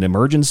 Is it an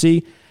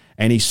emergency?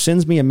 And he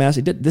sends me a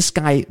message. This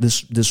guy,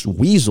 this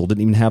weasel,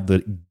 didn't even have the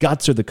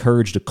guts or the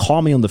courage to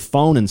call me on the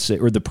phone and say,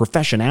 or the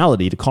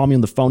professionality to call me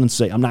on the phone and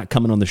say, I'm not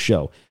coming on the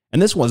show. And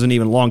this wasn't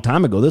even a long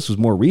time ago. This was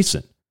more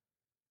recent.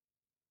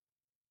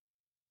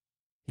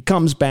 He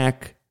comes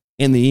back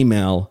in the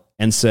email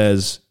and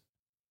says,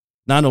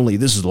 Not only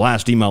this is the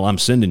last email I'm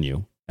sending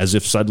you, as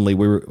if suddenly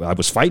I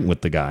was fighting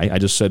with the guy. I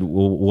just said,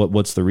 well,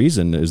 what's the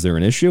reason? Is there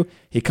an issue?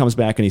 He comes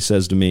back and he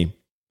says to me,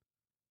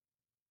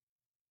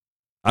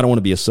 I don't want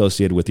to be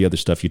associated with the other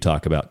stuff you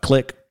talk about.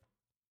 Click.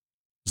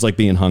 It's like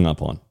being hung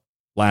up on.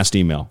 Last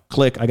email.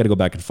 Click. I got to go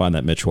back and find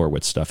that Mitch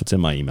Horowitz stuff. It's in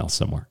my email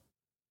somewhere.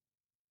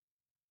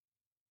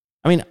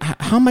 I mean,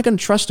 how am I going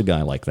to trust a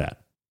guy like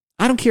that?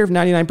 I don't care if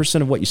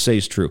 99% of what you say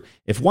is true.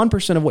 If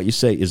 1% of what you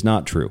say is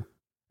not true,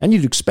 and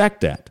you'd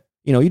expect that.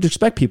 You'd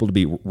expect people to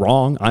be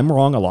wrong. I'm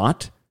wrong a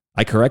lot.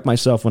 I correct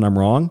myself when I'm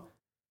wrong.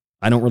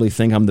 I don't really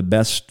think I'm the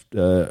best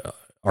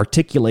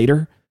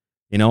articulator.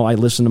 I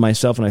listen to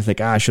myself and I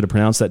think, I should have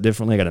pronounced that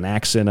differently. I got an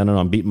accent. I don't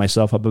know. I'm beating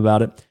myself up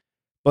about it.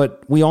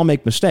 But we all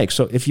make mistakes.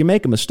 So if you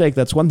make a mistake,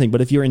 that's one thing.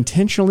 But if you're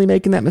intentionally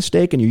making that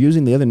mistake and you're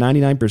using the other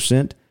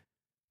 99%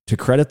 to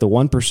credit the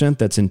 1%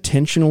 that's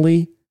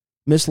intentionally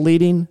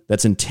misleading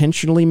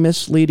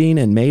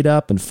and made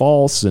up and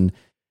false, and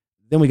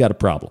then we got a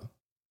problem.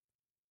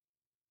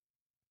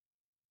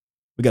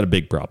 We got a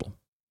big problem.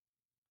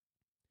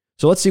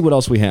 So let's see what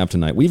else we have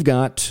tonight. We've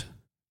got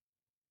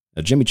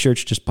Jimmy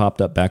Church just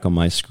popped up back on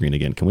my screen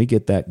again. Can we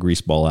get that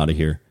greaseball out of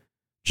here?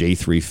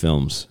 J3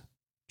 Films,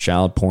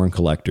 child porn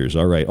collectors.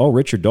 All right. Oh,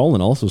 Richard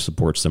Dolan also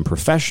supports them.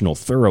 Professional,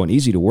 thorough, and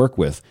easy to work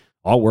with.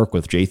 I'll work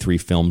with J3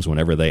 Films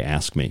whenever they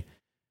ask me.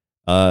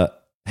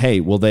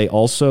 Hey, will they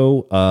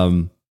also...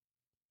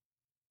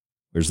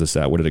 where's this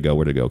at? Where did it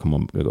go? Come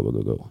on.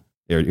 Go.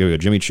 Here we go.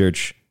 Jimmy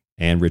Church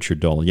and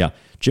Richard Dolan. Yeah,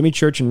 Jimmy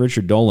Church and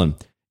Richard Dolan.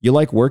 You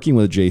like working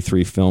with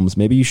J3 Films.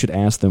 Maybe you should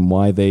ask them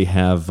why they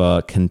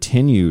have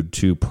continued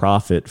to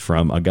profit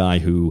from a guy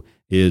who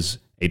is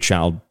a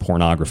child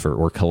pornographer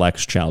or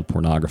collects child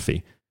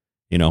pornography.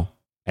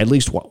 At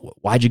least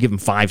why'd you give him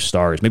 5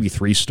 stars, maybe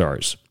 3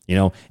 stars?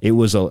 It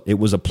was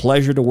a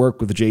pleasure to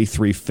work with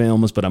J3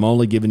 Films, but I'm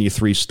only giving you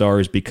 3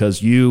 stars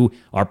because you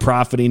are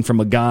profiting from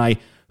a guy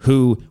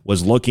who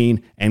was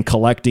looking and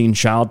collecting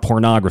child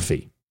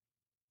pornography.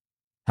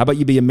 How about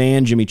you be a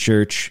man, Jimmy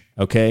Church,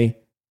 okay?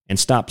 And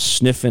stop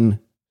sniffing,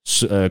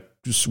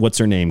 what's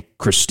her name?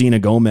 Christina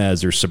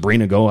Gomez or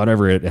Sabrina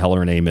whatever the hell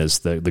her name is.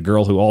 The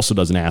girl who also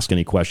doesn't ask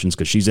any questions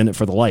because she's in it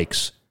for the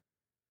likes.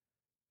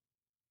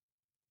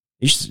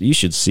 You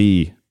should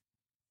see,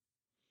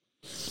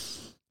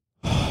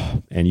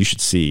 and you should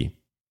see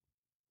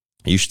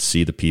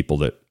the people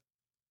that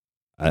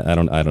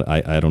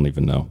I don't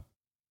even know.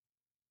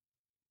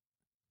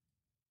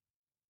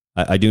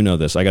 I do know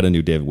this. I got a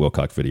new David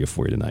Wilcock video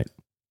for you tonight.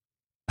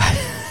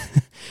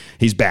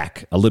 He's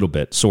back a little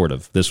bit, sort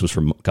of. This was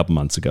from a couple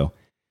months ago.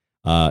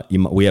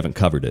 We haven't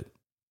covered it.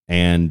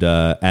 And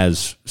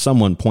as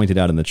someone pointed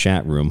out in the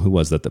chat room, who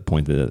was that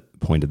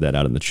pointed that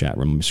out in the chat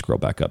room? Let me scroll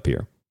back up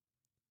here.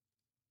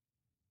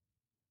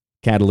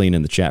 Catalina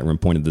in the chat room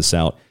pointed this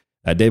out.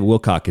 David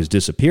Wilcock has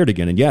disappeared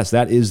again. And yes,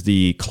 that is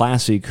the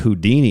classic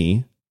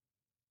Houdini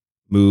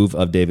move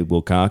of David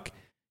Wilcock.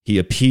 He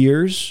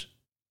appears.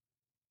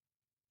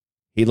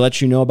 He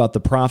lets you know about the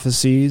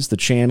prophecies, the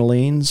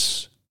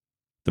channelings,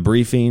 the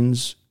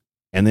briefings,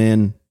 and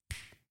then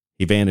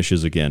he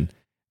vanishes again.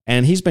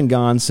 And he's been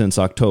gone since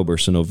October.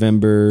 So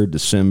November,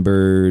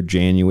 December,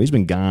 January. He's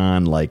been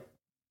gone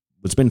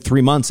it's been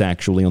 3 months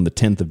actually on the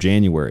 10th of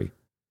January.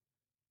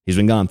 He's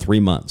been gone 3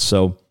 months.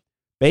 So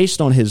based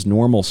on his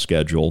normal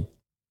schedule,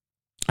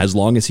 as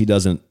long as he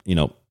doesn't,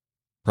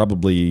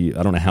 probably,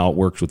 I don't know how it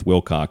works with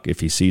Wilcock, if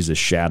he sees a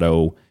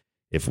shadow,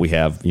 if we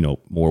have,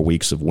 more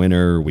weeks of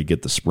winter, we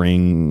get the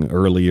spring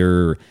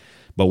earlier.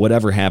 But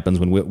whatever happens,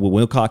 when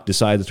Wilcock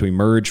decides to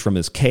emerge from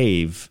his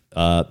cave,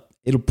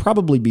 it'll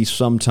probably be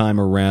sometime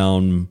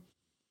around,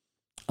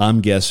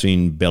 I'm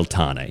guessing,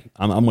 Beltane.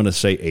 I'm going to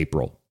say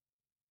April.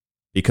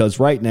 Because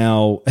right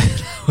now,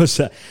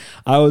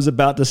 I was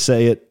about to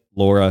say it,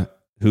 Laura,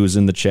 who's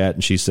in the chat,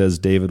 and she says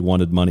David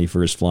wanted money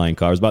for his flying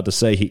car. I was about to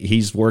say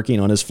he's working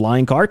on his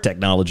flying car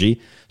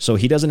technology, so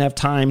he doesn't have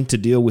time to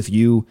deal with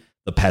you,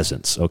 the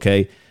peasants,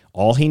 okay?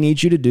 All he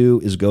needs you to do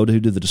is go to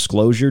the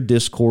disclosure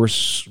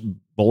discourse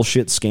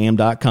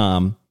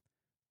bullshitscam.com.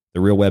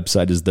 The real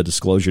website is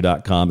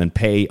thedisclosure.com and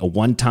pay a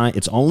one-time,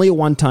 it's only a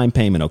one-time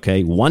payment,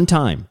 okay? One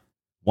time,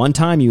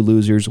 you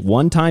losers,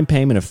 one-time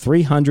payment of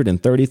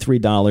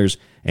 $333,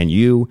 and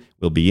you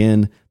will be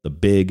in the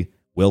big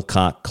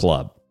Wilcock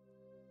Club.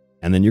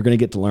 And then you're going to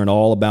get to learn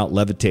all about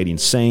levitating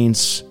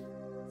saints,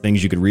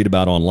 things you could read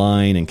about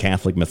online in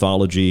Catholic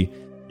mythology.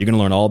 You're going to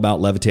learn all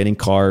about levitating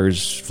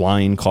cars,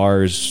 flying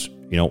cars,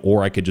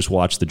 or I could just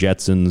watch the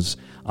Jetsons.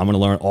 I'm going to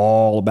learn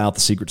all about the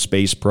secret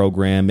space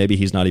program. Maybe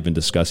he's not even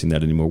discussing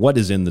that anymore. What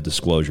is in the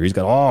disclosure? He's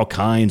got all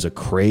kinds of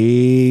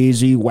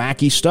crazy,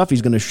 wacky stuff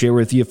he's going to share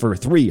with you for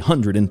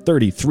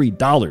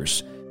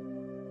 $333.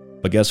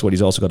 But guess what?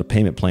 He's also got a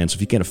payment plan. So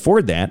if you can't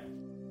afford that,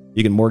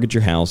 you can mortgage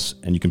your house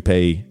and you can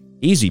pay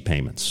easy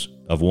payments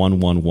of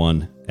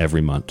 $111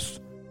 every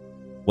month.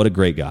 What a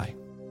great guy.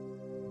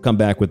 Come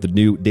back with the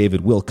new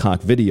David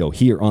Wilcock video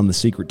here on The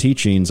Secret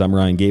Teachings. I'm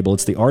Ryan Gable.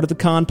 It's The Art of the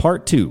Con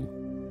Part 2.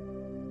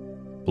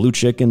 Blue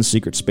chickens,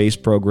 secret space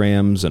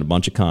programs, and a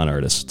bunch of con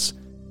artists.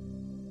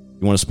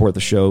 you want to support the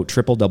show,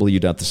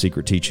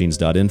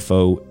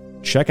 www.thesecretteachings.info.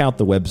 Check out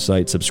the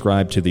website,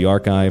 subscribe to the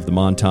archive, the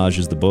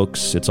montages, the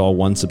books. It's all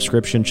one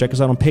subscription. Check us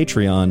out on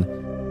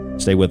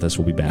Patreon. Stay with us.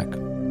 We'll be back.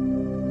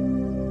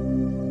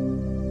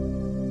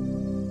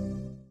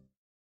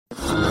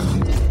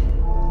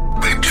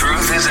 The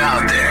truth is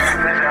out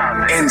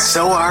there, and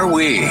so are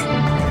we.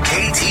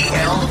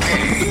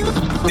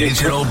 KTLK,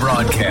 Digital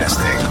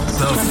Broadcasting,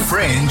 The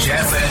Fringe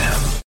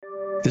FM.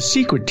 The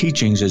Secret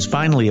Teachings is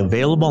finally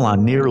available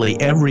on nearly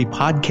every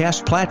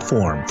podcast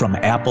platform, from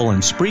Apple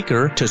and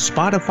Spreaker to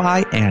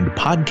Spotify and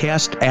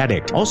Podcast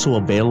Addict. Also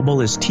available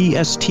is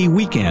TST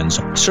Weekends.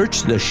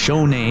 Search the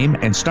show name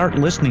and start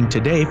listening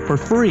today for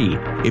free.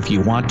 If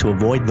you want to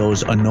avoid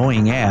those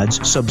annoying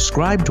ads,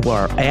 subscribe to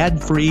our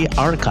ad-free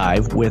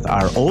archive with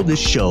our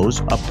oldest shows,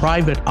 a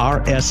private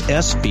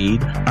RSS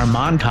feed, our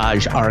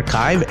montage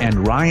archive,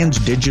 and Ryan's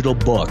digital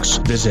books.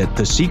 Visit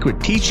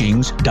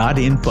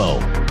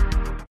thesecretteachings.info.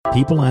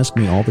 People ask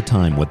me all the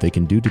time what they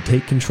can do to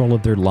take control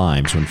of their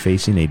lives when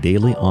facing a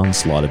daily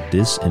onslaught of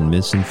dis and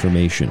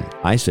misinformation.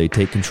 I say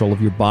take control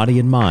of your body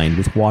and mind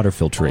with water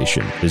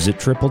filtration. Visit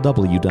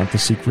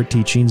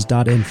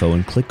www.thesecretteachings.info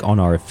and click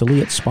on our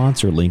affiliate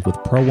sponsor link with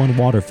Pro One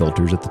water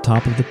filters at the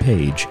top of the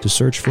page to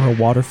search for a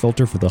water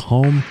filter for the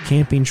home,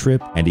 camping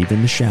trip, and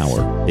even the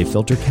shower. They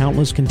filter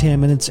countless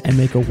contaminants and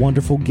make a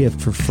wonderful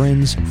gift for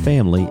friends,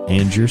 family,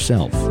 and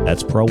yourself.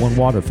 That's Pro One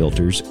water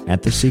filters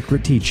at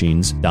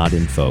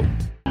thesecretteachings.info.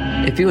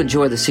 If you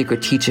enjoy The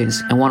Secret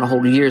Teachings and want to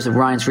hold years of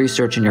Ryan's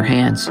research in your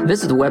hands,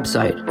 visit the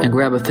website and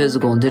grab a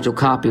physical and digital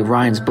copy of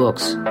Ryan's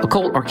books.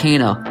 Occult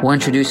Arcana will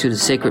introduce you to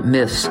sacred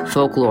myths,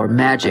 folklore,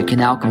 magic,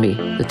 and alchemy.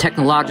 The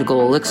Technological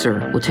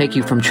Elixir will take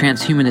you from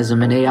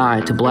transhumanism and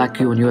AI to black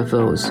goo and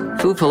UFOs.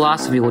 Food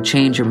Philosophy will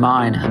change your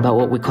mind about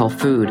what we call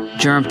food,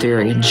 germ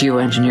theory, and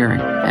geoengineering.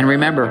 And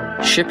remember,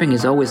 shipping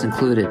is always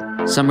included.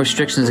 Some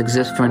restrictions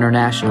exist for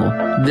international.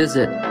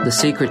 Visit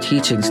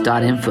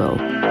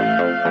thesecretteachings.info.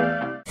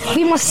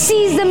 We must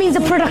seize the means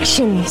of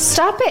production.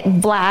 Stop it,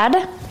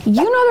 Vlad. You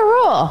know the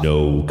rule.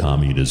 No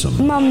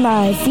communism.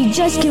 Mama, if we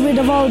just get rid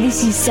of all these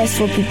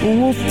successful people,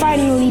 we'll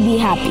finally be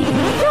happy.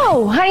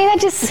 No, honey, that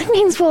just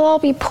means we'll all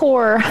be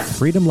poor.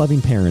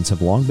 Freedom-loving parents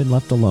have long been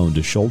left alone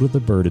to shoulder the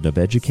burden of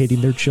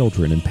educating their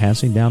children and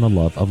passing down a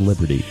love of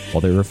liberty. While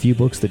there are few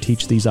books that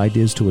teach these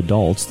ideas to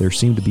adults, there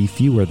seem to be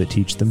fewer that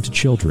teach them to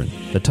children.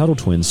 The Tuttle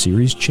Twins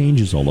series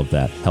changes all of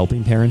that,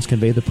 helping parents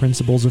convey the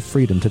principles of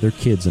freedom to their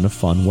kids in a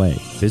fun way.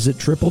 Visit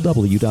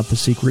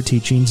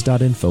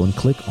www.thesecretteachings.info and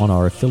click on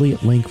our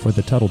affiliate link for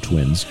the Tuttle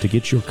Twins to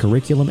get your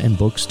curriculum and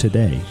books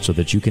today so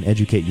that you can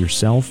educate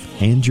yourself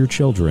and your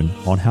children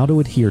on how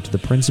to adhere to the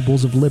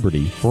principles of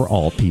liberty for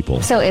all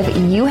people. So if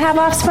you have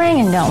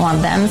offspring and don't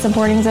want them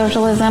supporting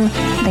socialism,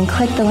 then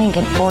click the link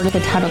and order the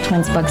Tuttle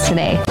Twins books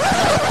today.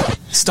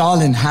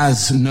 Stalin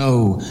has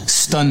no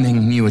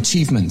stunning new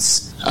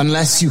achievements,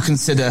 unless you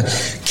consider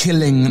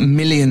killing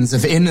millions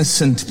of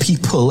innocent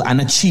people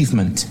an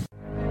achievement.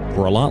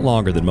 For a lot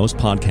longer than most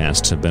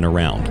podcasts have been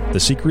around, The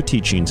Secret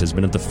Teachings has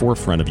been at the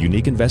forefront of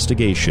unique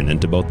investigation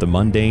into both the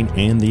mundane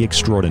and the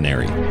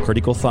extraordinary.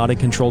 Critical thought and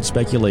controlled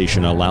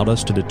speculation allowed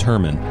us to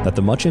determine that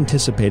the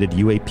much-anticipated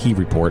UAP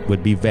report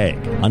would be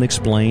vague,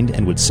 unexplained,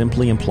 and would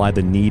simply imply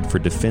the need for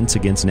defense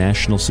against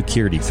national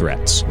security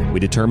threats. We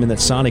determined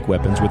that sonic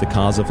weapons were the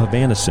cause of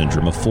Havana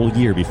Syndrome a full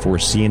year before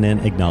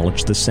CNN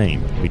acknowledged the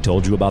same. We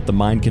told you about the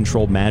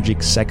mind-controlled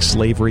magic, sex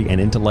slavery, and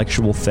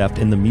intellectual theft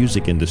in the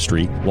music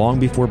industry long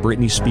before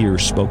Britney Spears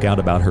spoke out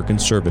about her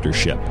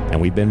conservatorship, and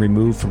we've been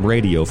removed from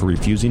radio for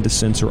refusing to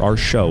censor our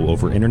show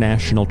over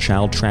international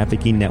child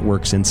trafficking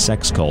networks and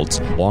sex cults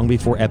long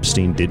before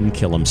Epstein didn't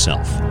kill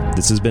himself.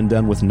 This has been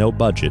done with no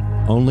budget,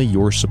 only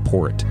your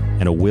support,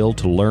 and a will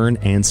to learn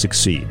and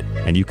succeed.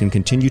 And you can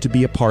continue to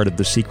be a part of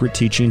the Secret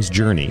Teachings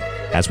journey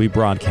as we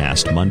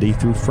broadcast Monday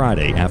through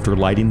Friday after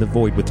Lighting the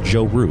Void with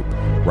Joe Roop,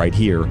 right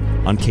here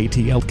on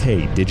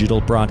KTLK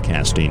Digital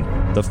Broadcasting,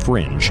 The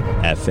Fringe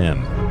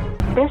FM.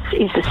 This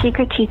is The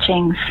Secret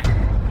Teachings.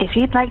 If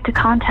you'd like to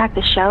contact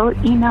the show,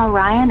 email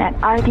Ryan at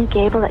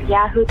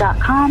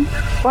rdgable@yahoo.com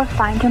or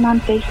find him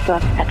on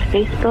Facebook at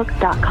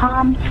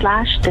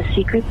facebook.com/The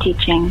Secret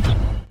Teachings.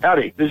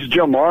 Howdy, this is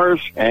Joe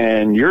Mars,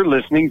 and you're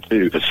listening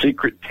to The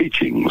Secret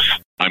Teachings.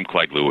 I'm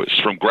Clyde Lewis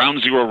from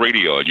Ground Zero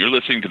Radio, and you're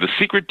listening to The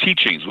Secret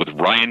Teachings with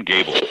Ryan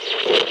Gable.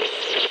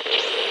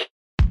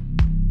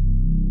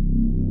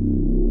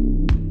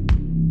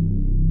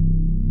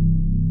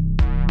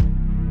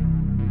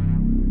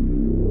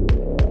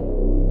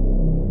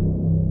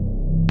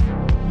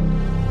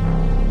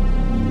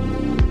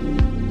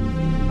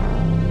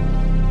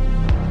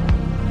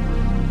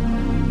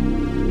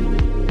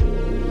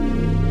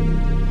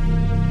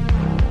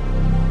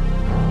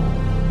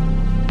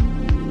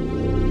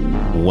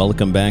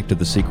 Welcome back to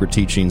the Secret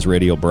Teachings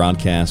radio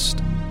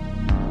broadcast.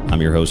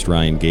 I'm your host,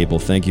 Ryan Gable.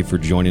 Thank you for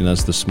joining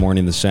us this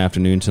morning, this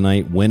afternoon,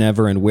 tonight,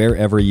 whenever and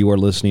wherever you are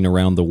listening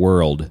around the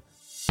world.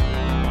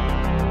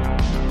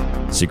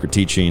 Secret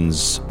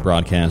Teachings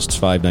broadcasts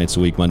 5 nights a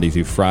week, Monday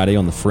through Friday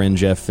on the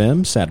Fringe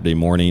FM, Saturday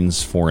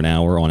mornings for an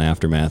hour on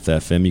Aftermath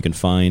FM. You can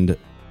find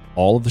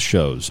all of the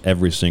shows,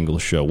 every single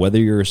show. Whether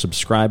you're a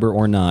subscriber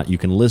or not, you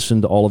can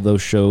listen to all of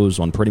those shows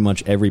on pretty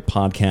much every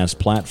podcast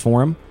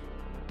platform.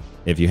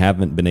 If you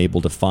haven't been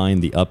able to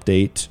find the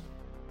update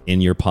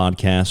in your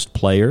podcast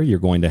player, you're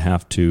going to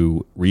have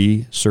to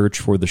research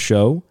for the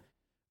show,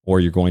 or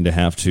you're going to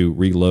have to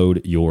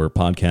reload your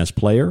podcast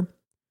player.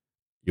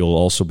 You'll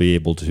also be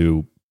able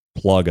to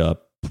plug a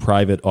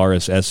private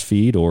RSS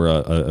feed, or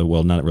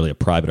well, not really a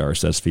private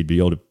RSS feed, but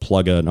you'll be able to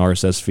plug an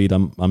RSS feed,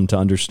 I'm to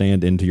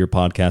understand, into your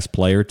podcast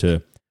player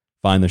to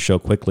find the show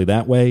quickly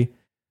that way.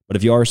 But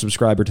if you are a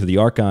subscriber to the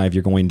archive,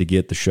 you're going to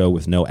get the show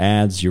with no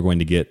ads. You're going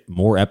to get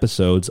more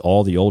episodes,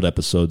 all the old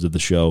episodes of the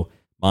show,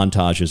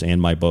 montages,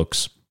 and my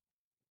books.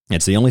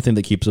 It's the only thing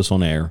that keeps us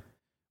on air.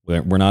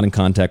 We're not in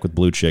contact with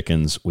blue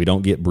chickens. We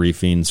don't get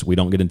briefings. We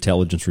don't get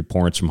intelligence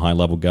reports from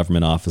high-level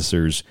government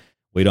officers.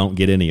 We don't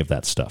get any of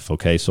that stuff,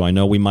 okay? So I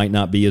know we might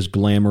not be as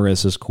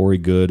glamorous as Corey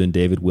Good and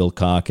David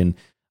Wilcock, and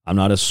I'm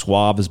not as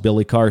suave as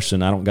Billy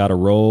Carson. I don't got a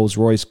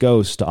Rolls-Royce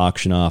Ghost to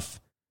auction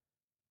off.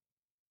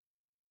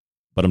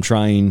 But I'm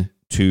trying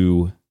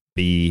to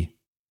be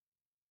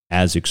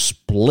as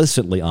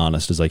explicitly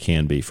honest as I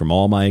can be from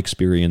all my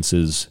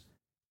experiences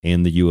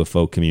in the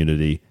UFO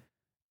community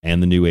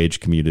and the New Age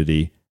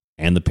community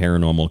and the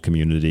paranormal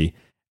community.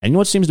 And you know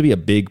what seems to be a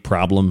big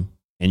problem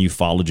in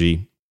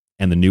ufology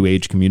and the New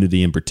Age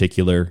community in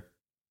particular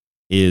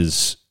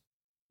is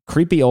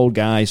creepy old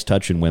guys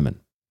touching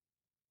women.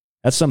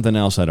 That's something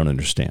else I don't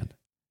understand.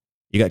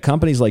 You got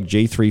companies like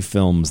J3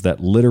 Films that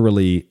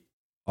literally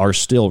are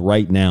still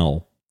right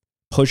now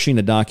pushing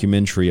a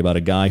documentary about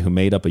a guy who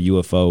made up a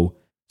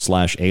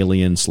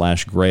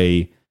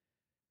UFO/alien/gray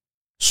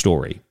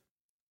story.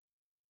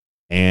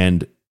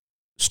 And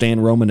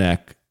Stan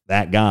Romanek,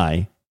 that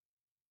guy,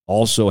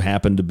 also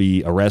happened to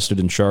be arrested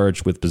and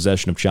charged with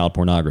possession of child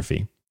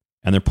pornography.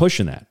 And they're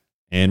pushing that.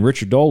 And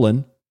Richard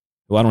Dolan,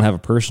 who I don't have a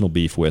personal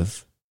beef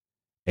with,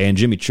 and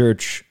Jimmy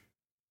Church,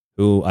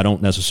 who I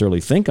don't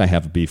necessarily think I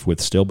have a beef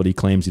with still, but he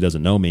claims he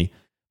doesn't know me,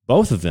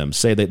 both of them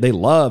say that they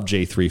love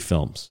J3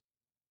 Films.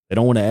 They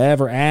don't want to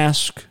ever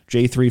ask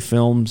J3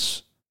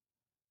 Films,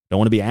 don't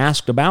want to be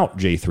asked about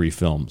J3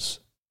 Films,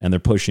 and they're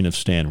pushing of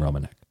Stan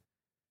Romanek.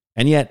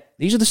 And yet,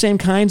 these are the same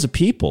kinds of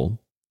people,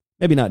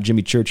 maybe not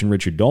Jimmy Church and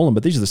Richard Dolan,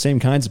 but these are the same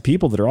kinds of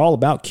people that are all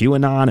about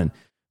QAnon, and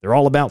they're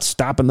all about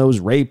stopping those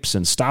rapes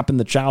and stopping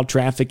the child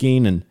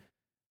trafficking,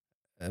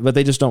 but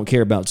they just don't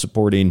care about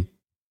supporting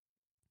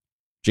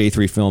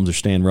J3 Films or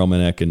Stan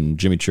Romanek, and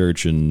Jimmy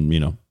Church and,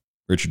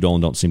 Richard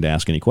Dolan don't seem to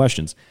ask any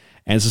questions.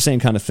 And it's the same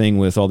kind of thing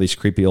with all these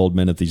creepy old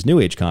men at these New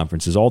Age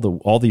conferences,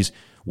 all these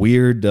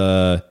weird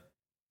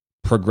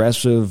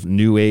progressive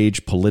New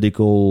Age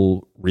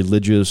political,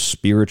 religious,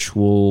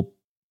 spiritual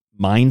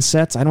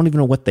mindsets. I don't even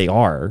know what they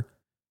are.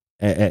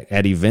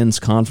 At events,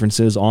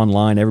 conferences,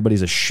 online,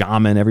 everybody's a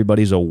shaman,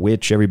 everybody's a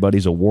witch,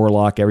 everybody's a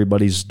warlock,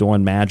 everybody's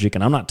doing magic.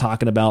 And I'm not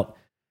talking about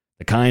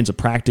the kinds of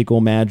practical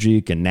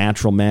magic and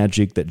natural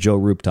magic that Joe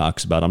Roop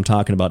talks about. I'm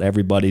talking about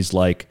everybody's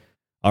like,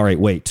 all right,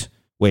 wait,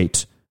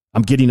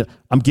 I'm getting a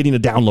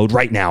download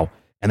right now.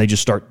 And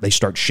they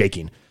start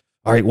shaking.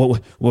 All right,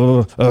 and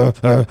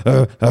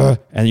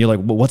you're like,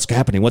 well, what's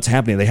happening? What's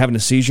happening? Are they having a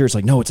seizure? It's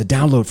like, no, it's a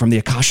download from the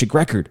Akashic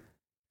record.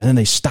 And then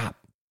they stop.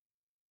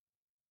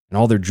 And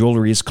all their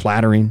jewelry is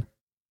clattering.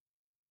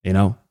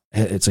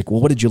 It's like,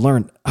 well, what did you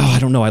learn? Oh, I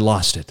don't know. I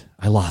lost it.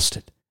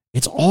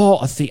 It's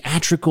all a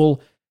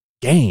theatrical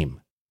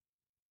game.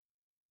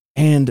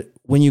 And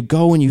when you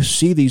go and you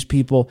see these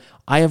people,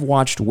 I have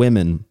watched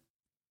women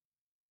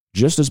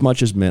just as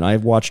much as men. I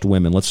have watched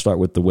women. Let's start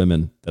with the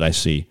women that I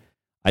see.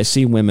 I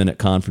see women at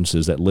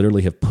conferences that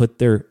literally have put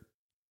their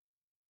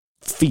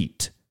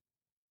feet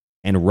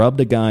and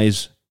rubbed a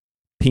guy's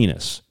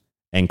penis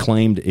and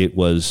claimed it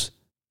was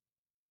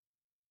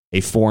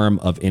a form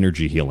of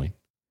energy healing.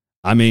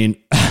 I mean,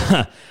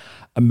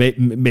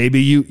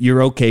 maybe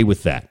you're okay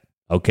with that,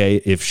 okay,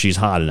 if she's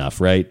hot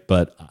enough, right?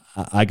 But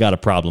I got a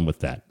problem with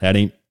that. That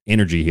ain't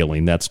energy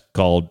healing. That's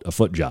called a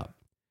foot job.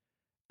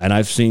 And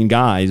I've seen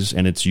guys,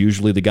 and it's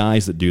usually the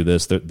guys that do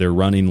this, they're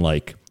running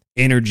like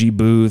energy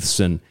booths.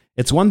 And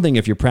it's one thing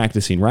if you're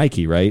practicing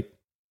Reiki, right?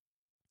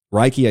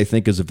 Reiki, I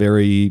think, is a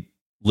very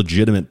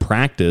legitimate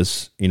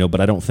practice,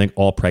 but I don't think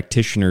all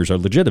practitioners are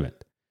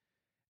legitimate.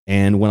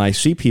 And when I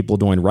see people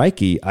doing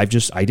Reiki, I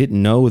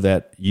didn't know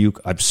that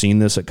I've seen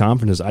this at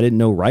conferences. I didn't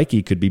know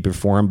Reiki could be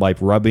performed by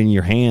rubbing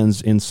your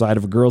hands inside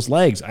of a girl's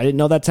legs. I didn't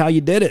know that's how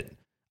you did it.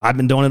 I've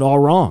been doing it all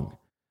wrong.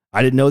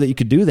 I didn't know that you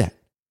could do that.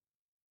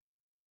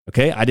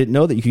 Okay, I didn't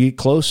know that you could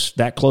get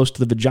that close to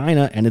the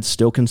vagina, and it's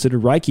still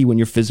considered Reiki when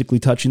you're physically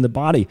touching the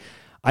body.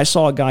 I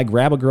saw a guy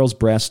grab a girl's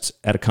breasts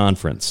at a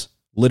conference,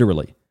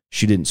 literally.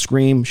 She didn't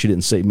scream. She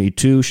didn't say me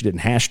too. She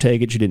didn't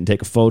hashtag it. She didn't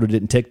take a photo,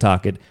 didn't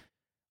TikTok it.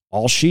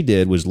 All she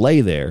did was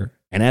lay there,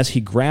 and as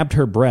he grabbed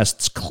her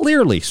breasts,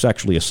 clearly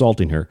sexually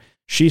assaulting her,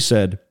 she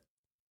said,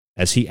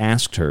 as he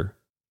asked her,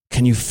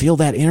 "Can you feel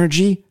that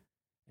energy?"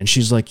 And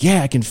she's like,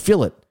 "Yeah, I can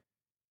feel it."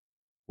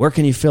 "Where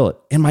can you feel it?"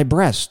 "In my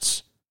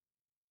breasts."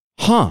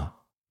 "Huh,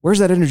 where's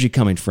that energy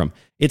coming from?"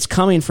 "It's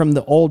coming from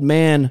the old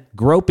man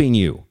groping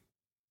you."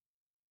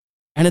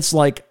 And it's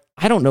like,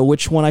 I don't know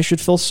which one I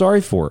should feel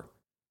sorry for.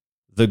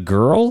 The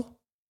girl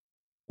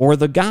or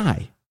the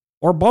guy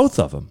or both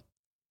of them.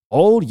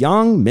 Old,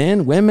 young,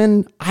 men,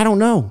 women, I don't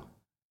know.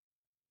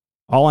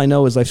 All I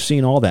know is I've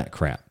seen all that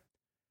crap.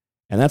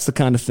 And that's the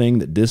kind of thing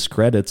that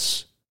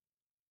discredits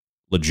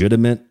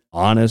legitimate,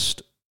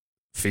 honest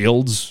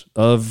fields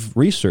of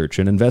research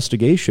and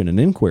investigation and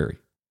inquiry.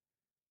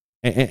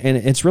 And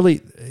it's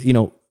really,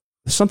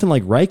 something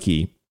like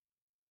Reiki,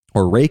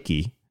 or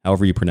Reiki,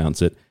 however you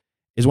pronounce it,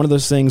 is one of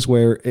those things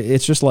where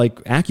it's just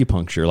like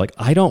acupuncture. Like,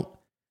 I don't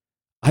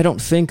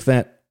think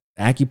that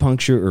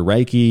acupuncture or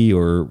Reiki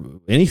or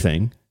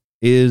anything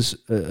is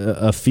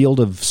a field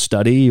of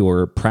study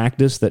or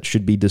practice that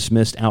should be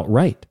dismissed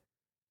outright.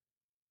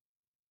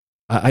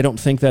 I don't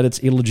think that it's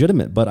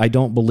illegitimate, but I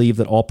don't believe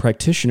that all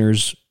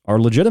practitioners are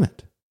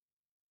legitimate.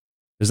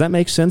 Does that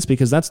make sense?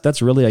 Because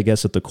that's really, I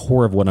guess, at the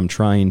core of what I'm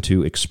trying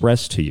to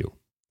express to you.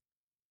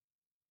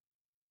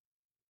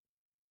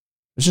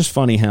 It's just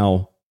funny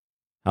how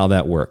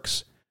that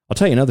works. I'll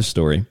tell you another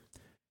story.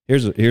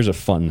 Here's a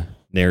fun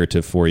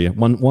narrative for you.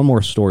 One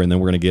more story, and then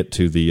we're going to get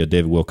to the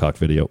David Wilcock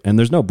video. And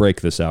there's no break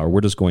this hour.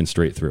 We're just going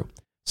straight through.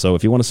 So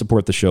if you want to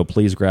support the show,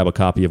 please grab a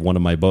copy of one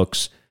of my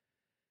books.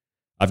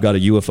 I've got a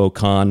UFO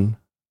Con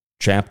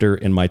chapter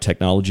in my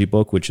technology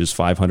book, which is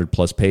 500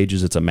 plus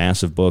pages. It's a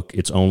massive book.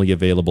 It's only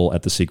available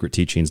at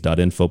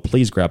thesecretteachings.info.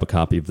 Please grab a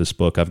copy of this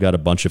book. I've got a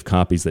bunch of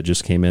copies that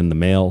just came in the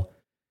mail.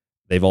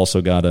 They've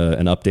also got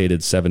an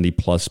updated 70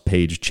 plus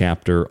page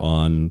chapter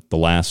on the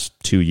last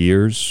 2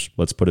 years.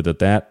 Let's put it at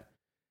that.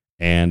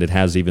 And it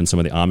has even some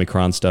of the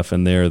Omicron stuff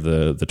in there,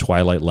 the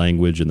Twilight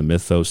language and the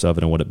mythos of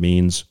it and what it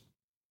means.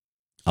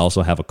 I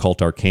also have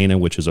Occult Arcana,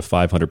 which is a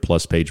 500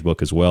 plus page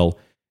book as well.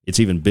 It's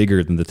even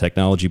bigger than the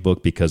technology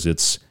book because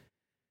it's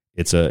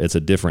a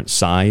different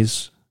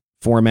size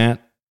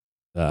format.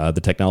 The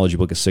technology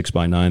book is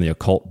 6x9. The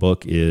occult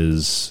book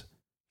is,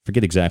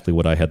 forget exactly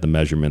what I had the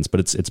measurements, but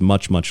it's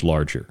much, much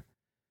larger.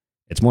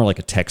 It's more like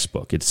a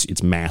textbook.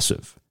 It's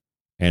massive.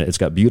 And it's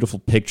got beautiful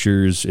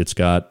pictures. It's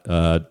got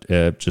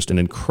just an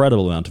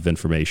incredible amount of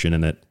information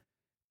in it.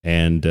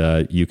 And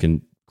you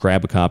can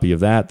grab a copy of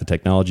that, the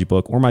technology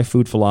book, or my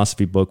food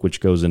philosophy book, which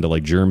goes into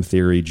like germ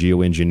theory,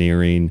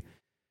 geoengineering,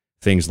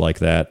 things like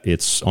that.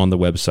 It's on the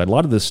website. A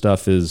lot of this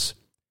stuff is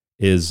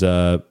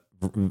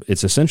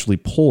it's essentially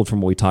pulled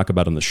from what we talk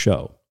about on the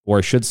show. Or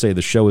I should say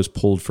the show is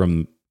pulled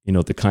from,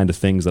 the kind of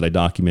things that I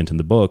document in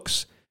the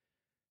books.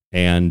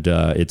 And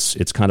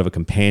it's kind of a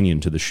companion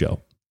to the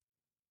show.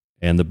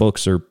 And the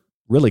books are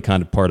really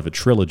kind of part of a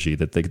trilogy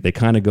that they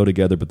kind of go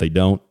together, but they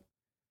don't.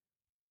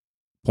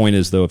 Point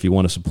is, though, if you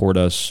want to support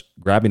us,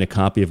 grabbing a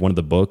copy of one of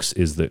the books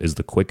is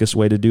the quickest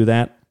way to do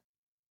that.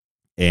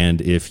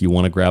 And if you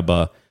want to grab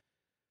a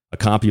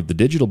copy of the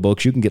digital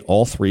books, you can get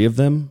all three of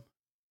them.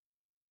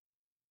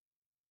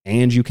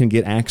 And you can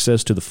get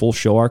access to the full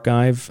show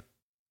archive,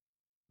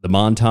 the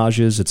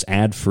montages. It's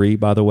ad-free,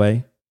 by the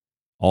way,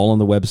 all on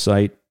the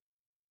website.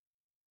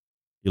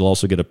 You'll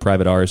also get a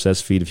private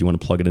RSS feed if you want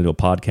to plug it into a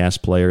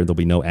podcast player. There'll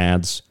be no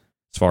ads.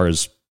 As far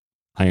as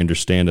I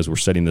understand, as we're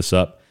setting this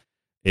up,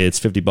 it's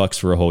 $50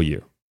 for a whole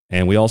year.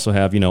 And we also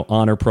have,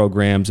 honor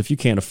programs. If you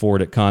can't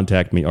afford it,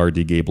 contact me,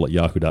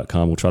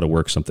 rdgable@yahoo.com. We'll try to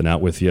work something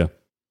out with you.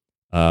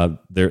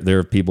 There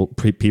are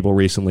people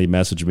recently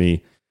messaged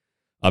me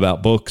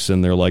about books,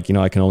 and they're like,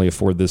 I can only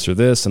afford this or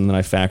this, and then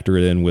I factor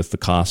it in with the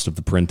cost of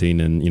the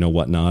printing and,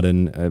 whatnot,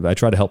 and I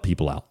try to help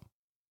people out.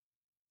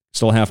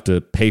 Still have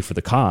to pay for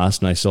the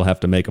cost, and I still have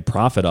to make a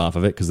profit off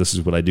of it because this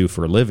is what I do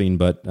for a living,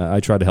 but I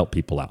try to help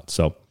people out.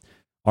 So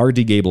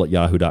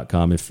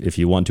rdgable@yahoo.com if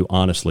you want to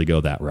honestly go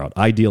that route.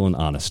 I deal in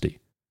honesty.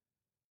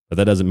 But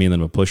that doesn't mean that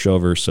I'm a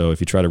pushover, so if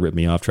you try to rip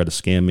me off, try to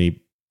scam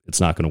me,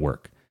 it's not going to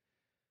work.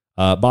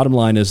 Bottom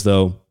line is,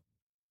 though,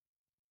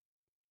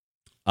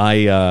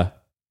 I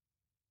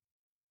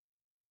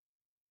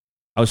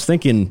was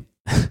thinking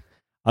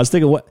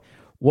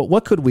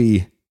what could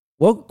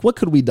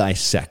we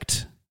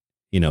dissect,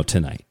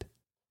 tonight?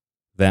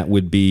 That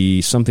would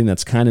be something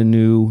that's kind of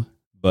new,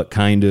 but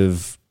kind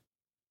of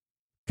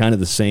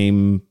the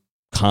same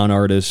con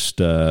artist,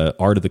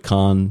 art of the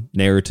con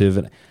narrative.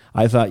 And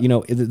I thought,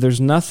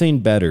 there's nothing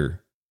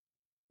better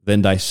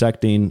than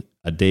dissecting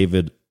a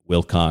David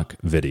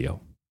Wilcock video.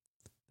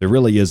 There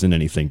really isn't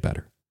anything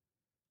better.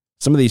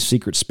 Some of these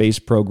secret space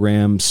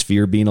programs,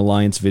 Sphere Being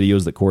Alliance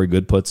videos that Corey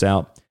Good puts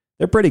out,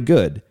 they're pretty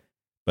good,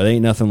 but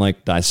ain't nothing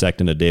like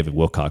dissecting a David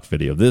Wilcock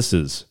video. This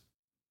is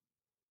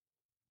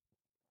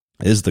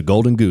the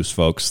golden goose,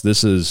 folks.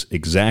 This is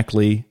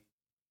exactly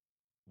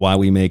why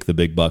we make the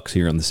big bucks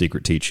here on The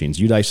Secret Teachings.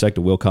 You dissect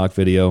a Wilcock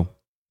video,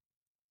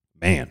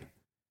 man,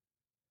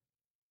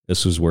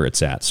 this is where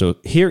it's at. So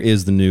here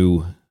is the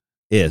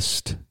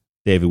newest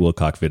David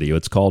Wilcock video.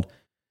 It's called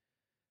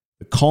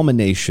The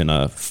Culmination,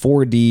 a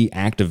 4D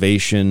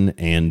activation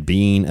and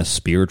being a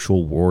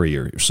spiritual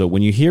warrior. So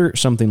when you hear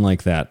something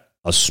like that,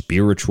 a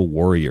spiritual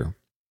warrior,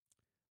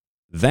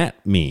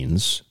 that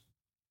means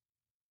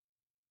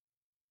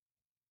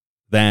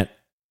that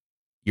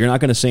you're not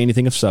going to say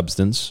anything of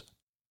substance.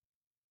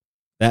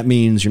 That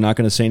means you're not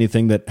going to say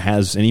anything that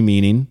has any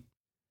meaning.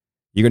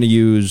 You're going to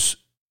use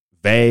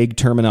vague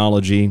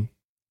terminology.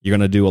 You're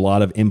going to do a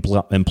lot of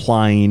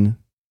implying.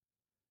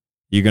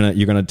 You're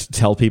going to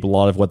tell people a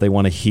lot of what they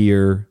want to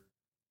hear,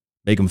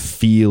 make them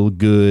feel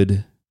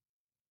good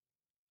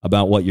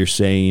about what you're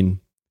saying,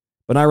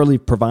 but not really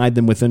provide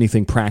them with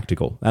anything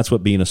practical. That's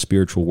what being a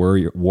spiritual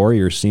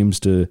warrior seems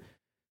to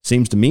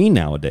mean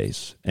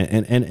nowadays.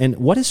 And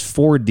what is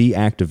 4D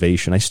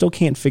activation? I still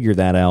can't figure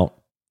that out.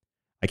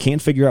 I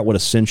can't figure out what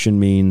ascension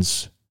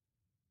means.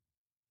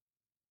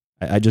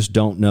 I just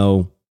don't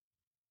know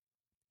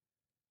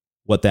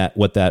what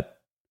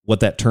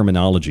that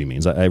terminology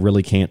means. I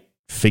really can't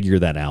figure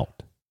that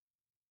out.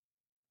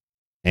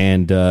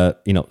 And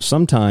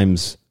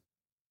sometimes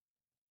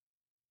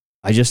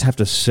I just have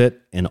to sit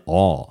in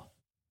awe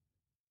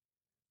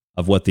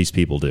of what these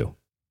people do.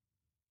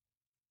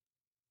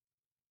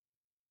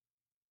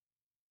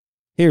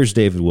 Here's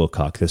David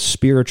Wilcock, the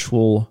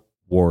spiritual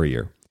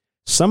warrior.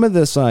 Some of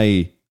this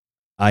I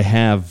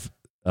have,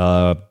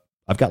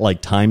 I've got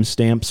like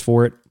timestamps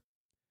for it.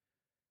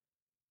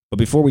 But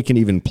before we can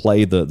even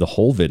play the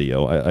whole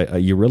video,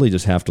 you really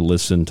just have to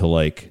listen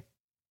to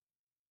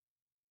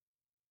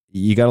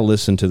you got to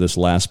listen to this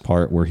last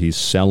part where he's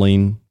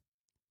selling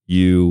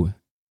you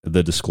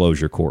the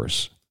disclosure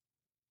course.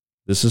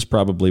 This is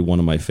probably one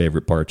of my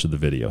favorite parts of the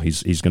video.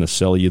 He's going to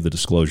sell you the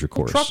disclosure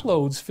course.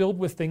 Truckloads filled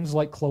with things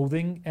like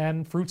clothing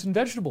and fruits and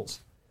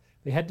vegetables.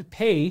 They had to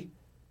pay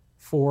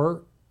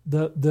for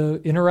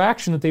the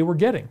interaction that they were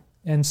getting.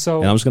 And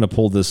so, I was going to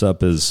pull this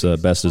up as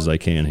best as I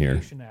can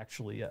here.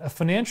 Actually, a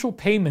financial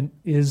payment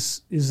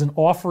is an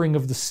offering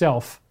of the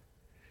self,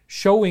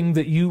 showing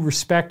that you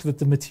respect that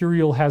the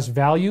material has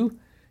value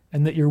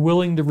and that you're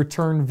willing to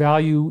return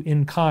value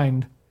in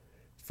kind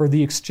for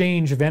the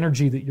exchange of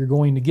energy that you're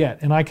going to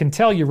get. And I can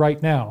tell you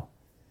right now,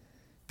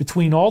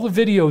 between all the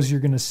videos you're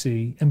going to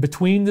see and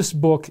between this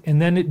book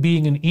and then it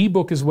being an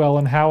ebook as well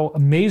and how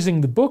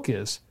amazing the book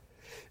is,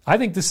 I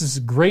think this is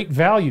great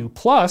value.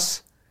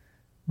 Plus,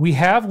 we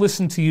have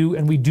listened to you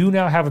and we do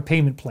now have a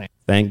payment plan.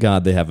 Thank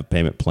God they have a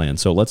payment plan.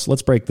 So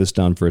let's break this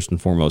down first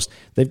and foremost.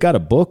 They've got a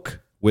book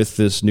with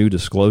this new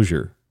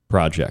disclosure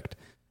project.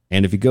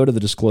 And if you go to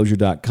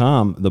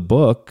thedisclosure.com, the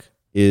book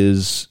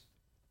is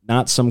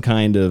not some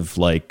kind of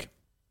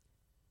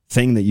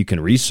thing that you can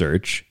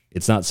research.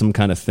 It's not some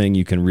kind of thing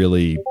you can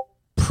really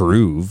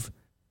prove.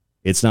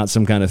 It's not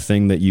some kind of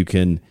thing that you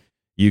can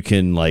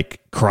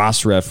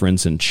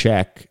cross-reference and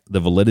check the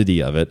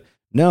validity of it.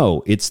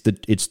 No, it's the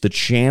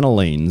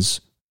channelings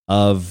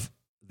of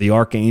the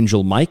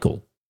Archangel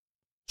Michael.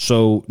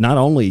 So not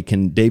only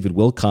can David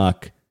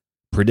Wilcock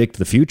predict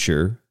the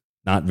future,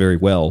 not very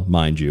well,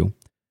 mind you,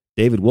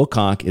 David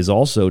Wilcock is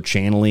also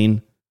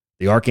channeling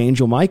the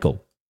Archangel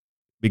Michael.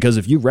 Because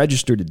if you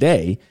register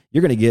today,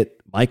 you're going to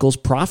get Michael's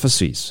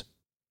prophecies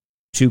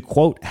to,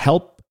 quote,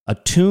 help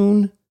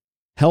to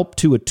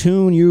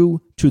attune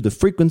you to the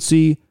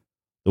frequency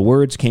the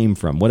words came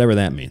from, whatever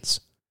that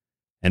means,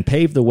 and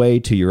pave the way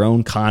to your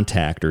own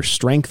contact or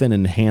strengthen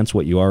and enhance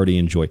what you already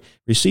enjoy.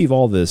 Receive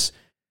all this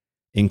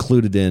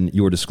included in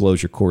your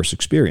disclosure course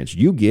experience.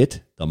 You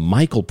get the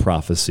Michael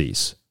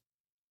prophecies.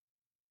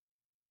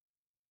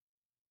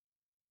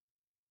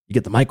 You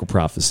get the Michael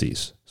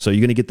prophecies. So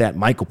you're going to get that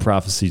Michael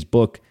prophecies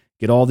book,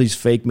 get all these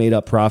fake made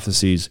up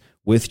prophecies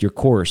with your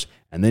course,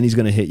 and then he's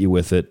going to hit you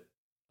with it.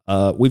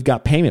 We've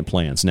got payment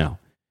plans now.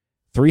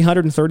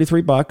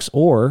 $333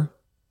 or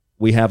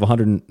we have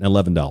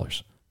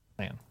 $111.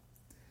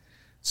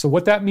 So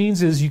what that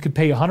means is you could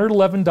pay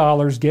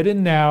 $111, get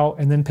in now,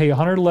 and then pay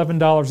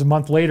 $111 a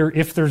month later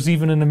if there's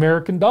even an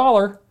American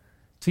dollar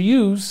to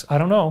use. I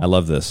don't know. I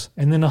love this.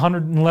 And then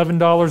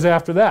 $111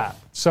 after that.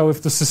 So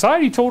if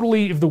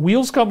if the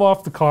wheels come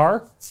off the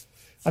car,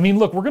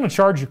 look, we're going to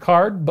charge your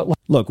card, but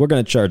look, we're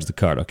going to charge the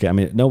card. Okay.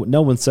 No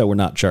one said we're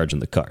not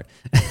charging the card.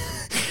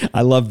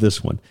 I love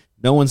this one.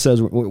 No one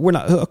says we're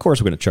not. Of course,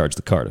 we're going to charge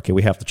the card. Okay.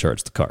 We have to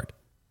charge the card.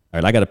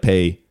 All right. I got to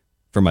pay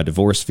for my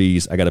divorce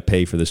fees. I got to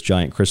pay for this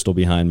giant crystal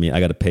behind me. I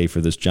got to pay for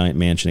this giant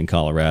mansion in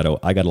Colorado.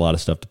 I got a lot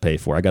of stuff to pay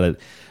for. I got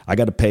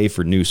to pay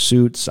for new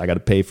suits. I got to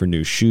pay for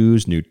new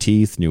shoes, new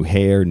teeth, new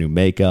hair, new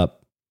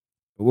makeup.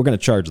 We're going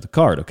to charge the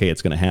card. Okay,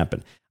 it's going to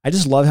happen. I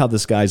just love how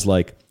this guy's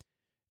like,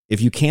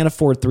 if you can't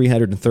afford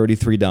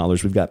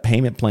 $333, we've got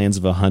payment plans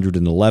of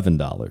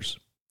 $111.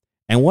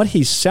 And what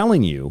he's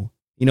selling you,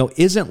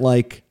 isn't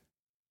like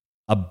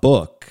a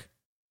book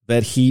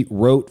that he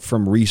wrote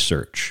from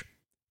research.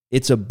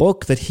 It's a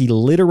book that he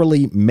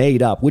literally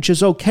made up, which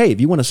is okay.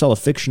 If you want to sell a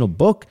fictional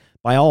book,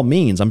 by all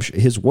means, I'm sure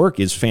his work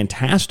is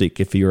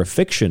fantastic if you're a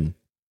fiction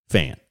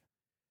fan.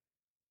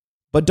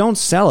 But don't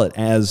sell it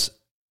as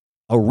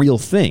a real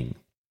thing.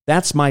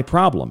 That's my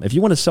problem. If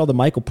you want to sell the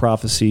Michael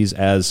prophecies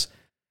as,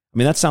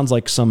 that sounds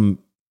like some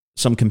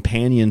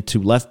companion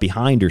to Left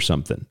Behind or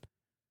something.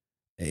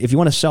 If you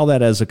want to sell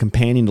that as a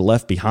companion to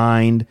Left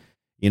Behind,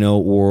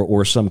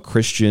 or some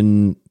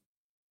Christian,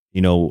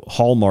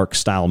 Hallmark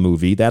style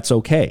movie, that's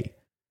okay,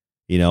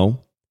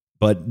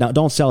 but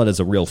don't sell it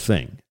as a real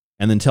thing.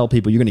 And then tell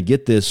people you're going to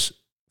get this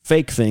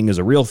fake thing is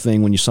a real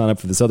thing when you sign up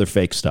for this other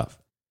fake stuff.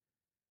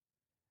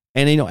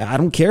 And, I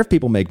don't care if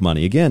people make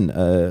money. Again,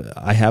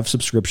 I have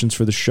subscriptions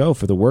for the show,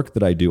 for the work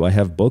that I do. I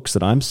have books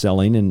that I'm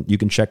selling, and you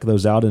can check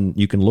those out, and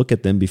you can look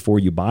at them before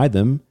you buy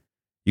them.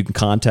 You can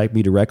contact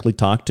me directly,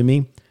 talk to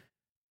me.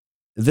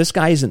 This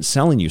guy isn't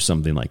selling you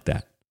something like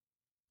that.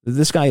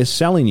 This guy is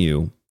selling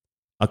you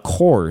a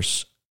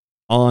course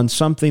on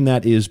something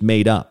that is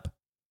made up.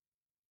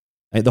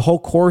 The whole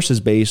course is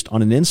based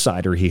on an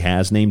insider he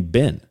has named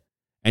Ben.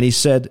 And he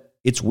said,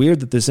 it's weird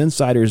that this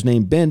insider is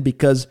named Ben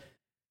because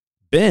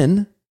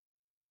Ben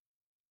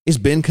is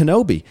Ben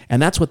Kenobi.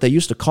 And that's what they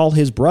used to call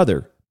his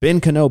brother,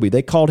 Ben Kenobi.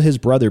 They called his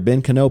brother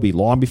Ben Kenobi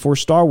long before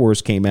Star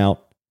Wars came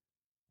out.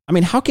 I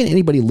mean, how can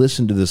anybody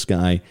listen to this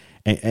guy?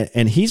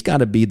 And he's got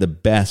to be the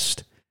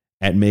best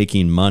at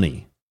making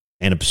money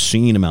and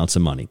obscene amounts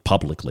of money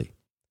publicly.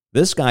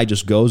 This guy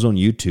just goes on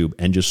YouTube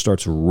and just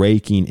starts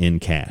raking in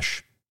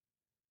cash.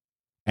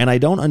 And I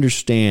don't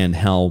understand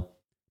how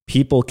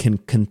people can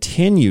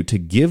continue to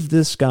give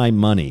this guy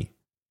money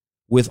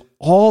with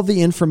all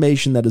the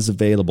information that is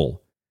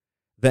available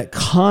that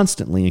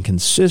constantly and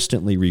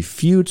consistently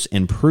refutes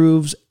and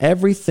proves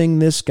everything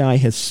this guy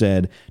has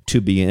said to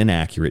be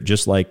inaccurate,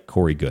 just like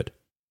Corey Goode.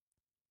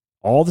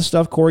 All the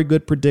stuff Corey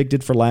Goode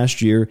predicted for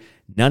last year,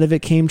 none of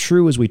it came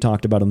true, as we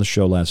talked about on the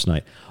show last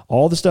night.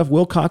 All the stuff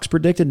Wilcox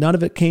predicted, none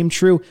of it came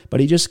true, but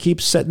he just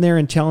keeps sitting there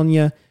and telling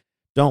you,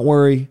 don't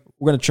worry,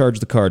 we're going to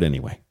charge the card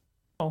anyway.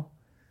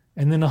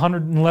 And then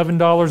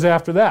 $111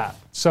 after that.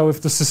 So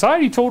if the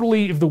society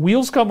if the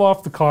wheels come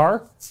off the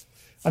car,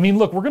 I mean,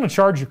 look, we're going to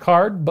charge your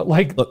card, but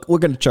look, we're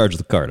going to charge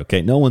the card,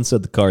 okay? No one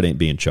said the card ain't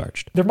being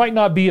charged. There might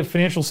not be a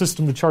financial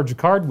system to charge a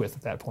card with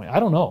at that point. I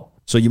don't know.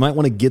 So you might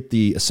want to get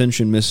the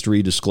Ascension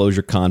Mystery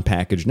Disclosure Con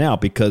package now,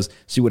 because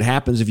see what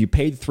happens if you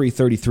paid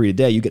 $333 a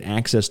day, you get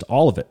access to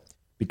all of it.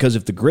 Because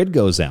if the grid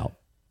goes out,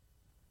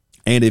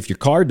 and if your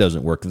card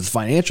doesn't work, if the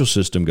financial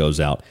system goes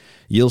out,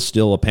 you'll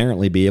still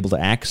apparently be able to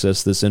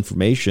access this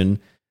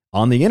information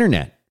on the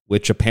internet,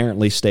 which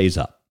apparently stays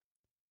up,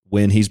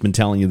 when he's been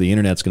telling you the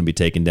internet's going to be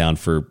taken down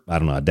for, I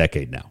don't know, a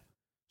decade now.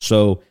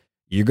 So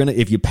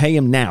if you pay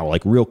him now,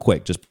 like real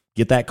quick, just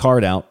get that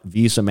card out,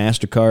 Visa,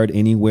 MasterCard,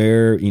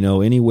 anywhere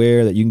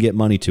that you can get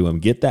money to him.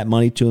 Get that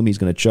money to him. He's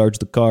going to charge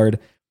the card,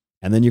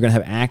 and then you're going to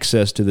have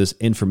access to this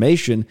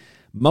information,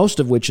 most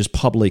of which is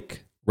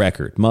public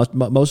record,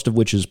 most of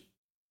which is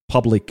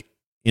public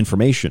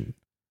information.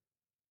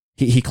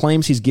 He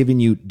claims he's giving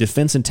you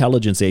Defense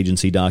Intelligence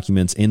Agency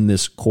documents in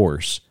this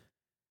course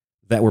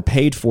that were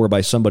paid for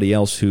by somebody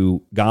else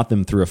who got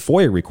them through a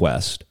FOIA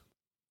request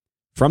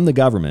from the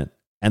government,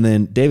 and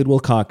then David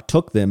Wilcock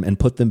took them and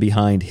put them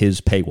behind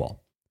his paywall.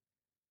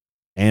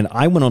 And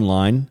I went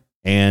online,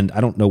 and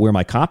I don't know where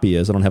my copy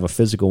is. I don't have a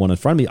physical one in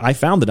front of me. I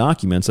found the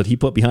documents that he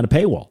put behind a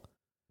paywall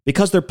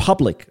because they're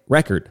public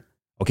record.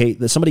 Okay,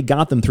 somebody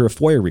got them through a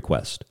FOIA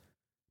request.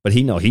 But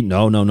no. Dave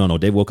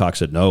Wilcock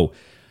said, no,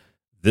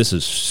 this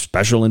is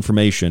special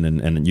information,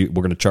 and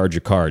we're going to charge your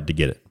card to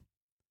get it.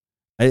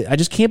 I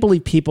just can't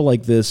believe people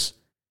like this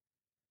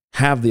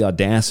have the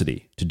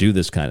audacity to do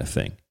this kind of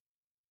thing.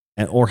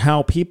 Or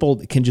how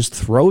people can just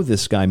throw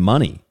this guy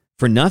money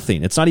for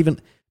nothing. It's not even,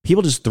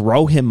 people just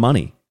throw him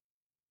money.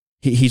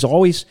 He's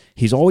always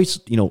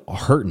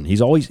hurting.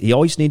 He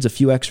always needs a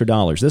few extra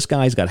dollars. This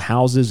guy's got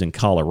houses in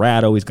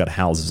Colorado. He's got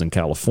houses in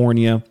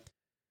California.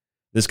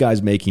 This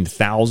guy's making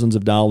thousands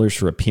of dollars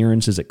for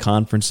appearances at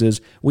conferences.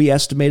 We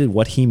estimated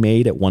what he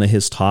made at one of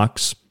his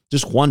talks,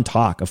 just one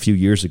talk a few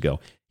years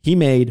ago. He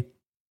made, it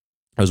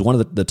was one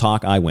of the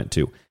talk I went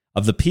to,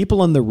 of the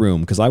people in the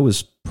room, because I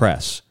was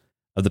press,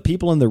 of the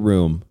people in the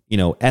room,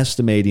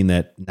 estimating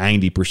that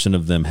 90%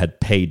 of them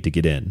had paid to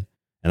get in,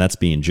 and that's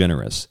being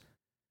generous.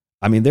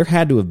 I mean, there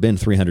had to have been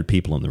 300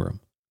 people in the room.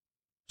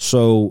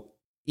 So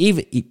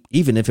even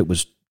if it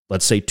was,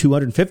 let's say,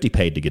 250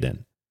 paid to get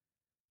in,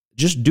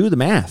 just do the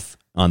math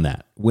on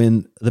that.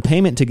 When the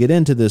payment to get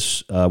into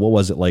this, a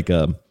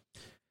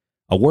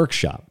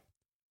workshop,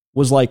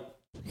 was like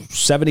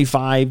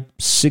 $75,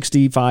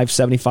 $65,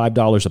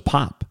 $75 a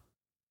pop.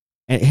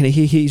 And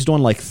he's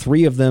doing like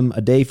 3 of them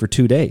a day for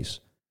 2 days.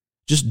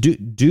 Just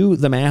do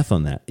the math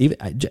on that.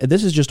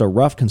 This is just a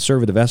rough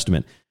conservative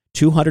estimate.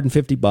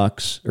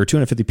 $250 or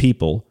 250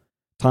 people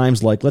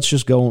times, like, let's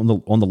just go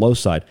on the low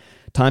side,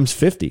 times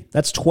 50.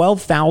 That's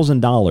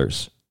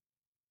 $12,000.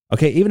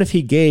 Okay, even if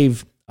he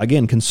gave,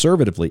 again,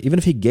 conservatively, even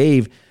if he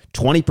gave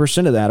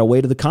 20% of that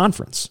away to the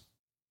conference,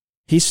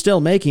 he's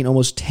still making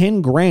almost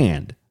 10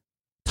 grand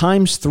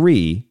times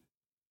 3,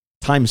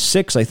 times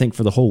 6, I think,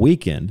 for the whole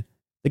weekend.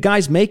 The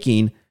guy's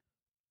making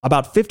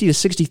about $50,000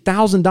 to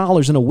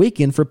 $60,000 in a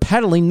weekend for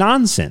peddling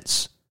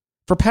nonsense,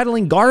 for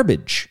peddling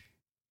garbage.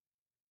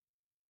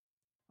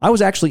 I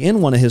was actually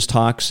in one of his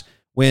talks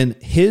when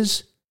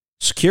his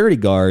security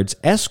guards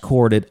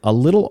escorted a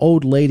little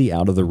old lady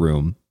out of the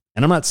room.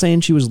 And I'm not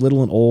saying she was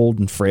little and old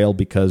and frail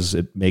because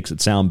it makes it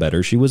sound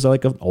better. She was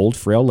like an old,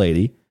 frail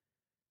lady.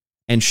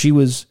 And she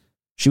was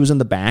in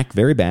the back,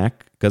 very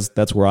back, because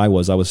that's where I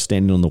was. I was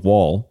standing on the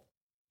wall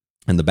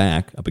in the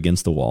back, up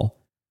against the wall.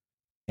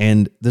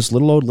 And this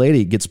little old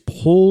lady gets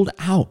pulled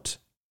out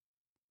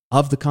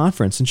of the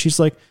conference. And she's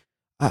like,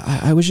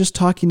 I was just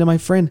talking to my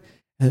friend.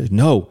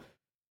 No,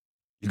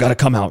 you got to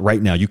come out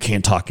right now. You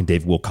can't talk in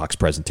Dave Wilcock's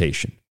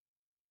presentation.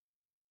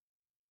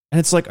 And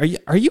it's like,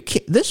 are you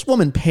kidding? This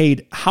woman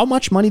paid how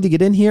much money to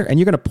get in here, and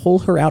you're going to pull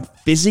her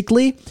out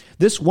physically?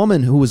 This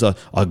woman, who was a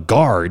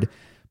guard,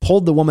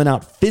 pulled the woman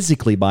out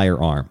physically by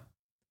her arm.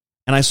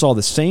 And I saw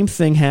the same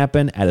thing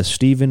happen at a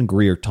Stephen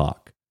Greer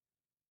talk.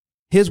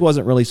 His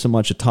wasn't really so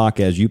much a talk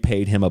as you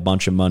paid him a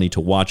bunch of money to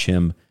watch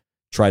him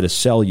try to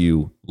sell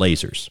you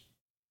lasers.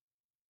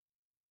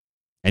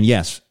 And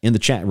yes, in the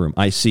chat room,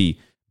 I see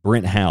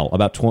Brent Howell,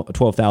 about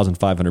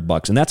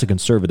 $12,500, and that's a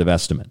conservative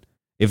estimate.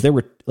 If there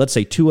were, let's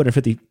say,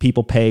 250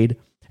 people paid,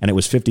 and it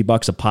was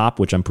 $50 a pop,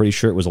 which I'm pretty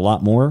sure it was a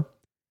lot more,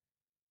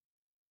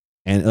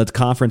 and the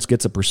conference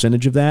gets a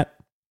percentage of that,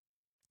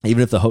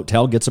 even if the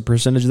hotel gets a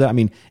percentage of that, I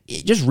mean,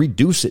 just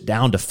reduce it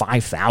down to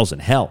 $5,000.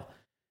 Hell,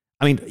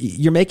 I mean,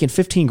 you're making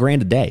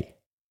 $15,000 a day.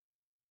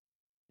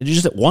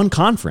 Just at one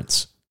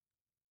conference.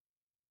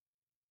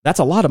 That's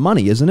a lot of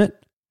money, isn't it?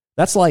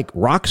 That's like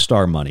rock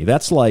star money.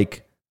 That's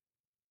like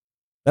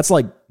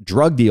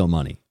drug deal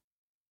money.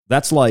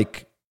 That's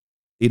like,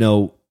 you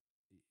know,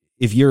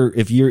 if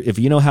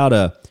you know how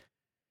to,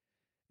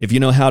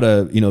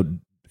 you know,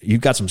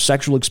 you've got some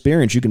sexual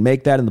experience, you can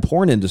make that in the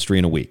porn industry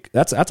in a week.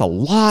 That's a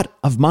lot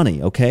of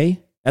money.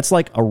 Okay. That's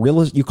like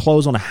you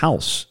close on a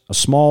house, a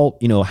small,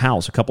 you know,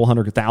 house, a couple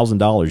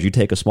 $100,000. You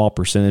take a small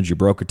percentage, your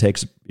broker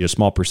takes a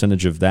small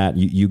percentage of that.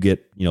 You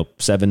get, you know,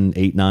 $7,000,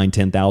 $8,000,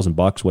 $9,000,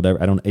 $10,000,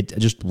 whatever. It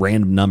just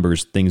random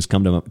numbers, things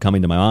coming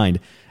to my mind.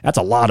 That's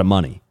a lot of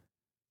money.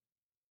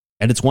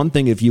 And it's one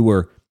thing if you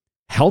were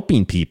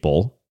helping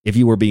people, if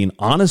you were being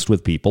honest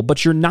with people,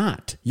 but you're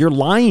not. You're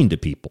lying to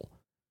people.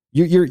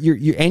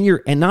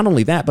 And not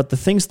only that, but the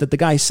things that the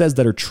guy says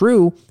that are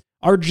true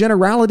are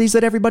generalities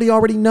that everybody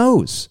already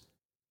knows.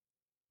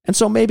 And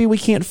so maybe we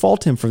can't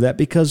fault him for that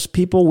because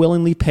people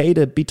willingly pay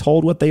to be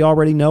told what they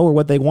already know or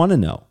what they want to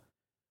know.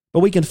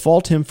 But we can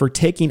fault him for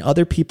taking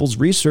other people's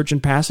research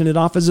and passing it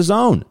off as his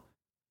own.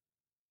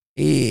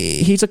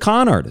 He's a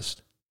con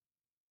artist.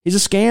 He's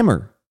a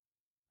scammer.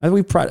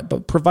 We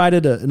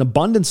provided an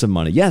abundance of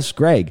money. Yes,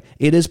 Greg,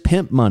 it is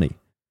pimp money.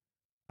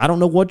 I don't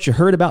know what you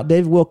heard about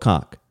David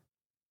Wilcock,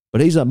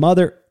 but he's a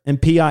mother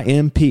and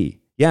PIMP.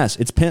 Yes,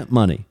 it's pimp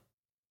money.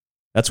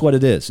 That's what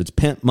it is. It's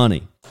pimp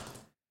money.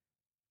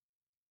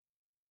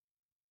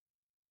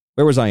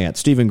 Where was I at?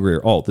 Stephen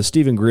Greer. Oh, the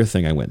Stephen Greer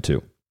thing I went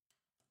to.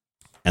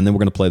 And then we're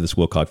going to play this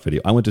Wilcock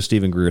video. I went to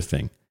Stephen Greer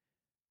thing.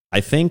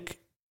 I think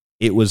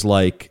it was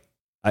like,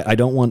 I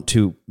don't want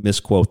to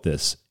misquote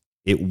this.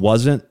 It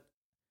wasn't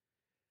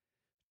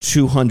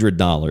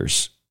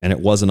 $200 and it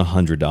wasn't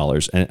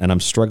 $100. And I'm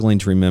struggling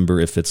to remember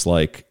if it's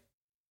like,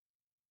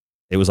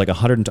 it was like I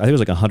think it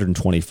was like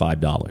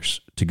 $125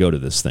 to go to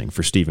this thing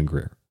for Stephen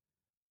Greer.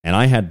 And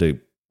I had to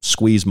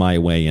squeeze my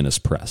way in as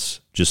press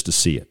just to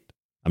see it.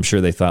 I'm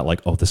sure they thought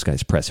like, oh, this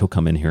guy's press. He'll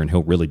come in here and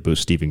he'll really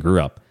boost Stephen Greer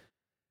up.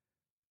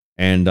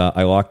 And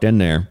I walked in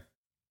there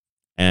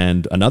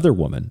and another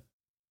woman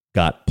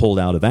got pulled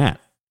out of that.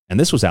 And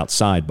this was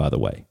outside, by the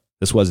way.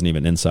 This wasn't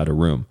even inside a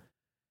room.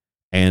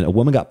 And a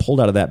woman got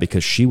pulled out of that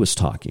because she was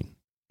talking.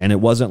 And it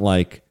wasn't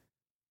like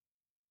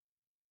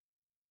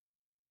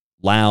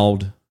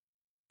loud,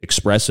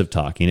 expressive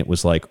talking. It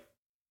was like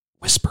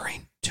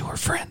whispering to her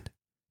friend,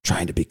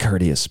 trying to be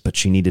courteous, but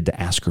she needed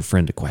to ask her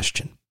friend a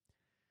question.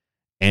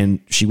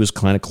 And she was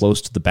kind of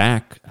close to the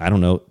back. I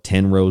don't know,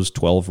 10 rows,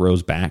 12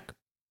 rows back.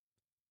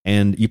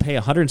 And you pay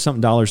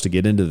 $100-something to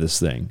get into this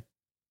thing.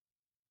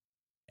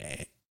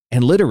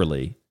 And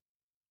literally,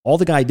 all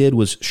the guy did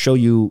was show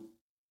you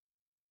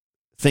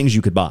things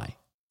you could buy.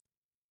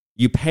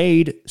 You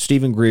paid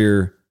Stephen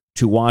Greer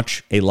to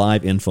watch a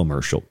live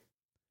infomercial.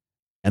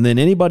 And then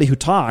anybody who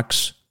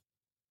talks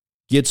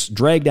gets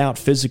dragged out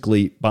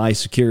physically by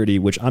security,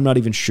 which I'm not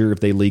even sure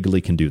if they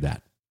legally can do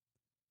that.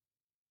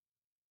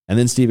 And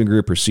then Stephen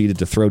Greer proceeded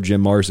to throw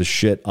Jim Mars'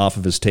 shit off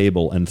of his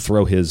table and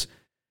throw his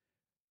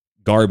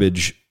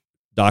garbage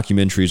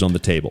documentaries on the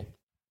table.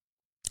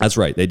 That's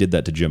right. They did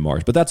that to Jim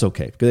Mars, but that's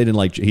okay because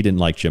he didn't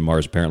like Jim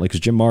Mars apparently because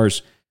Jim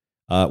Mars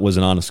was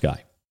an honest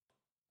guy.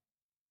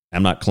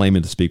 I'm not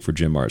claiming to speak for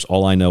Jim Mars.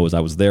 All I know is I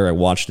was there. I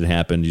watched it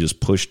happen. You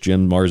just pushed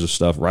Jim Mars'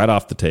 stuff right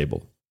off the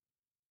table.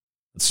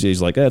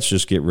 He's like, let's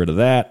just get rid of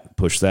that.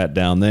 Push that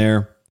down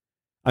there.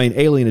 I mean,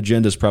 Alien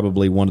Agenda is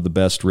probably one of the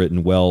best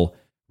written,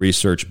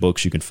 well-researched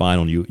books you can find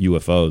on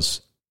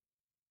UFOs,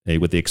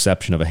 with the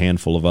exception of a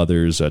handful of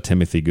others.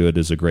 Timothy Good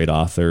is a great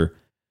author.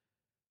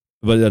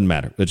 But it doesn't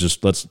matter. It's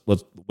just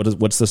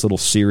what's this little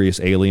serious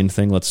alien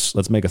thing?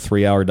 Let's make a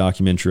 3-hour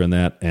documentary on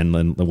that, and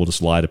then we'll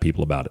just lie to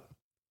people about it.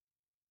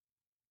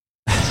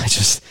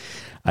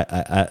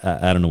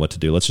 I don't know what to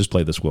do. Let's just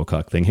play this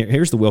Wilcock thing.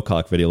 Here's the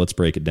Wilcock video. Let's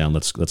break it down.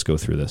 Let's go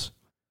through this.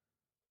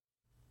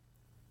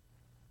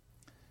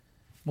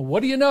 Well,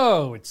 what do you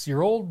know? It's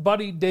your old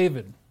buddy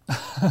David.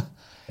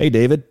 Hey,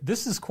 David.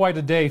 This is quite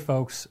a day,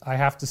 folks, I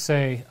have to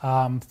say.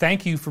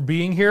 Thank you for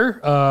being here.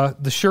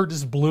 The shirt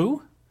is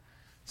blue.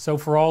 So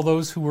for all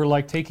those who were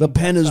like taking the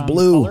pen bets is on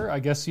blue. color, I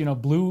guess,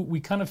 blue we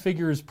kind of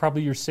figure is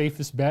probably your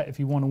safest bet if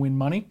you want to win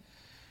money.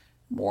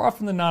 More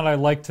often than not, I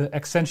like to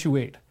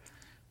accentuate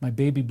my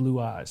baby blue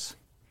eyes.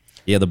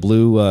 Yeah, the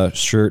blue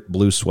shirt,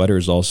 blue sweater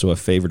is also a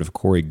favorite of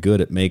Corey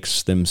Good. It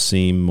makes them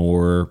seem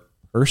more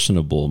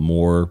personable,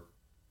 more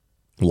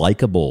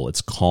likable.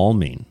 It's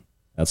calming.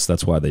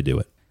 That's why they do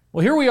it.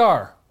 Well, here we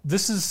are.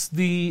 This is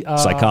the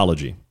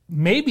psychology.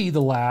 Maybe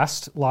the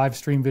last live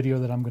stream video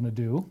that I'm going to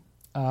do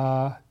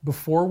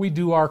before we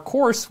do our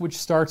course, which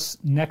starts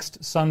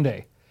next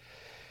Sunday.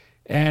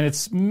 And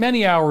it's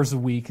many hours a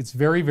week. It's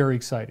very, very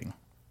exciting.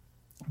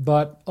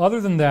 But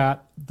other than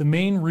that, the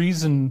main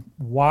reason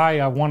why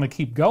I want to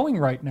keep going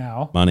right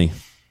now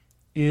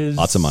is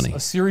lots of money. A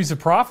series of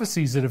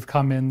prophecies that have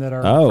come in that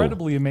are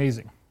incredibly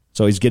amazing.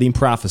 So he's getting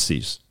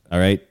prophecies. All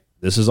right.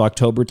 This is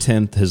October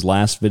 10th, his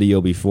last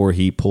video before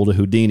he pulled a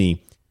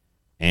Houdini,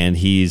 and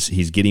he's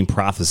getting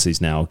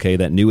prophecies now. Okay,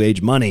 that new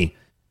age money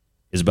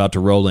is about to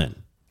roll in.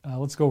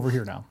 Let's go over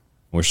here now.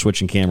 We're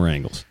switching camera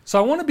angles. So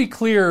I want to be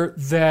clear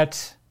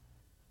that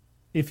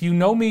if you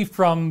know me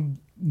from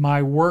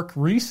my work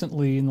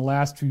recently in the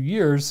last few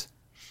years,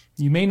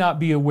 you may not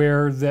be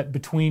aware that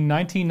between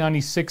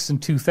 1996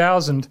 and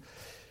 2000,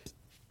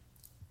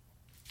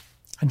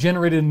 I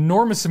generated an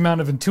enormous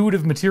amount of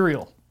intuitive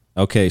material.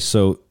 Okay,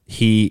 so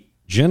he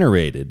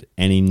generated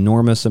an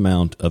enormous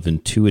amount of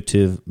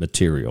intuitive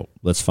material.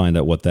 Let's find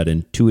out what that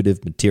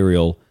intuitive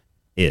material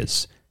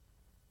is.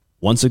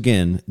 Once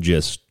again,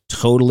 just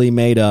totally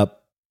made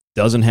up,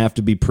 doesn't have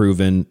to be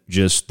proven,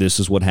 just this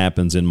is what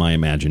happens in my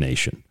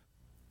imagination.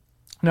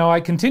 Now,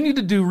 I continued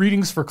to do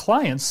readings for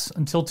clients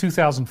until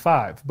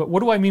 2005, but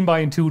what do I mean by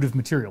intuitive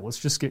material? Let's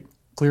just get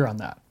clear on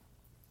that.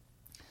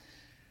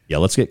 Yeah,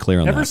 let's get clear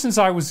on that. Ever since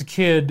I was a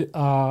kid,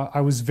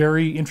 I was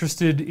very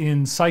interested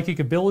in psychic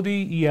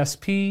ability,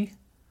 ESP,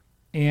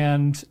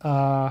 and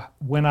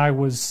when I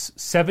was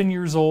 7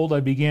 years old, I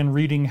began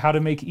reading How to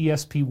Make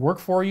ESP Work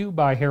For You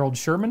by Harold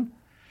Sherman,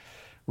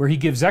 where he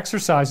gives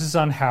exercises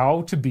on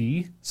how to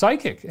be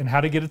psychic and how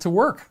to get it to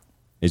work.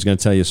 He's going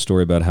to tell you a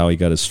story about how he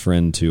got his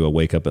friend to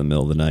wake up in the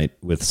middle of the night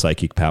with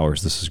psychic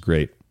powers. This is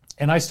great.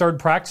 And I started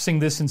practicing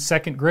this in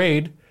second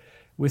grade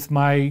with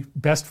my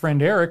best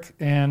friend Eric,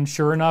 and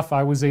sure enough,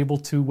 I was able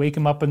to wake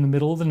him up in the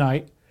middle of the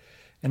night,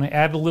 and I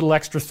added a little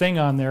extra thing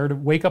on there to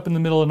wake up in the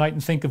middle of the night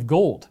and think of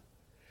gold.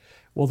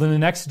 Well, then the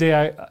next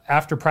day,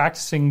 after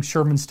practicing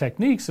Sherman's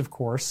techniques, of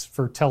course,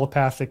 for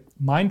telepathic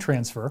mind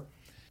transfer.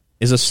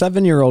 Is a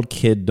 7-year-old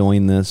kid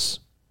doing this?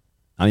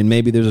 I mean,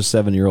 maybe there's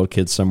a 7-year-old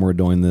kid somewhere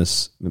doing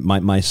this.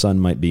 My son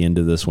might be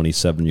into this when he's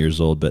 7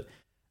 years old, but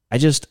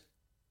did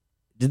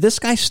this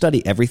guy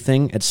study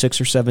everything at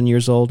 6 or 7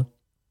 years old?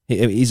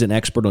 He's an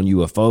expert on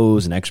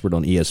UFOs, an expert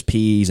on ESP,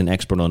 he's an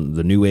expert on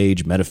the New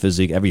Age,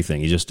 metaphysics,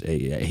 everything.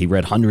 He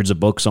read hundreds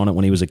of books on it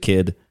when he was a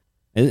kid.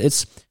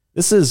 This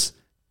is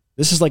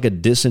like a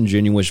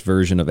disingenuous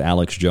version of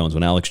Alex Jones.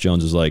 When Alex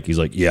Jones is he's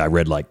like, yeah, I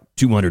read like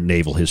 200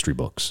 naval history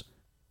books.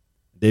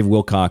 Dave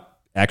Wilcock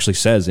actually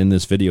says in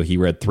this video he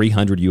read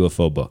 300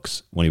 UFO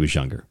books when he was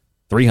younger.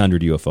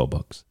 300 UFO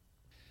books.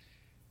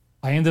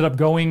 I ended up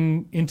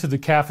going into the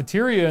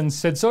cafeteria and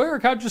said, so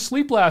Eric, how'd you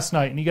sleep last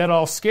night? And he got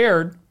all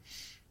scared.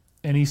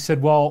 And he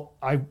said, well,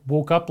 I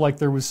woke up like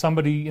there was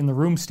somebody in the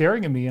room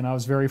staring at me, and I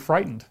was very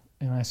frightened.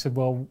 And I said,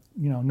 well,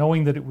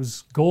 knowing that it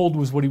was gold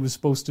was what he was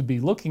supposed to be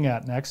looking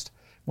at next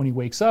when he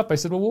wakes up, I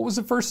said, well, what was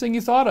the first thing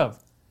you thought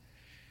of?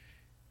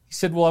 He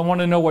said, well, I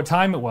want to know what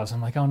time it was.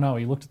 I'm like, oh no,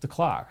 he looked at the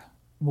clock.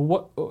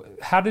 Well,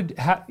 how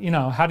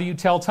do you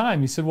tell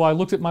time? He said, well, I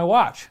looked at my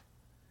watch.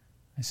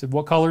 I said,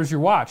 what color is your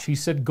watch? He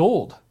said,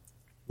 gold.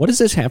 What does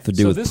this have to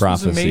do with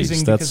prophecies? So this was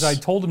amazing because I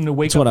told him to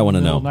wake up in the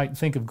middle of the night and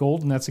think of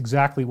gold, and that's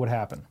exactly what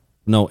happened.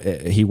 No,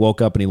 he woke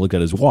up and he looked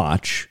at his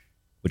watch,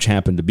 which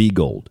happened to be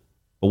gold.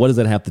 But what does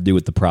that have to do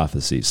with the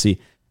prophecies?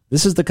 See,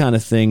 this is the kind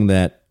of thing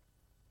that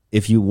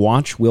if you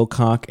watch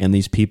Wilcock and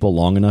these people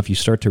long enough, you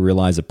start to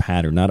realize a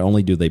pattern. Not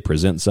only do they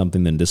present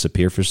something, then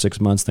disappear for 6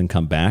 months, then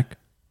come back,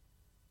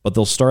 but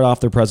they'll start off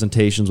their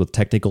presentations with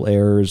technical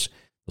errors.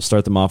 They'll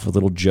start them off with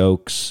little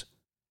jokes.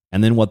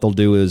 And then what they'll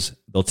do is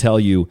they'll tell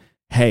you,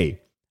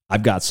 hey,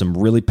 I've got some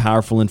really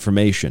powerful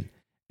information.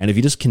 And if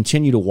you just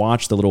continue to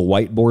watch the little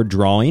whiteboard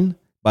drawing,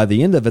 by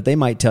the end of it, they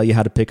might tell you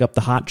how to pick up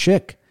the hot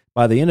chick.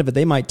 By the end of it,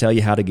 they might tell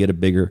you how to get a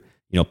bigger,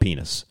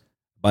 penis.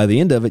 By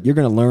the end of it, you're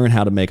going to learn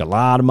how to make a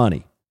lot of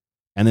money.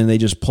 And then they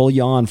just pull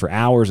you on for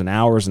hours and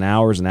hours and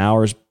hours and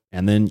hours.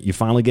 And then you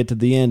finally get to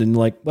the end and you're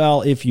like,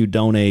 well, if you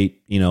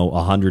donate,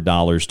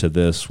 $100 to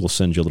this, we'll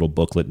send you a little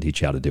booklet and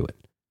teach you how to do it.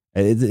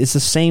 It's the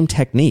same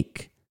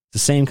technique. It's the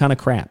same kind of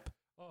crap.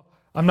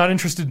 I'm not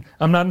interested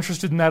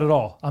in that at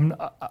all.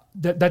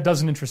 That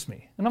doesn't interest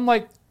me. And I'm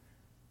like,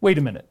 wait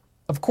a minute.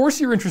 Of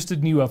course you're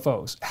interested in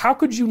UFOs. How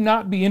could you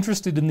not be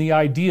interested in the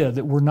idea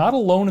that we're not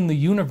alone in the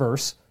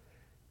universe?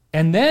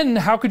 And then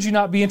how could you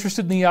not be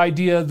interested in the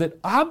idea that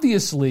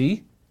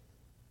obviously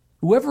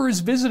whoever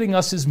is visiting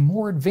us is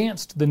more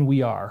advanced than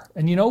we are?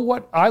 And you know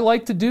what I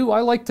like to do?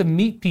 I like to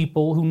meet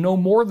people who know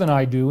more than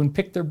I do and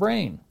pick their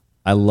brain.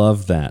 I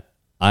love that.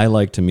 I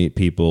like to meet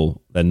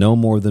people that know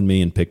more than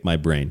me and pick my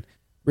brain.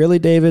 Really,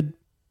 David?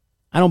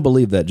 I don't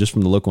believe that just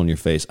from the look on your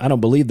face. I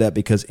don't believe that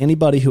because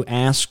anybody who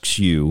asks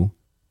you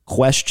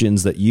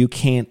questions that you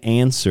can't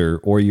answer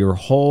or your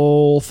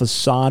whole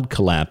facade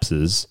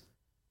collapses,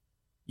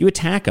 you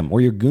attack them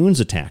or your goons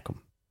attack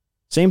them.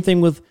 Same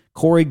thing with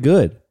Corey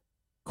Good.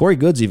 Corey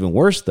Good's even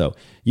worse, though.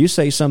 You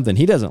say something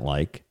he doesn't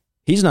like.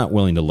 He's not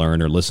willing to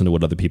learn or listen to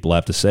what other people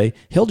have to say.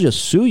 He'll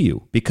just sue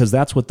you because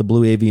that's what the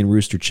Blue Avian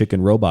Rooster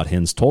Chicken Robot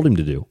Hens told him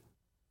to do.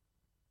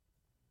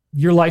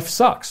 Your life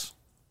sucks,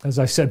 as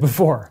I said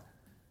before.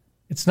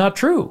 It's not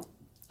true.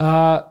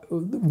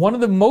 One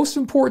of the most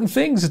important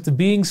things that the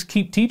beings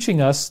keep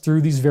teaching us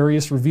through these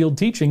various revealed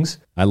teachings.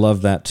 I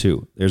love that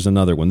too. There's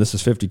another one. This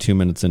is 52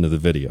 minutes into the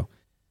video.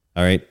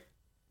 All right.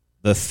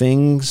 The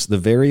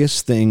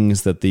various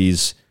things that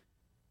these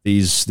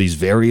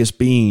various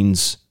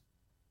beings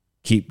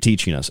keep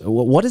teaching us.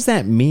 What does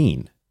that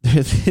mean?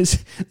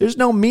 There's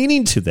no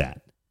meaning to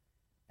that.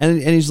 And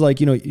he's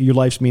like, your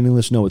life's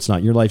meaningless. No, it's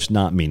not. Your life's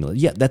not meaningless.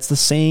 Yeah, that's the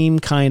same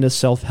kind of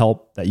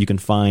self-help that you can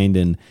find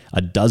in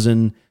a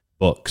dozen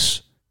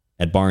books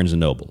at Barnes &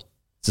 Noble.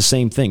 It's the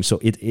same thing. So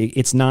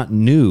it's not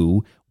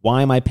new.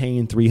 Why am I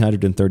paying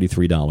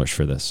 $333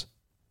 for this?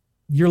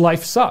 Your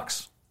life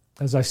sucks,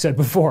 as I said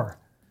before.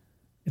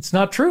 It's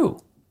not true.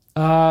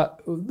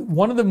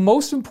 One of the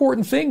most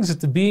important things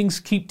that the beings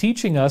keep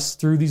teaching us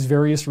through these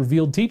various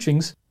revealed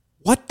teachings.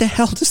 What the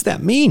hell does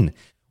that mean?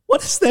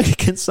 What is that?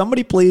 Can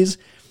somebody please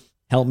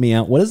help me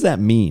out? What does that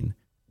mean?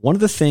 One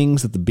of the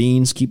things that the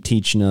beings keep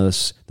teaching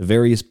us, the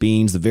various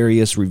beings, the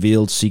various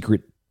revealed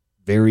secret,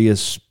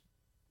 various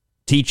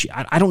teaching.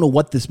 I don't know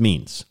what this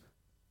means.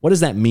 What does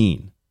that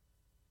mean?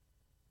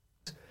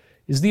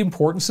 Is the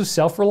importance of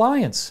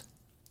self-reliance.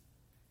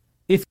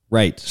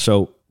 Right.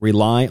 So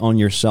rely on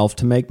yourself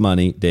to make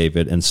money,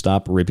 David, and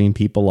stop ripping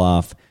people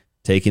off,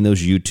 taking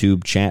those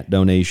YouTube chat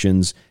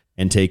donations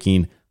and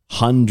taking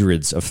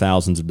hundreds of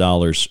thousands of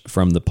dollars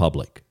from the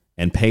public,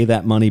 and pay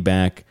that money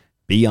back.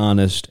 Be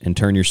honest and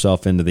turn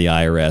yourself into the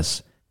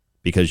IRS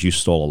because you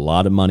stole a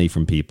lot of money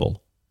from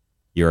people.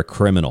 You're a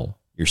criminal.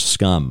 You're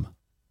scum.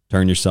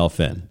 Turn yourself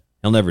in.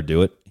 He'll never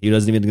do it. He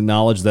doesn't even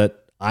acknowledge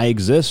that I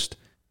exist.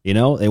 They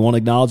won't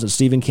acknowledge that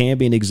Stephen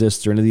Cambion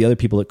exists or any of the other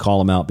people that call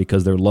him out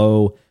because they're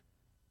low-level,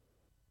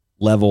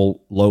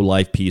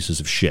 low-life pieces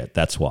of shit.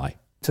 That's why.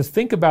 To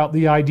think about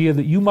the idea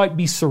that you might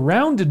be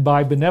surrounded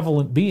by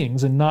benevolent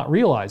beings and not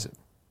realize it.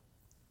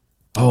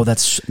 Oh,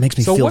 that makes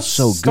me feel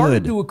so good. What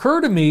started to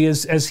occur to me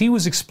is, as he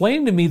was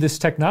explaining to me this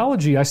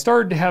technology, I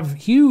started to have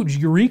huge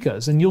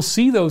eurekas, and you'll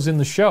see those in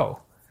the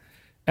show,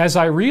 as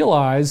I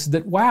realized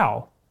that,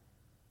 wow.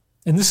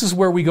 And this is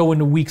where we go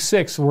into week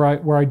 6,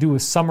 where I do a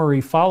summary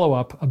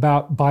follow-up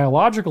about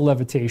biological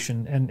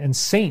levitation and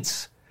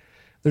saints.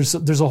 There's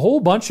a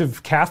whole bunch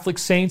of Catholic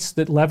saints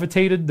that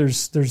levitated.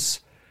 There's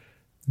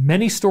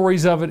many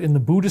stories of it in the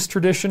Buddhist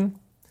tradition.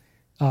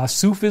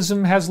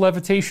 Sufism has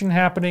levitation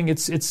happening.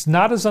 It's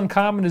not as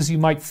uncommon as you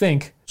might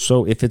think.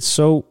 So if it's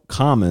so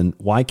common,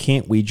 why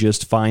can't we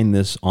just find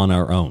this on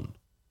our own?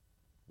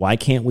 Why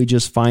can't we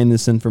just find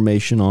this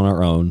information on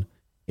our own?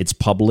 It's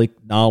public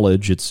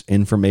knowledge. It's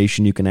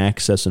information you can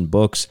access in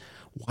books.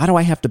 Why do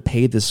I have to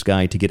pay this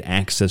guy to get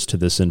access to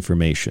this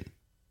information?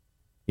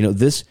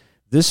 This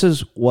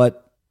is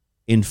what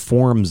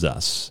informs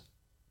us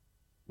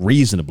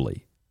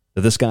reasonably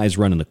that this guy's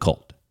running a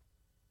cult.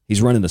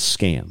 He's running a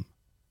scam.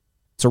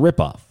 It's a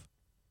ripoff.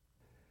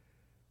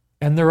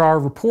 And there are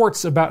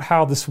reports about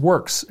how this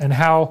works and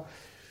how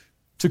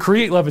to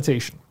create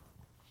levitation.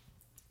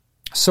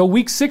 So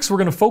week 6, we're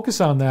going to focus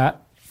on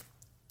that,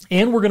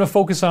 and we're going to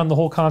focus on the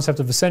whole concept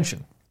of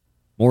ascension.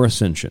 More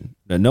ascension.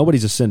 Now,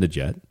 nobody's ascended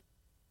yet.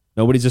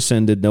 Nobody's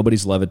ascended.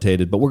 Nobody's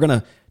levitated. But we're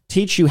going to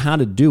teach you how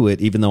to do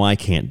it, even though I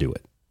can't do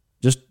it.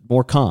 Just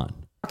more con.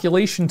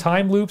 Calculation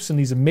time loops and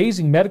these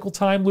amazing medical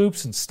time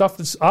loops and stuff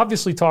that's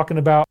obviously talking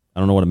about. I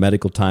don't know what a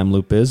medical time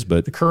loop is,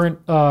 but the current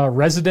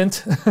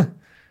resident, and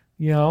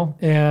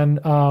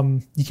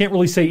you can't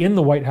really say in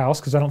the White House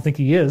because I don't think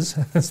he is.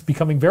 It's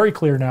becoming very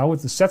clear now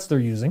with the sets they're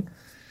using.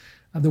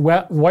 The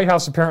White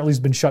House apparently has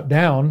been shut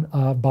down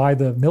by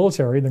the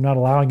military. They're not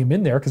allowing him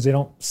in there because they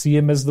don't see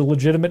him as the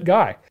legitimate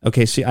guy.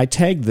 Okay, see, I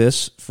tagged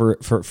this for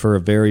a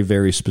very,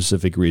 very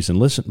specific reason.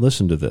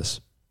 Listen to this.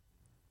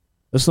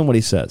 Listen to what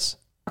he says.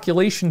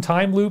 Calculation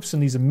time loops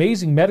and these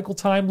amazing medical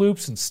time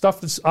loops and stuff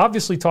that's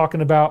obviously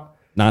talking about.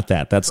 Not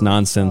that. That's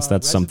nonsense.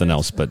 That's something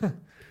else, but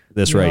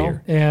this right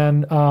here.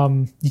 And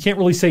you can't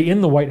really say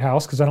in the White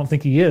House because I don't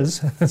think he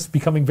is. It's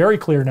becoming very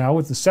clear now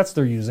with the sets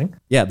they're using.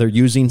 Yeah, they're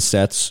using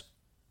sets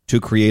to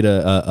create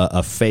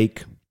a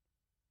fake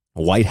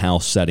White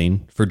House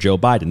setting for Joe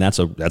Biden.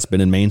 That's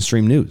been in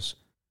mainstream news.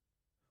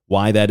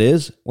 Why that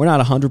is, we're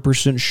not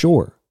 100%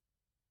 sure.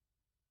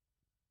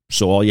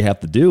 So all you have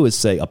to do is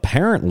say,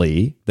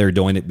 apparently they're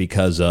doing it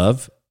because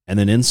of, and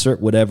then insert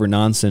whatever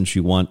nonsense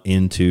you want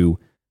into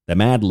the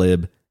Mad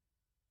Lib,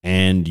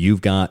 and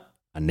you've got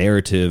a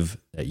narrative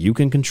that you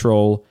can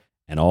control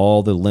and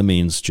all the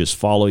lemmings just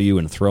follow you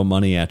and throw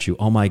money at you.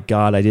 Oh my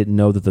God, I didn't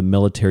know that the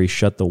military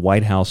shut the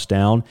White House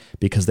down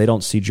because they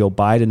don't see Joe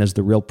Biden as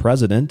the real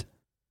president.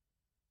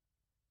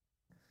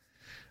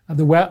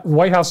 The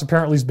White House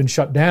apparently has been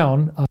shut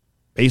down.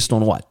 Based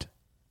on what?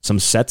 Some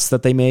sets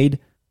that they made?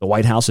 The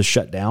White House is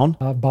shut down?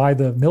 By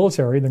the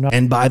military. They're not.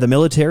 And by the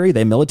military?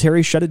 The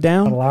military shut it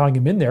down? Not allowing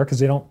him in there because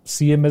they don't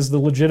see him as the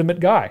legitimate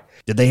guy.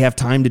 Did they have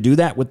time to do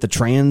that with the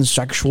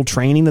transsexual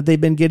training that they've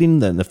been getting,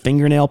 the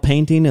fingernail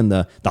painting and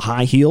the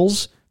high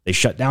heels? They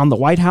shut down the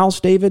White House,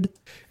 David?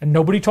 And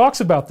nobody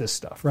talks about this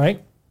stuff,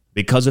 right?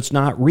 Because it's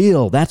not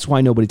real. That's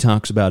why nobody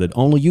talks about it.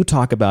 Only you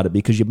talk about it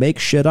because you make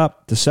shit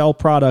up to sell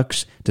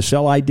products, to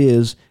sell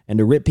ideas, and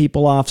to rip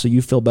people off so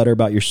you feel better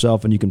about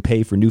yourself and you can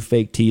pay for new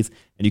fake teeth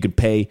and you can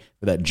pay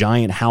for that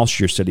giant house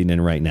you're sitting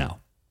in right now.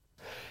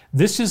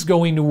 This is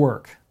going to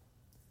work.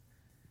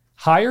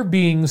 Higher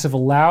beings have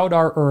allowed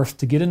our Earth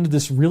to get into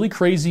this really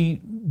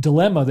crazy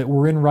dilemma that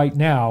we're in right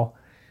now,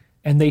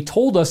 and they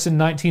told us in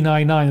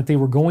 1999 that they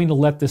were going to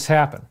let this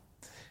happen.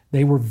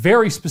 They were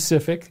very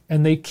specific,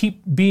 and they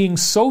keep being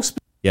so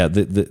specific. Yeah,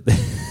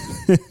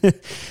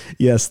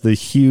 yes, the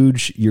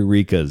huge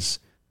eurekas.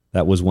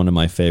 That was one of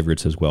my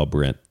favorites as well,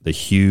 Brent. The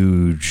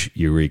huge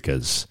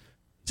eurekas.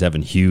 He's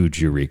having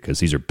huge eurekas.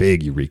 These are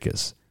big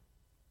eurekas.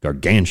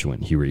 Gargantuan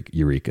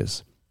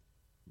eurekas.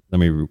 Let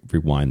me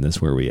rewind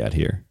this. Where are we at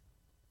here?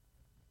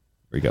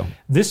 Here we go.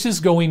 This is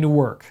going to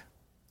work.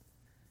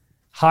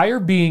 Higher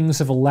beings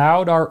have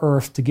allowed our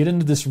Earth to get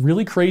into this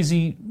really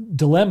crazy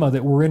dilemma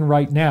that we're in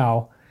right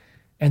now,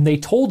 and they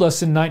told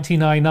us in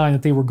 1999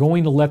 that they were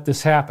going to let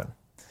this happen.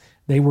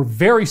 They were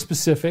very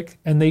specific,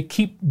 and they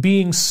keep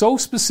being so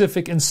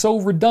specific and so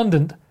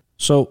redundant.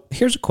 So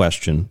here's a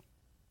question.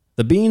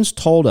 The beings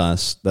told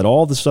us that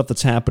all the stuff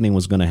that's happening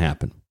was going to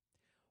happen.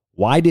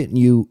 Why didn't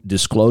you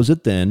disclose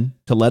it then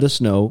to let us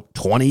know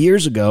 20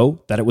 years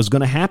ago that it was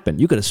going to happen?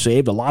 You could have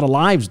saved a lot of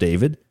lives,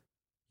 David.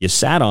 You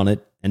sat on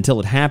it until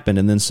it happened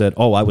and then said,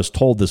 oh, I was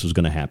told this was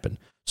going to happen.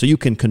 So you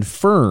can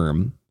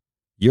confirm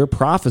your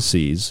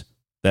prophecies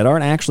that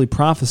aren't actually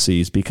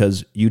prophecies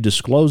because you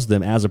disclosed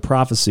them as a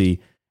prophecy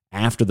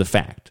after the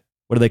fact.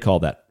 What do they call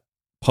that?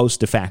 Post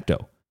de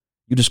facto.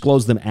 You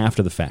disclose them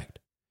after the fact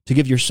to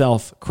give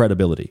yourself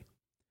credibility.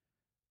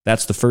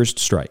 That's the first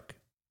strike.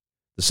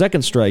 The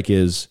second strike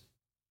is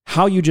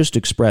how you just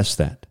express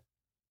that.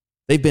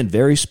 They've been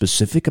very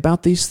specific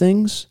about these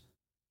things.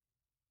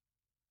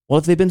 Well,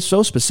 if they've been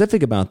so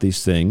specific about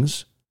these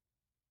things,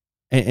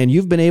 and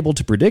you've been able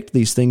to predict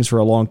these things for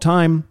a long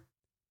time,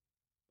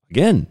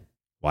 again,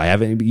 why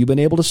haven't you been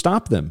able to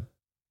stop them?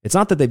 It's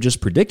not that they've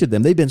just predicted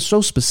them. They've been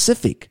so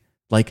specific,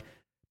 like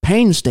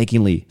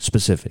painstakingly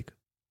specific.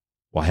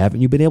 Why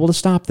haven't you been able to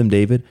stop them,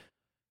 David?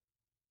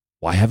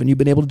 Why haven't you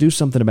been able to do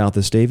something about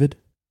this, David?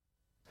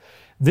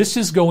 This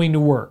is going to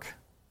work.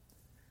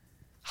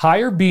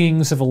 Higher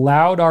beings have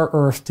allowed our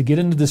Earth to get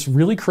into this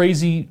really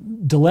crazy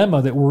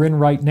dilemma that we're in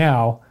right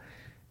now,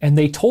 and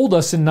they told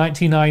us in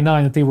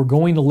 1999 that they were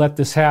going to let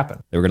this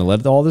happen. They were going to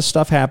let all this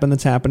stuff happen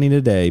that's happening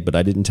today, but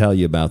I didn't tell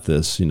you about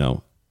this,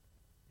 in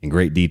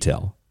great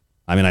detail.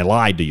 I mean, I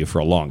lied to you for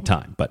a long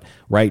time, but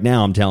right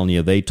now I'm telling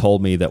you, they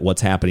told me that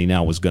what's happening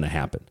now was going to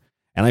happen.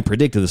 And I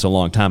predicted this a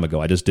long time ago.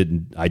 I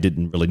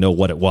didn't really know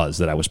what it was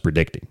that I was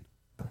predicting.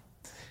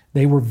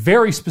 They were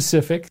very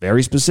specific.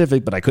 Very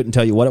specific, but I couldn't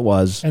tell you what it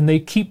was. And they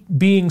keep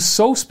being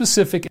so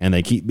specific. And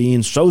they keep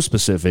being so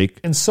specific.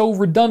 And so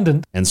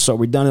redundant. And so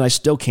redundant, I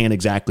still can't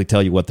exactly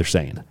tell you what they're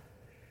saying.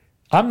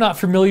 I'm not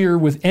familiar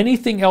with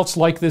anything else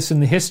like this in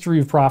the history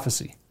of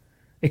prophecy,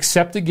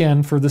 except,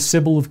 again, for the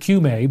Sibyl of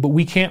Cumae, but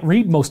we can't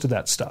read most of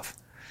that stuff.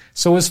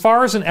 So as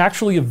far as an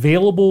actually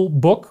available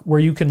book where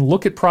you can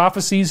look at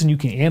prophecies and you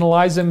can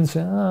analyze them and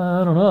say,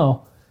 I don't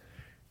know,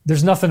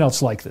 there's nothing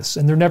else like this,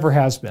 and there never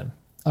has been.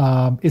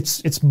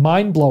 It's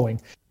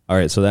mind-blowing. All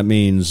right, so that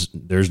means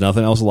there's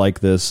nothing else like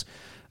this.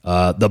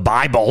 The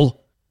Bible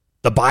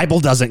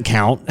doesn't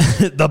count.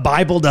 The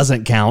Bible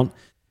doesn't count.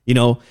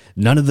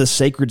 None of the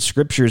sacred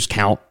scriptures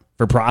count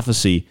for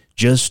prophecy.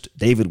 Just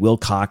David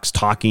Wilcox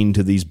talking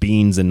to these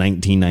beings in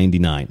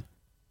 1999.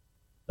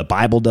 The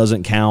Bible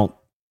doesn't count.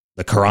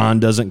 The Quran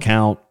doesn't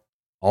count.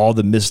 All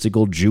the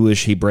mystical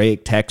Jewish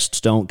Hebraic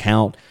texts don't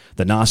count.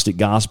 The Gnostic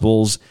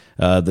Gospels,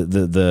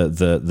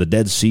 the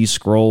Dead Sea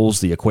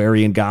Scrolls, the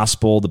Aquarian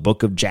Gospel, the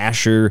Book of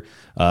Jasher,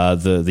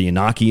 the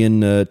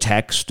Enochian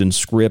text and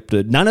script.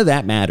 None of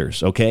that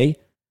matters, okay?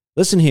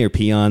 Listen here,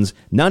 peons.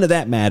 None of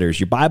that matters.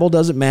 Your Bible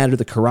doesn't matter.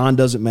 The Quran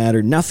doesn't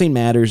matter. Nothing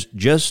matters.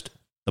 Just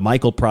the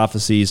Michael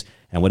prophecies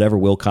and whatever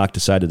Wilcox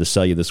decided to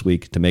sell you this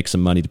week to make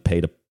some money to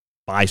pay to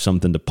buy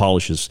something to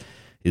polish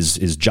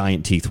his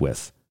giant teeth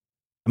with.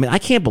 I mean, I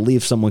can't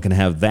believe someone can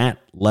have that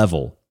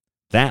level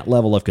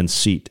of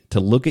conceit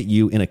to look at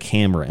you in a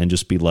camera and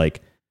just be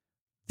like,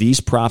 these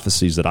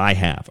prophecies that I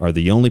have are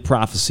the only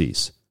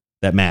prophecies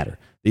that matter.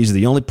 These are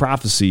the only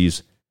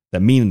prophecies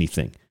that mean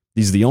anything.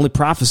 These are the only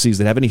prophecies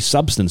that have any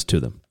substance to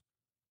them.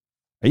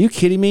 Are you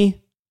kidding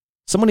me?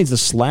 Someone needs to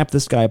slap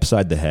this guy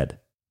upside the head.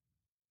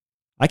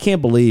 I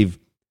can't believe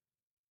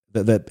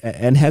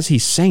and as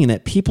he's saying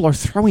that, people are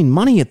throwing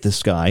money at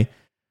this guy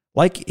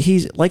like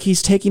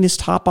he's taking his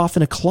top off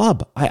in a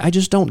club. I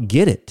just don't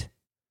get it.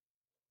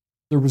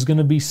 There was going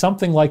to be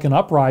something like an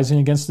uprising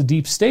against the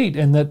deep state,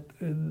 and that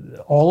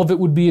all of it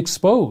would be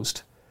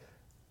exposed.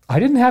 I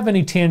didn't have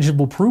any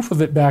tangible proof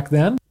of it back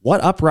then.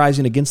 What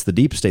uprising against the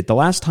deep state? The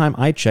last time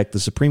I checked,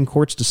 the Supreme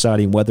Court's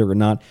deciding whether or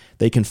not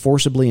they can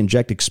forcibly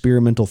inject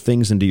experimental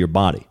things into your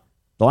body.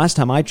 The last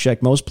time I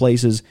checked, most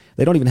places,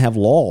 they don't even have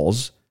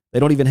laws. They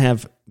don't even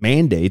have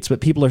mandates,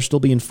 but people are still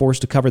being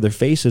forced to cover their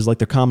faces like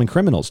they're common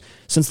criminals.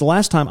 Since the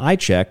last time I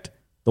checked,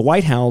 the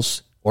White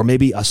House, or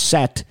maybe a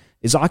set,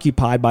 is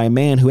occupied by a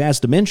man who has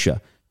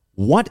dementia.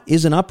 What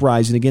is an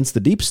uprising against the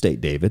deep state,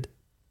 David?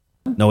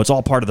 No, it's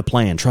all part of the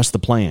plan. Trust the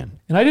plan.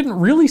 And I didn't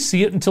really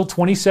see it until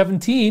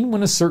 2017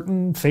 when a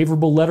certain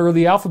favorable letter of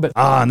the alphabet...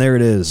 and there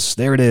it is.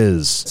 There it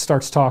is.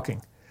 ...starts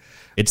talking.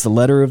 It's the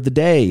letter of the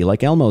day,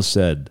 like Elmo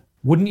said.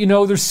 Wouldn't you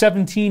know, there's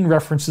 17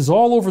 references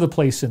all over the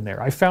place in there.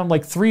 I found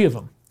like 3 of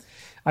them.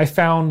 I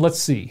found, let's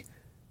see.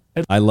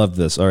 I love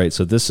this. All right,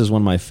 so this is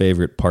one of my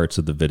favorite parts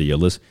of the video.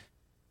 Let's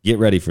get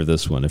ready for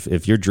this one.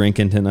 If you're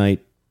drinking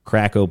tonight,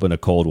 crack open a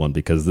cold one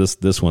because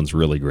this one's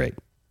really great.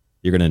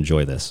 You're going to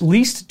enjoy this. At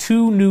least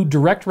 2 new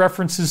direct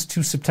references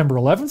to September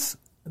 11th.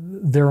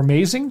 They're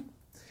amazing.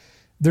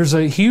 There's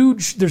a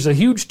huge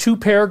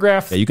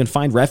 2-paragraph. Yeah, you can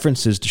find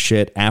references to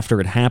shit after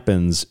it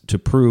happens to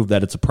prove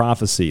that it's a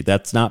prophecy.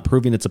 That's not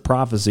proving it's a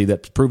prophecy.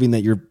 That's proving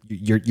that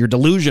you're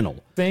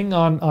delusional. Thing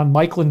on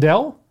Mike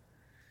Lindell.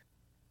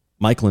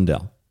 Mike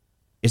Lindell.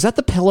 Is that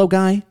the pillow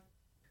guy?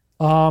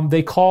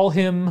 They call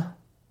him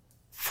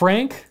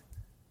Frank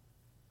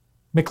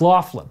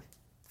McLaughlin.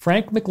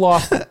 Frank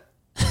McLaughlin.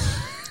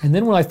 And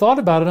then when I thought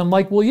about it, I'm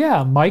like, well,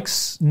 yeah,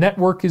 Mike's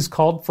network is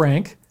called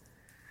Frank,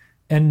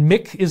 and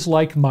Mick is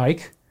like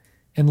Mike,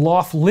 and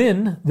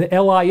Laughlin, the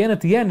L-I-N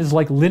at the end, is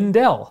like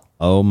Lindell.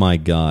 Oh my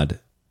God.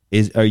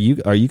 Are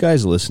you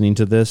guys listening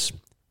to this?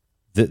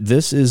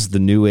 This is the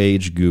New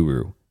Age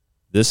guru.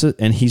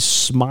 And he's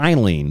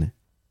smiling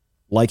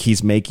like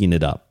he's making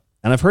it up.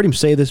 And I've heard him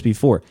say this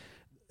before.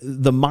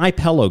 The My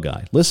Pillow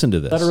guy. Listen to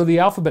this. Letter of the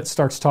alphabet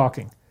starts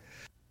talking.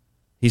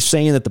 He's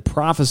saying that the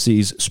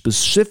prophecies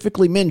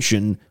specifically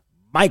mention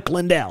Mike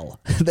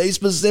Lindell. They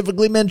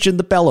specifically mention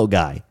the pillow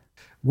guy.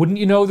 Wouldn't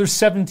you know, there's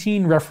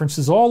 17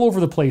 references all over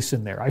the place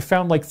in there. I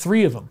found like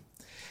 3 of them.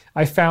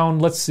 I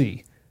found, let's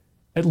see,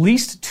 at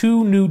least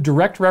 2 new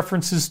direct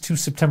references to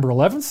September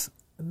 11th.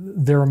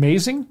 They're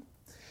amazing.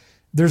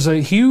 There's a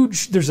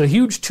huge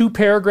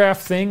 2-paragraph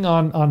thing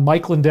on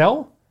Mike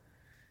Lindell.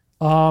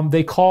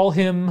 They call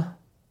him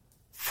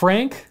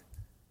Frank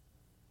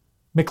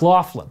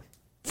McLaughlin.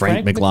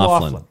 Frank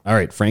McLaughlin. All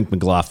right, Frank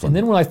McLaughlin. And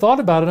then when I thought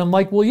about it, I'm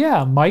like, well,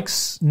 yeah,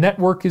 Mike's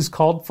network is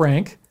called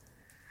Frank,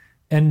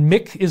 and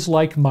Mick is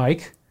like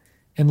Mike,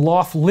 and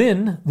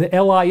Laughlin, the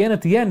L-I-N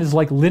at the end, is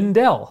like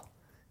Lindell.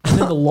 And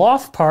then the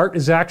Loft part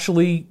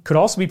could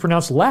also be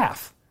pronounced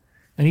laugh.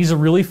 And he's a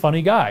really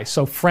funny guy.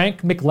 So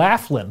Frank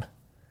McLaughlin.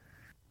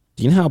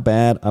 Do you know how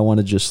bad I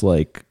want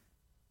to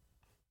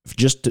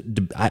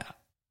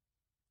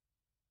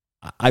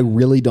I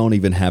really don't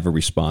even have a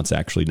response,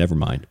 actually. Never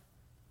mind.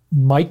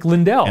 Mike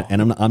Lindell.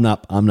 And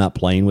I'm not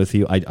playing with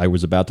you. I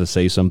was about to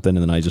say something,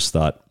 and then I just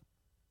thought,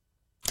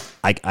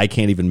 I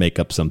can't even make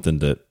up something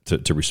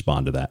to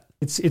respond to that.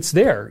 It's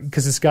there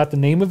because it's got the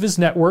name of his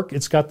network,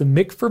 it's got the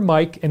Mick for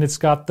Mike, and it's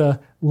got the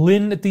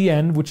Lynn at the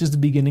end, which is the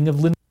beginning of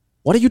Lynn.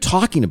 What are you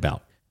talking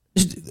about?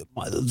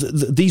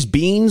 These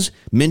beans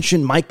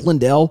mention Mike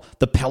Lindell,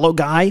 the pillow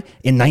guy,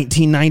 in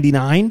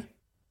 1999?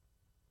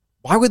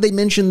 Why would they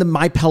mention the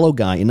My Pillow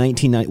guy in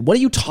 1990? What are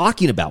you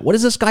talking about? What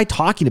is this guy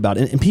talking about?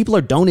 And people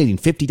are donating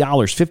 $50.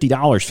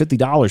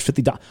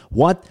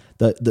 What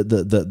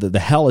the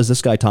hell is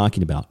this guy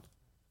talking about?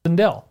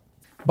 Lindell.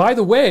 By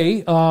the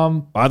way,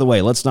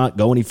 let's not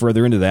go any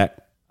further into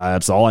that.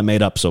 That's all I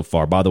made up so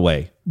far. By the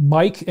way,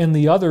 Mike and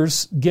the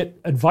others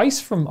get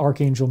advice from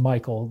Archangel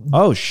Michael.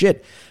 Oh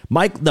shit,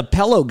 Mike, the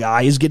pillow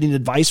guy, is getting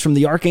advice from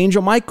the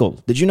Archangel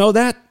Michael. Did you know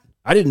that?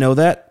 I didn't know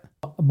that.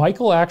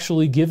 Michael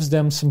actually gives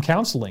them some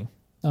counseling.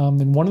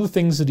 And one of the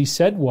things that he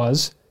said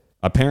was...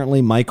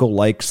 Apparently, Michael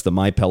likes the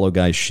My Pillow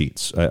guy's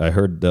sheets. I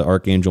heard the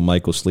Archangel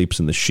Michael sleeps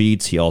in the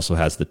sheets. He also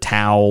has the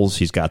towels.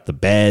 He's got the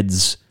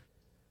beds.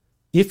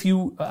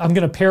 I'm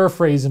going to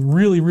paraphrase and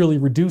really, really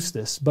reduce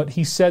this, but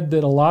he said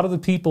that a lot of the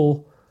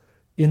people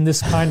in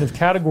this kind of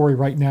category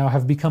right now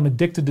have become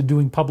addicted to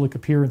doing public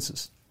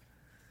appearances.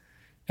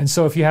 And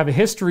so if you have a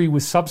history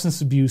with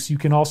substance abuse, you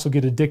can also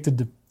get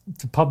addicted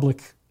to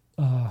public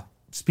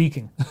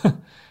speaking.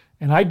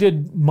 And I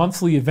did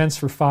monthly events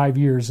for 5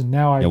 years, and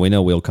now we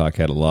know Wilcock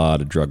had a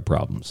lot of drug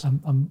problems.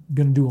 I'm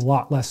going to do a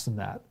lot less than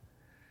that.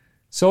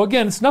 So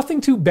again, it's nothing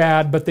too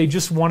bad, but they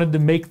just wanted to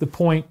make the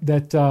point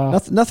that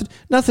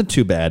nothing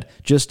too bad.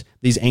 Just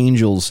these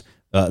angels,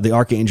 the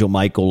Archangel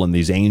Michael, and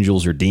these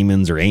angels or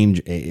demons or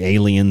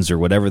aliens or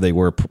whatever they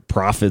were,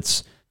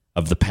 prophets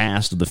of the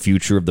past, of the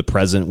future, of the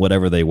present,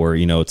 whatever they were.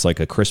 You know, it's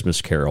like a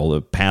Christmas carol: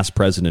 the past,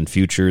 present, and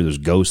future. There's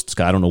ghosts.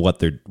 I don't know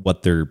what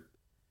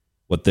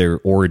their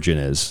origin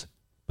is.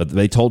 But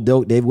they told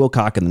Dave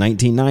Wilcock in the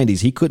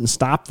 1990s he couldn't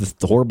stop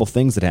the horrible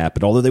things that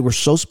happened. Although they were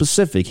so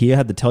specific, he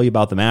had to tell you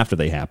about them after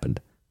they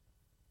happened.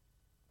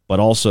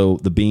 But also,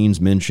 the Beans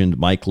mentioned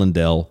Mike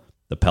Lindell,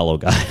 the pillow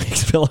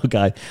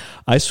guy.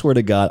 I swear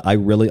to God, I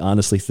really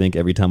honestly think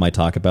every time I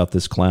talk about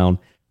this clown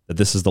that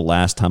this is the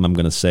last time I'm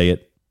going to say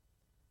it.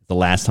 The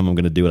last time I'm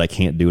going to do it. I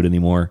can't do it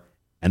anymore.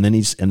 And then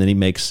he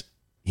makes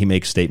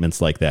statements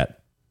like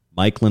that.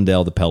 Mike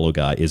Lindell, the pillow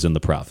guy, is in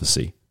the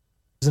prophecy.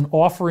 It's an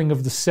offering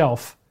of the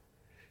self,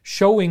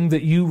 showing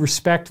that you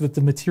respect that the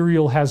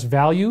material has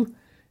value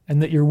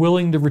and that you're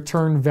willing to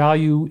return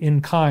value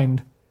in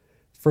kind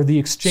for the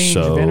exchange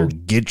of energy.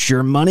 Get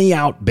your money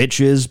out,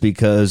 bitches,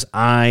 because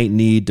I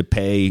need to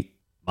pay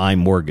my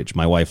mortgage.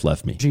 My wife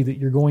left me. That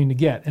you're going to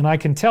get. And I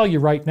can tell you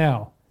right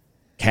now,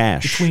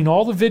 cash. Between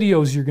all the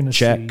videos you're going to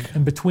see,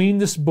 and between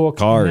this book,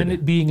 card, and then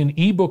it being an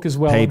ebook as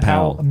well, PayPal, and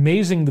how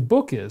amazing the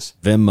book is,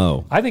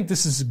 Venmo, I think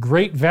this is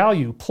great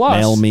value. Plus,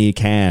 mail me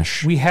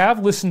cash. We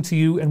have listened to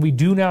you, and we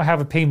do now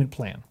have a payment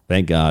plan.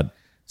 Thank God.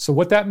 So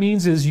what that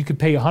means is you could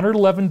pay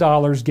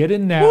 $111, get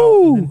in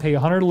now, and then pay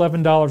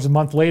 $111 a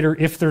month later,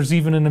 if there's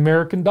even an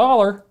American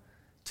dollar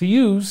to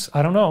use,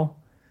 I don't know,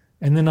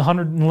 and then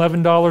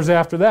 $111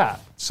 after that.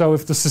 So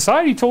if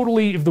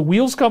the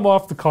wheels come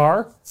off the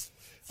car,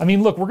 I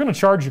mean, look, we're going to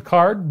charge your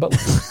card, but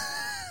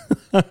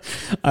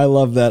I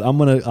love that. I'm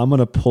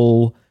gonna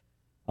pull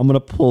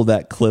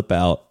that clip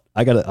out.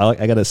 I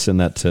gotta send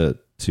that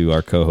to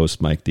our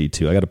co-host Mike D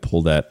too. I gotta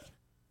pull that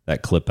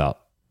clip out.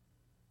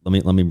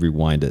 Let me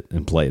rewind it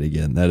and play it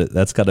again.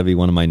 That's got to be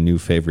one of my new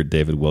favorite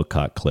David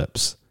Wilcock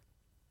clips.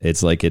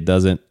 It's like it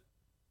doesn't.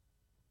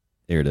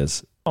 Here it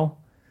is. Oh,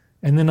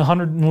 and then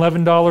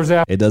 $111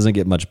 after. It doesn't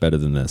get much better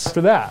than this.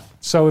 After that,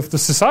 so if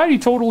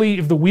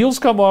the wheels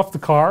come off the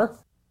car.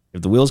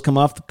 If the wheels come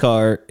off the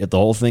car, if the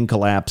whole thing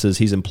collapses,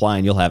 he's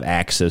implying you'll have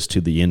access to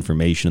the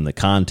information and the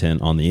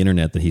content on the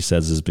internet that he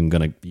says has been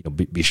going to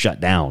be shut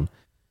down.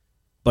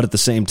 But at the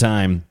same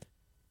time,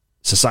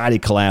 society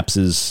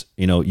collapses,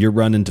 you're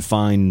running to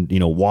find,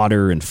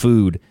 water and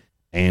food.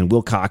 And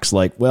Wilcock's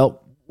like,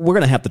 well, we're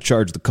going to have to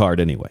charge the card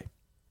anyway.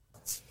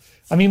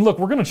 I mean, look,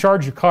 we're going to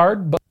charge your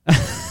card, but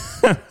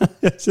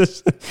it's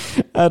just,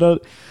 I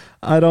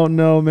don't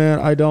know, man.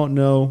 I don't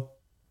know.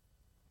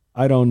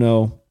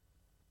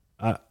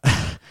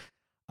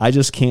 I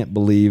just can't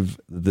believe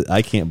that.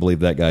 I can't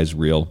believe that guy's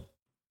real.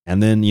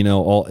 And then,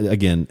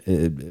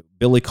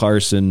 Billy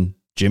Carson,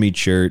 Jimmy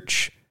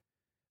Church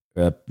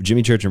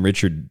and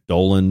Richard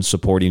Dolan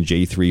supporting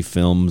J3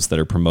 Films that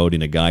are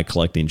promoting a guy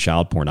collecting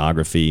child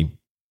pornography,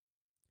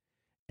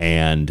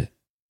 and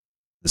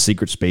the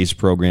secret space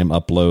program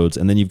uploads.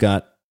 And then you've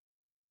got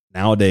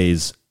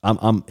nowadays,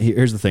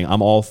 here's the thing.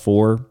 I'm all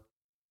for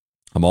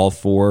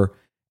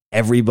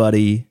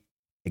everybody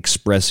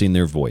expressing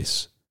their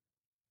voice.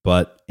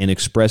 But in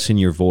expressing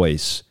your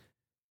voice,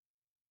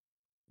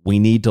 we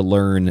need to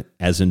learn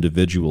as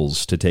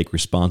individuals to take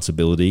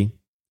responsibility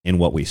in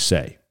what we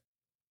say.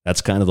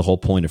 That's kind of the whole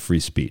point of free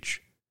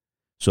speech.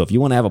 So if you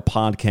want to have a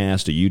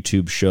podcast, a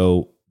YouTube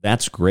show,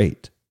 that's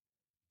great.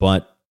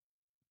 But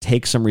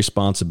take some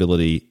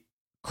responsibility,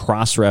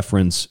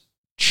 cross-reference,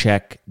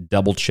 check,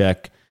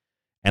 double-check.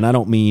 And I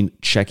don't mean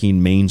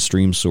checking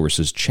mainstream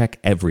sources. Check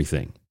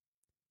everything.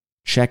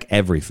 Check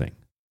everything.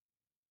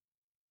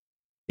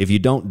 If you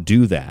don't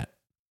do that,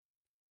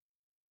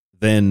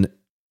 then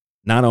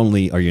not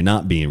only are you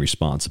not being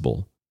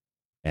responsible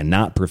and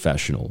not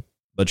professional,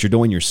 but you're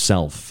doing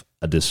yourself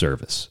a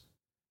disservice.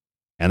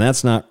 And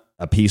that's not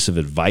a piece of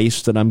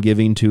advice that I'm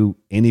giving to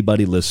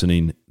anybody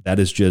listening. That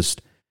is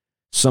just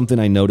something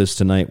I noticed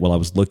tonight while I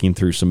was looking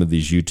through some of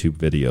these YouTube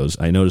videos.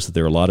 I noticed that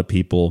there are a lot of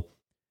people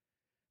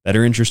that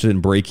are interested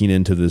in breaking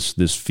into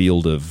this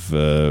field of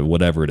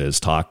whatever it is,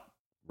 talk,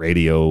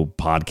 radio,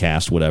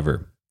 podcast,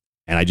 whatever.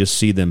 And I just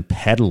see them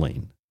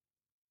peddling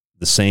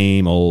the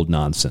same old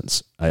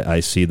nonsense. I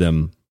see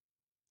them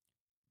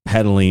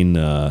peddling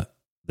the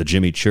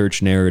Jimmy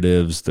Church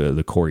narratives,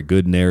 the Corey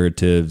Good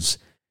narratives.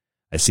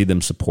 I see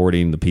them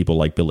supporting the people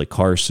like Billy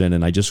Carson,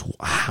 and I just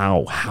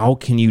how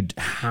can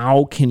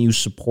you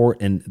support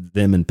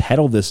them and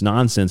peddle this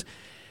nonsense?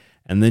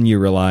 And then you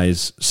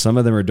realize some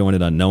of them are doing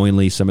it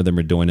unknowingly, some of them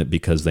are doing it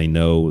because they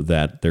know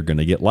that they're going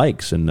to get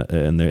likes and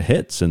their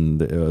hits,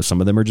 and some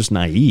of them are just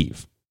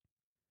naive.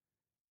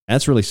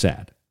 That's really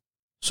sad.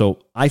 So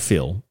I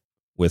feel,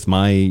 with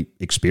my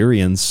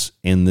experience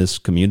in this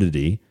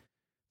community,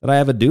 that I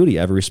have a duty,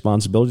 I have a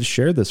responsibility to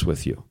share this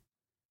with you.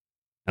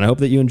 And I hope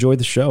that you enjoyed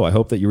the show. I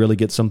hope that you really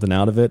get something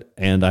out of it.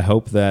 And I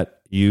hope that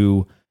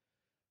you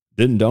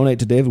didn't donate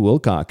to David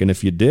Wilcock. And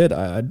if you did,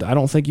 I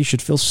don't think you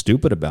should feel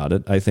stupid about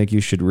it. I think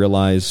you should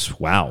realize,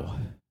 wow,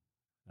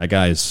 that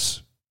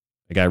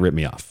guy ripped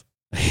me off,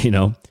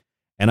 And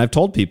I've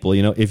told people,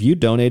 if you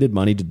donated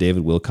money to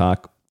David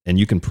Wilcock and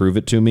you can prove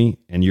it to me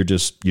and you're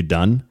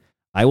done,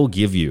 I will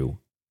give you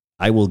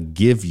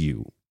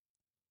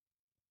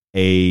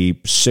a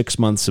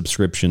 6-month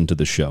subscription to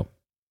the show,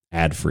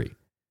 ad-free.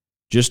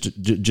 Just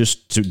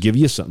to give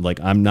you something.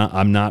 Like I'm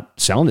not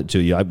selling it to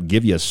you. I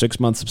give you a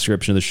 6-month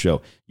subscription to the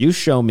show. You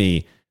show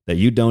me that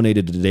you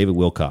donated to David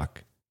Wilcock,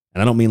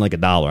 and I don't mean like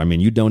 $1. I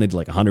mean, you donated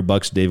like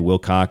 $100 to David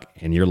Wilcock,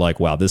 and you're like,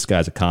 wow, this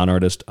guy's a con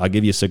artist. I'll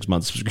give you a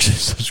 6-month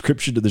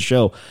subscription to the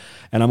show.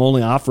 And I'm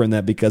only offering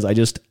that because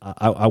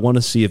I want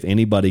to see if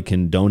anybody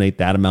can donate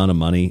that amount of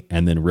money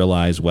and then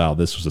realize, wow,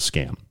 this was a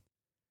scam.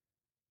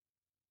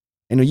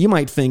 And you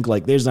might think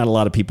like there's not a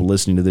lot of people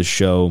listening to this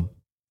show.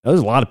 There's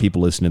a lot of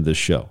people listening to this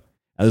show.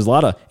 And there's a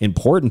lot of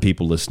important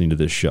people listening to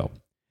this show.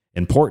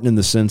 Important in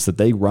the sense that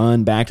they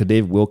run back to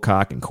David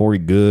Wilcock and Corey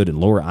Goode and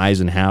Laura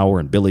Eisenhower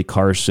and Billy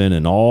Carson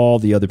and all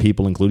the other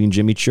people, including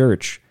Jimmy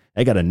Church.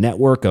 They got a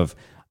network of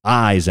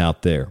eyes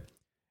out there,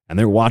 and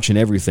they're watching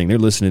everything. They're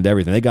listening to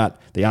everything. They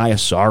got the Eye of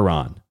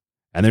Sauron,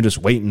 and they're just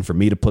waiting for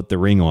me to put the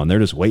ring on. They're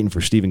just waiting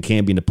for Stephen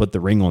Cambion to put the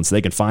ring on so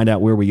they can find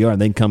out where we are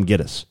and they can come get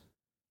us.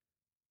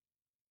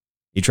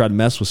 You try to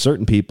mess with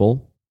certain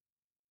people,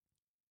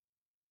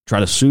 try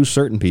to sue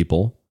certain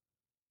people,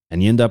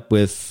 and you end up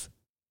with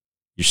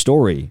your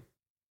story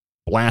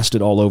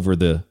blasted all over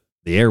the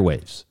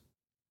airwaves.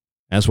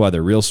 That's why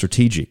they're real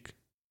strategic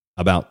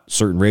about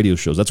certain radio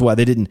shows. That's why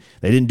they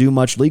didn't do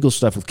much legal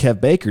stuff with Kev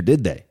Baker,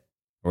 did they?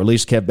 Or at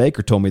least Kev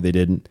Baker told me they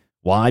didn't.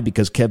 Why?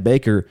 Because Kev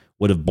Baker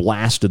would have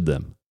blasted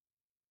them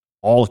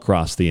all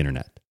across the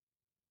internet.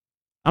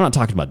 I'm not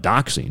talking about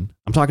doxing.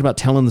 I'm talking about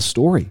telling the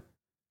story.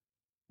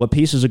 What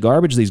pieces of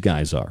garbage these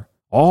guys are.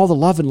 All the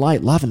love and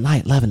light, man.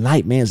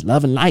 It's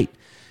love and light.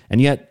 And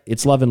yet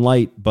it's love and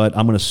light, but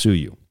I'm going to sue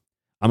you.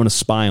 I'm going to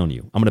spy on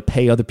you. I'm going to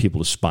pay other people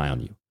to spy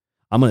on you.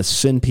 I'm going to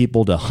send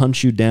people to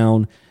hunt you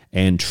down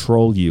and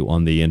troll you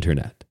on the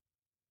internet.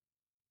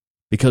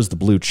 Because the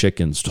blue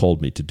chickens told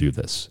me to do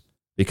this.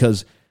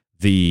 Because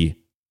the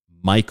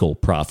Michael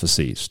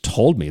prophecies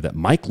told me that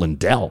Mike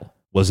Lindell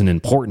was an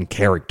important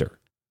character.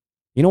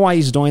 You know why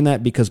he's doing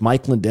that? Because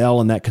Mike Lindell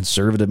and that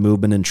conservative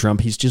movement and Trump,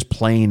 he's just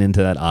playing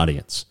into that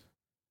audience.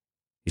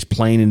 He's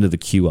playing into the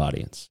Q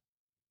audience.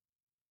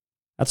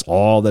 That's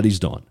all that he's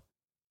doing.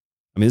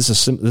 I mean, this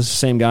is the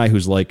same guy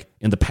who's like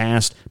in the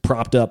past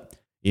propped up,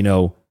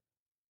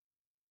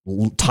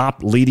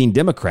 top leading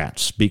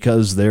Democrats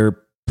because they're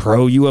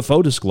pro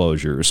UFO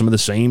disclosure. Some of the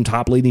same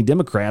top leading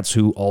Democrats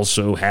who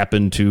also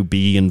happen to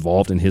be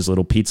involved in his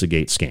little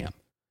Pizzagate scam,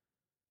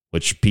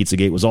 which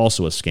Pizzagate was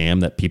also a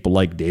scam that people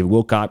like David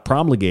Wilcock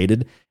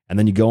promulgated. And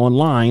then you go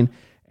online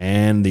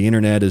and the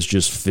internet is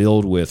just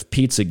filled with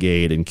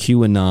Pizzagate and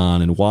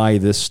QAnon and why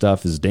this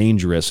stuff is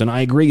dangerous. And I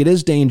agree, it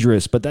is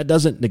dangerous, but that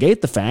doesn't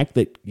negate the fact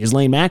that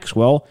Ghislaine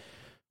Maxwell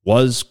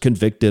was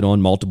convicted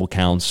on multiple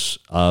counts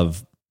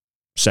of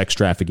sex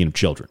trafficking of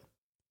children.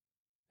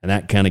 And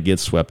that kind of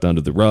gets swept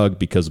under the rug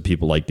because of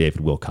people like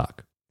David Wilcock.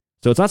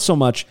 So it's not so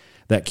much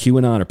that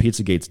QAnon or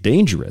Pizzagate's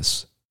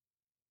dangerous.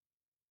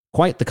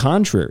 Quite the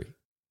contrary.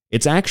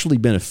 It's actually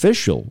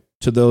beneficial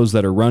to those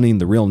that are running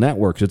the real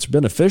networks. It's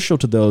beneficial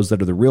to those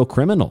that are the real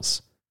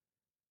criminals.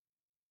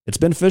 It's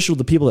beneficial to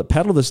the people that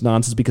peddle this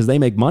nonsense because they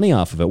make money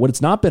off of it. What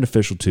it's not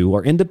beneficial to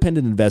are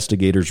independent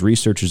investigators,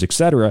 researchers,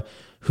 etc.,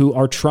 who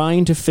are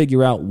trying to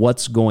figure out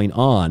what's going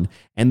on,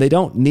 and they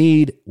don't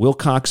need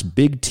Wilcock's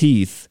big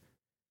teeth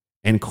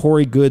and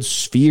Corey Goode's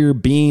Sphere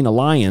Being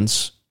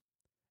Alliance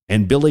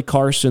and Billy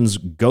Carson's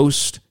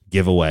ghost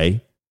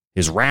giveaway,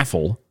 his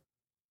raffle,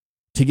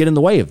 to get in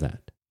the way of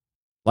that.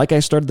 Like I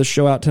started the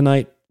show out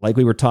tonight, like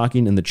we were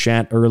talking in the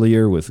chat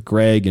earlier with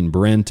Greg and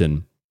Brent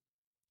and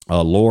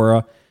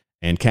Laura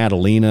and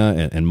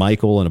Catalina and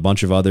Michael and a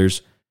bunch of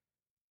others.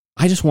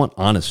 I just want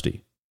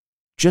honesty.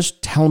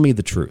 Just tell me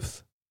the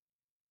truth.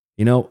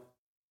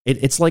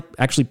 It's like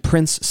actually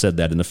Prince said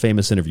that in a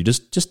famous interview.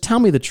 Just tell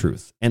me the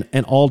truth and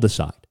I'll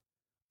decide.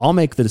 I'll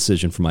make the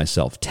decision for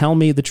myself. Tell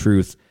me the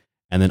truth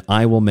and then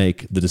I will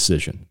make the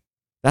decision.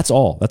 That's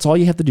all. That's all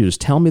you have to do is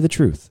tell me the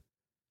truth.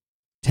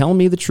 Tell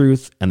me the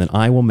truth and then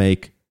I will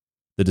make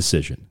the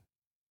decision.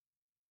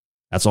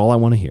 That's all I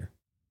want to hear.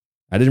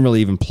 I didn't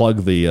really even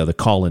plug the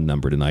call-in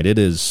number tonight. It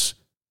is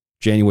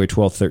January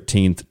 12th,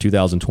 13th,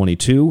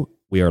 2022.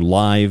 We are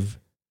live.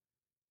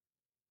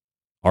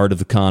 Art of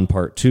the Con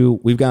Part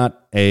 2. We've got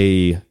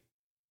a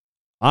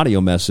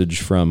audio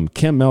message from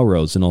Kim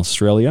Melrose in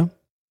Australia.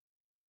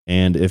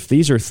 And if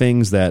these are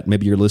things that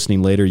maybe you're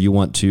listening later, you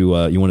want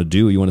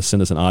to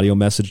send us an audio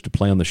message to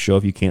play on the show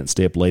if you can't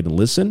stay up late and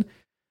listen,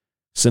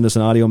 send us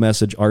an audio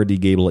message,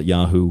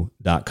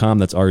 rdgable@yahoo.com.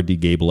 That's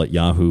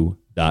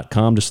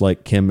rdgable@yahoo.com, just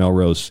like Kim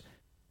Melrose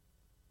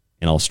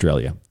in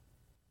Australia.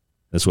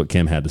 That's what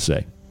Kim had to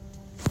say.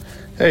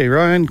 Hey,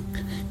 Ryan.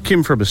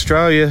 Kim from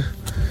Australia.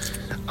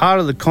 Art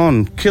of the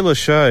Con, killer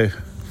show.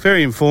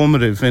 Very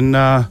informative and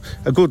a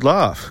good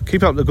laugh.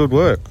 Keep up the good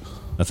work.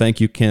 Thank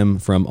you, Kim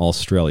from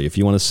Australia. If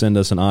you want to send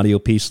us an audio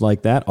piece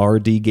like that,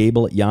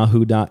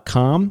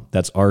 rdgable@yahoo.com.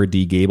 That's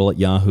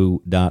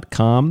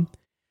rdgable@yahoo.com.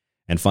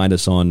 And find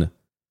us on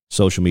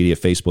social media,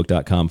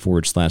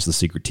 facebook.com/The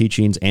Secret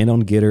Teachings, and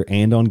on Gitter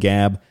and on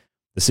Gab.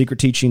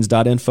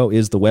 TheSecretTeachings.info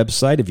is the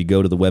website. If you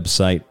go to the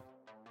website,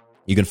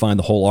 you can find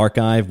the whole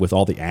archive with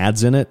all the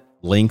ads in it,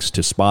 links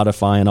to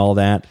Spotify and all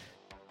that.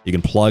 You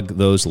can plug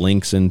those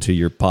links into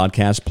your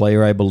podcast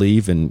player, I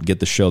believe, and get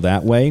the show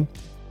that way.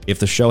 If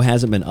the show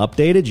hasn't been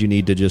updated, you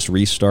need to just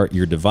restart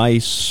your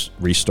device,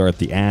 restart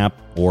the app,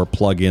 or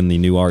plug in the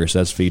new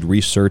RSS feed.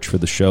 Research for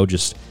the show,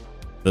 just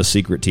The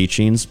Secret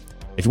Teachings.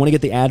 If you want to get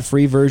the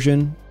ad-free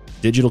version,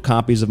 digital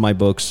copies of my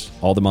books,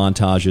 all the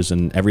montages,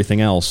 and everything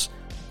else,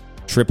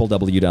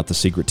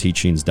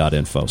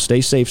 www.thesecretteachings.info. Stay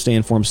safe, stay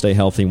informed, stay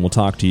healthy, and we'll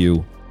talk to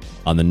you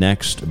on the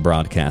next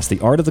broadcast. The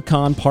Art of the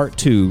Con Part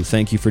 2.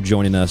 Thank you for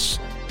joining us.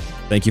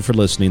 Thank you for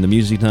listening. The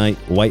music tonight,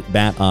 White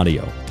Bat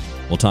Audio.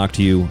 We'll talk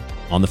to you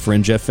on the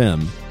Fringe FM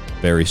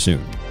very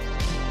soon.